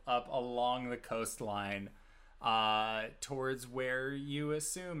yourself up along the coastline towards where you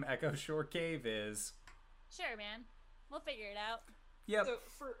assume Echo Shore Cave is. Sure, man. We'll figure it out. Yep. So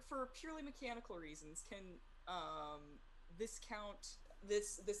for purely mechanical reasons, can this count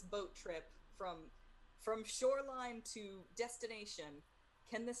this boat trip from shoreline to destination?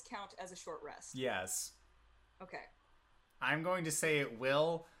 Can this count as a short rest? Yes. Okay. I'm going to say it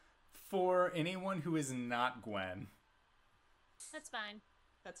will for anyone who is not Gwen. That's fine.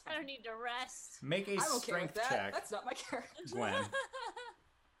 That's I fine. don't need to rest. Make a I'm okay with strength that. check, That's not my character. Gwen.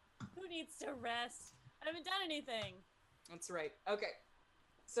 Who needs to rest? I haven't done anything. That's right. Okay.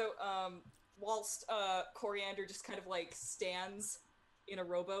 So, whilst Coriander just kind of like stands in a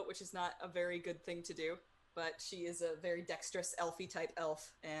rowboat, which is not a very good thing to do, but she is a very dexterous elfy type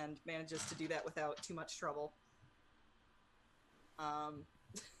elf and manages to do that without too much trouble.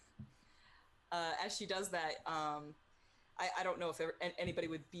 As she does that, I don't know if anybody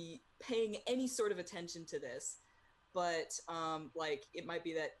would be paying any sort of attention to this, but like it might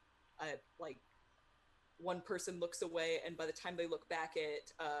be that like one person looks away, and by the time they look back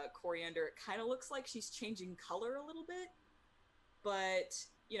at Coriander, it kind of looks like she's changing color a little bit, but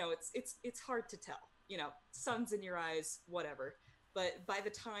you know it's hard to tell. You know, sun's in your eyes, whatever. But by the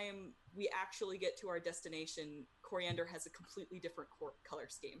time we actually get to our destination, Coriander has a completely different color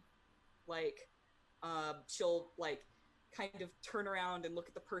scheme. Like, she'll like kind of turn around and look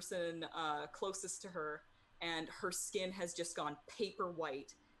at the person closest to her, and her skin has just gone paper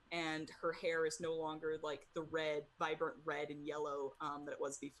white, and her hair is no longer like the red, vibrant red and yellow that it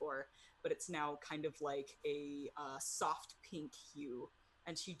was before, but it's now kind of like a soft pink hue,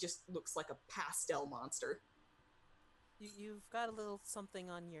 and she just looks like a pastel monster. You've got a little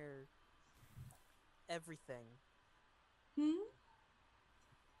something on your everything.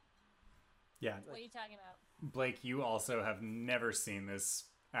 Yeah. What are you talking about? Blake, you also have never seen this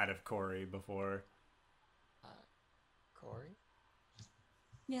out of Corey before. Corey?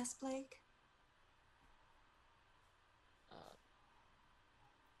 Yes, Blake?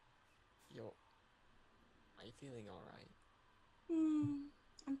 Are you feeling alright?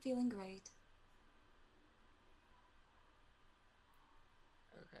 I'm feeling great.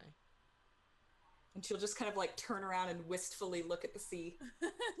 Okay. And she'll just kind of like turn around and wistfully look at the sea.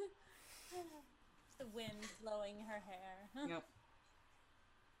 The wind blowing her hair. Yep.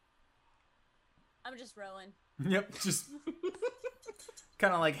 I'm just rowing. Yep, just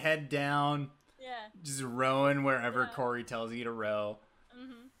kind of like head down, Yeah. just rowing wherever Yeah. Corey tells you to row.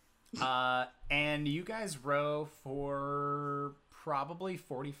 Mm-hmm. And you guys row for probably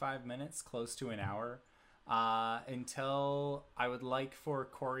 45 minutes, close to an hour, until I would like for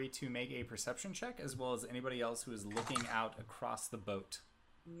Corey to make a perception check, as well as anybody else who is looking out across the boat.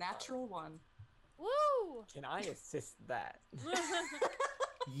 Natural one. Woo! Can I assist that?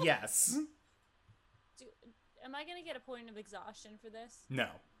 Yes. Am I gonna get a point of exhaustion for this? No.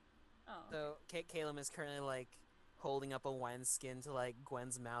 Oh. So Caleb is currently like holding up a wineskin to like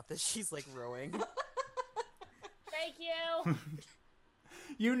Gwen's mouth as she's like rowing. Thank you.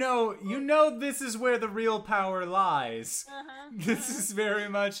 You know this is where the real power lies. Uh-huh. This is very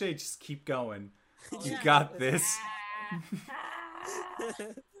much a just keep going. You Yeah. got this.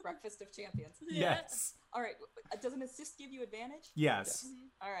 Breakfast of champions. Yeah. Yes. All right. Does an assist give you advantage? Yes.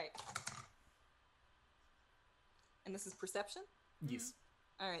 All right. And this is perception? Yes.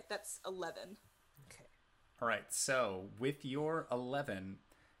 All right. That's 11. Okay. All right, so with your 11,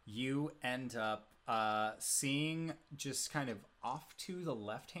 you end up seeing just kind of off to the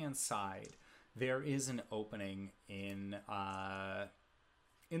left-hand side, there is an opening in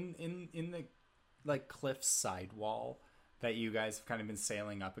the like cliff sidewall that you guys have kind of been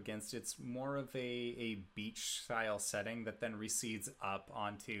sailing up against. It's more of a beach style setting that then recedes up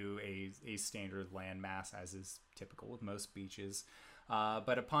onto a standard landmass, as is typical with most beaches.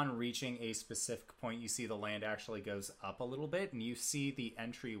 But upon reaching a specific point, you see the land actually goes up a little bit, and you see the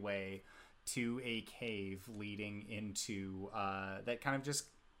entryway to a cave leading into that kind of just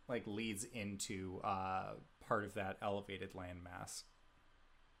like leads into part of that elevated landmass.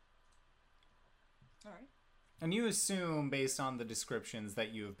 All right. And you assume, based on the descriptions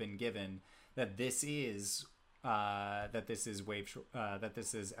that you have been given, that this is Echo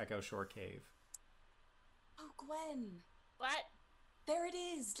Shore Cave. Oh, Gwen. What? There it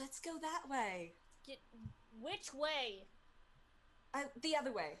is. Let's go that way. Which way? The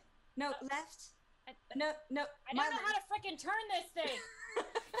other way. No, left. No. I don't know how to freaking turn this thing.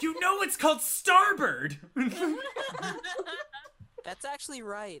 You know it's called starboard! That's actually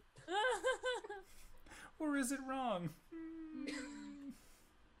right. Or is it wrong?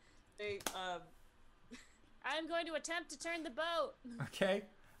 Hey, I'm going to attempt to turn the boat. Okay.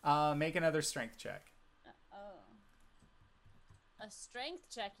 Make another strength check. A strength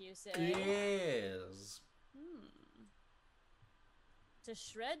check, you say? Yes. To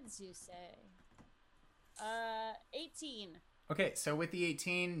shreds, you say? 18. Okay, so with the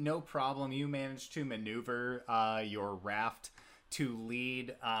 18, no problem. You managed to maneuver your raft to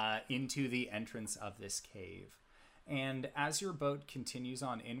lead into the entrance of this cave. And as your boat continues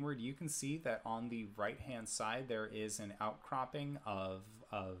on inward, you can see that on the right-hand side there is an outcropping of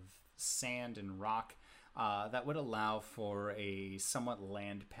sand and rock that would allow for a somewhat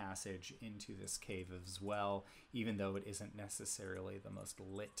land passage into this cave as well, even though it isn't necessarily the most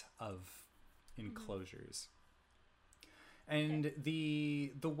lit of enclosures. And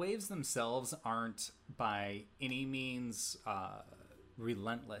the waves themselves aren't by any means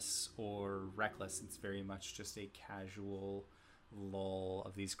relentless or reckless. It's very much just a casual lull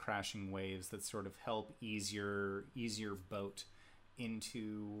of these crashing waves that sort of help ease your boat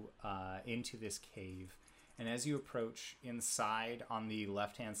into this cave. And as you approach inside, on the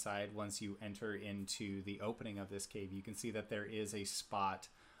left-hand side, once you enter into the opening of this cave, you can see that there is a spot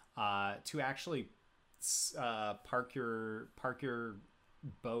to actually park your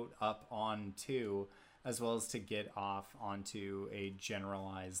boat up onto, as well as to get off onto a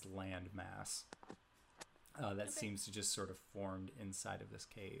generalized land mass that seems to just sort of formed inside of this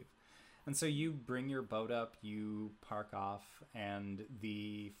cave. And so you bring your boat up, you park off, and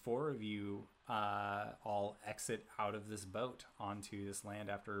the four of you all exit out of this boat onto this land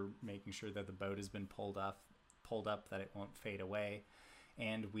after making sure that the boat has been pulled up, that it won't fade away.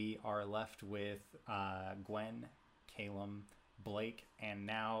 And we are left with Gwen, Calum, Blake, and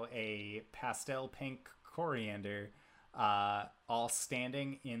now a pastel pink Coriander, all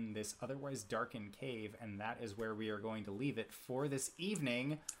standing in this otherwise darkened cave, and that is where we are going to leave it for this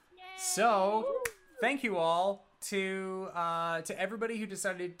evening. Yay! So, thank you all to everybody who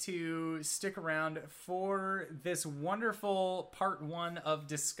decided to stick around for this wonderful part 1 of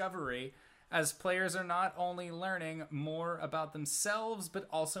Discovery, as players are not only learning more about themselves, but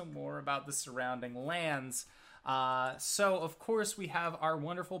also more about the surrounding lands. So, of course, we have our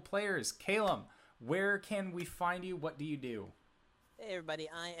wonderful players. Calum, where can we find you? What do you do? Hey everybody,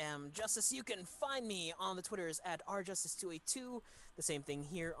 I am Justice. You can find me on the Twitters at rjustice282. The same thing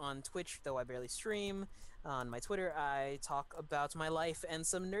here on Twitch, though I barely stream. On my Twitter, I talk about my life and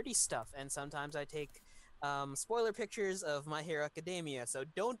some nerdy stuff, and sometimes I take spoiler pictures of My Hero Academia. So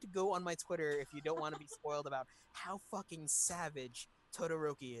don't go on my Twitter if you don't want to be spoiled about how fucking savage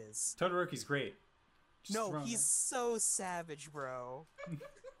Todoroki is. Todoroki's great. No, he's so savage, bro.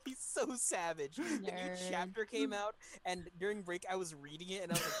 He's so savage. The new chapter came out, and during break I was reading it,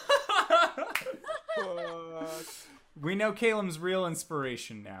 and I was like, fuck. We know Calum's real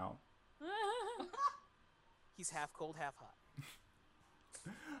inspiration now. He's half cold, half hot.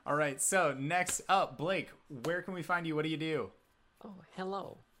 All right, so next up, Blake, where can we find you? What do you do? Oh,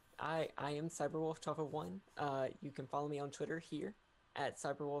 hello. I am Cyberwolf1201. You can follow me on Twitter here at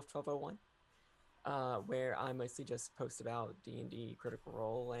Cyberwolf1201, where I mostly just post about D&D, Critical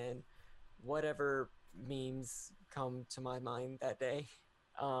Role, and whatever memes come to my mind that day.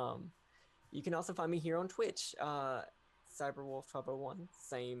 You can also find me here on Twitch, Cyberwolf1201,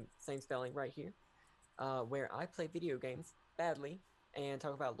 same spelling right here, where I play video games badly and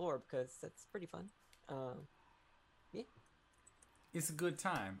talk about lore because that's pretty fun. Yeah. It's a good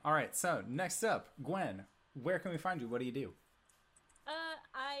time. All right, so next up, Gwen, where can we find you? What do you do?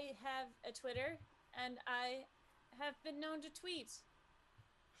 I have a Twitter, and I have been known to tweet.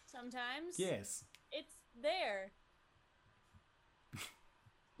 Sometimes. Yes. It's there.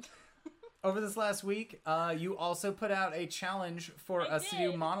 Over this last week, you also put out a challenge for us to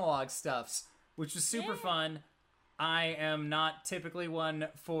do did. monologue stuffs, which was super fun. I am not typically one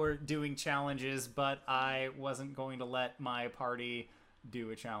for doing challenges, but I wasn't going to let my party do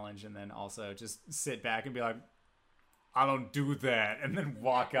a challenge and then also just sit back and be like, I don't do that, and then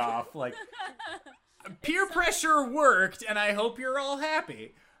walk off. Like, peer pressure worked, and I hope you're all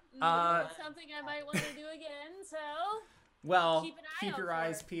happy. Something I might want to do again, so Well, keep an eye keep out your for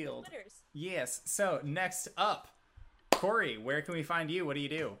eyes it. peeled. Twitters. Yes. So next up, Corey, where can we find you? What do you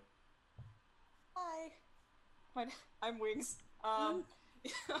do? Hi. I'm Wings.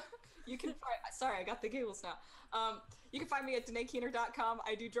 You can find, sorry, I got the giggles now. You can find me at DanaeKeener.com.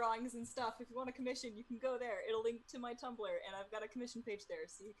 I do drawings and stuff. If you want a commission, you can go there. It'll link to my Tumblr, and I've got a commission page there,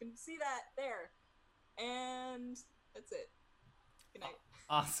 so you can see that there. And that's it. Good night.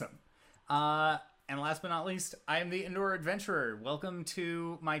 Awesome. And last but not least, I am the Indoor Adventurer. Welcome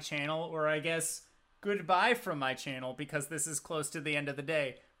to my channel, or I guess goodbye from my channel, because this is close to the end of the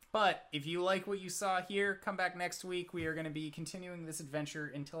day. But if you like what you saw here, come back next week. We are going to be continuing this adventure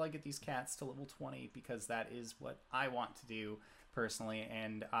until I get these cats to level 20, because that is what I want to do personally,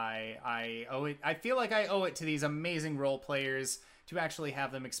 and I owe it. I feel like I owe it to these amazing role players to actually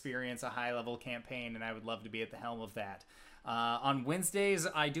have them experience a high-level campaign, and I would love to be at the helm of that. On Wednesdays,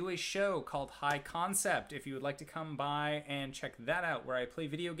 I do a show called High Concept. If you would like to come by and check that out, where I play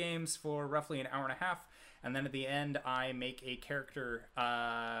video games for roughly an hour and a half, and then at the end, I make a character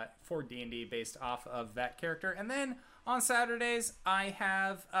for D&D based off of that character. And then on Saturdays, I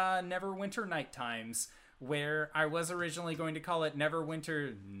have Neverwinter Night Times, where I was originally going to call it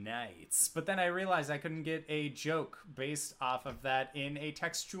Neverwinter Nights, but then I realized I couldn't get a joke based off of that in a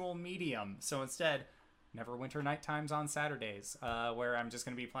textual medium. So instead, Neverwinter Night Times on Saturdays, where I'm just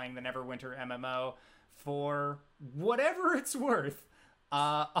going to be playing the Neverwinter MMO for whatever it's worth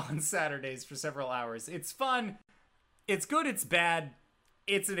on Saturdays for several hours. It's fun. It's good. It's bad.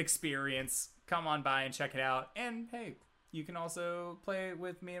 It's an experience. Come on by and check it out. And hey, you can also play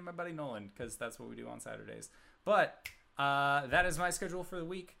with me and my buddy Nolan, because that's what we do on Saturdays. But that is my schedule for the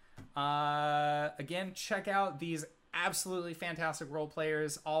week. Again, check out these absolutely fantastic role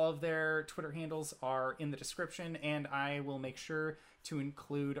players. All of their Twitter handles are in the description, and I will make sure to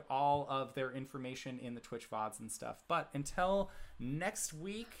include all of their information in the Twitch VODs and stuff. But until next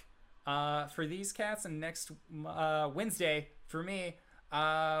week for these cats, and next Wednesday for me,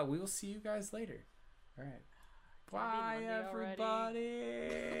 we will see you guys later. All right. Bye, everybody.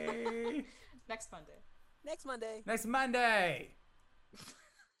 Next Monday. Next Monday. Next Monday.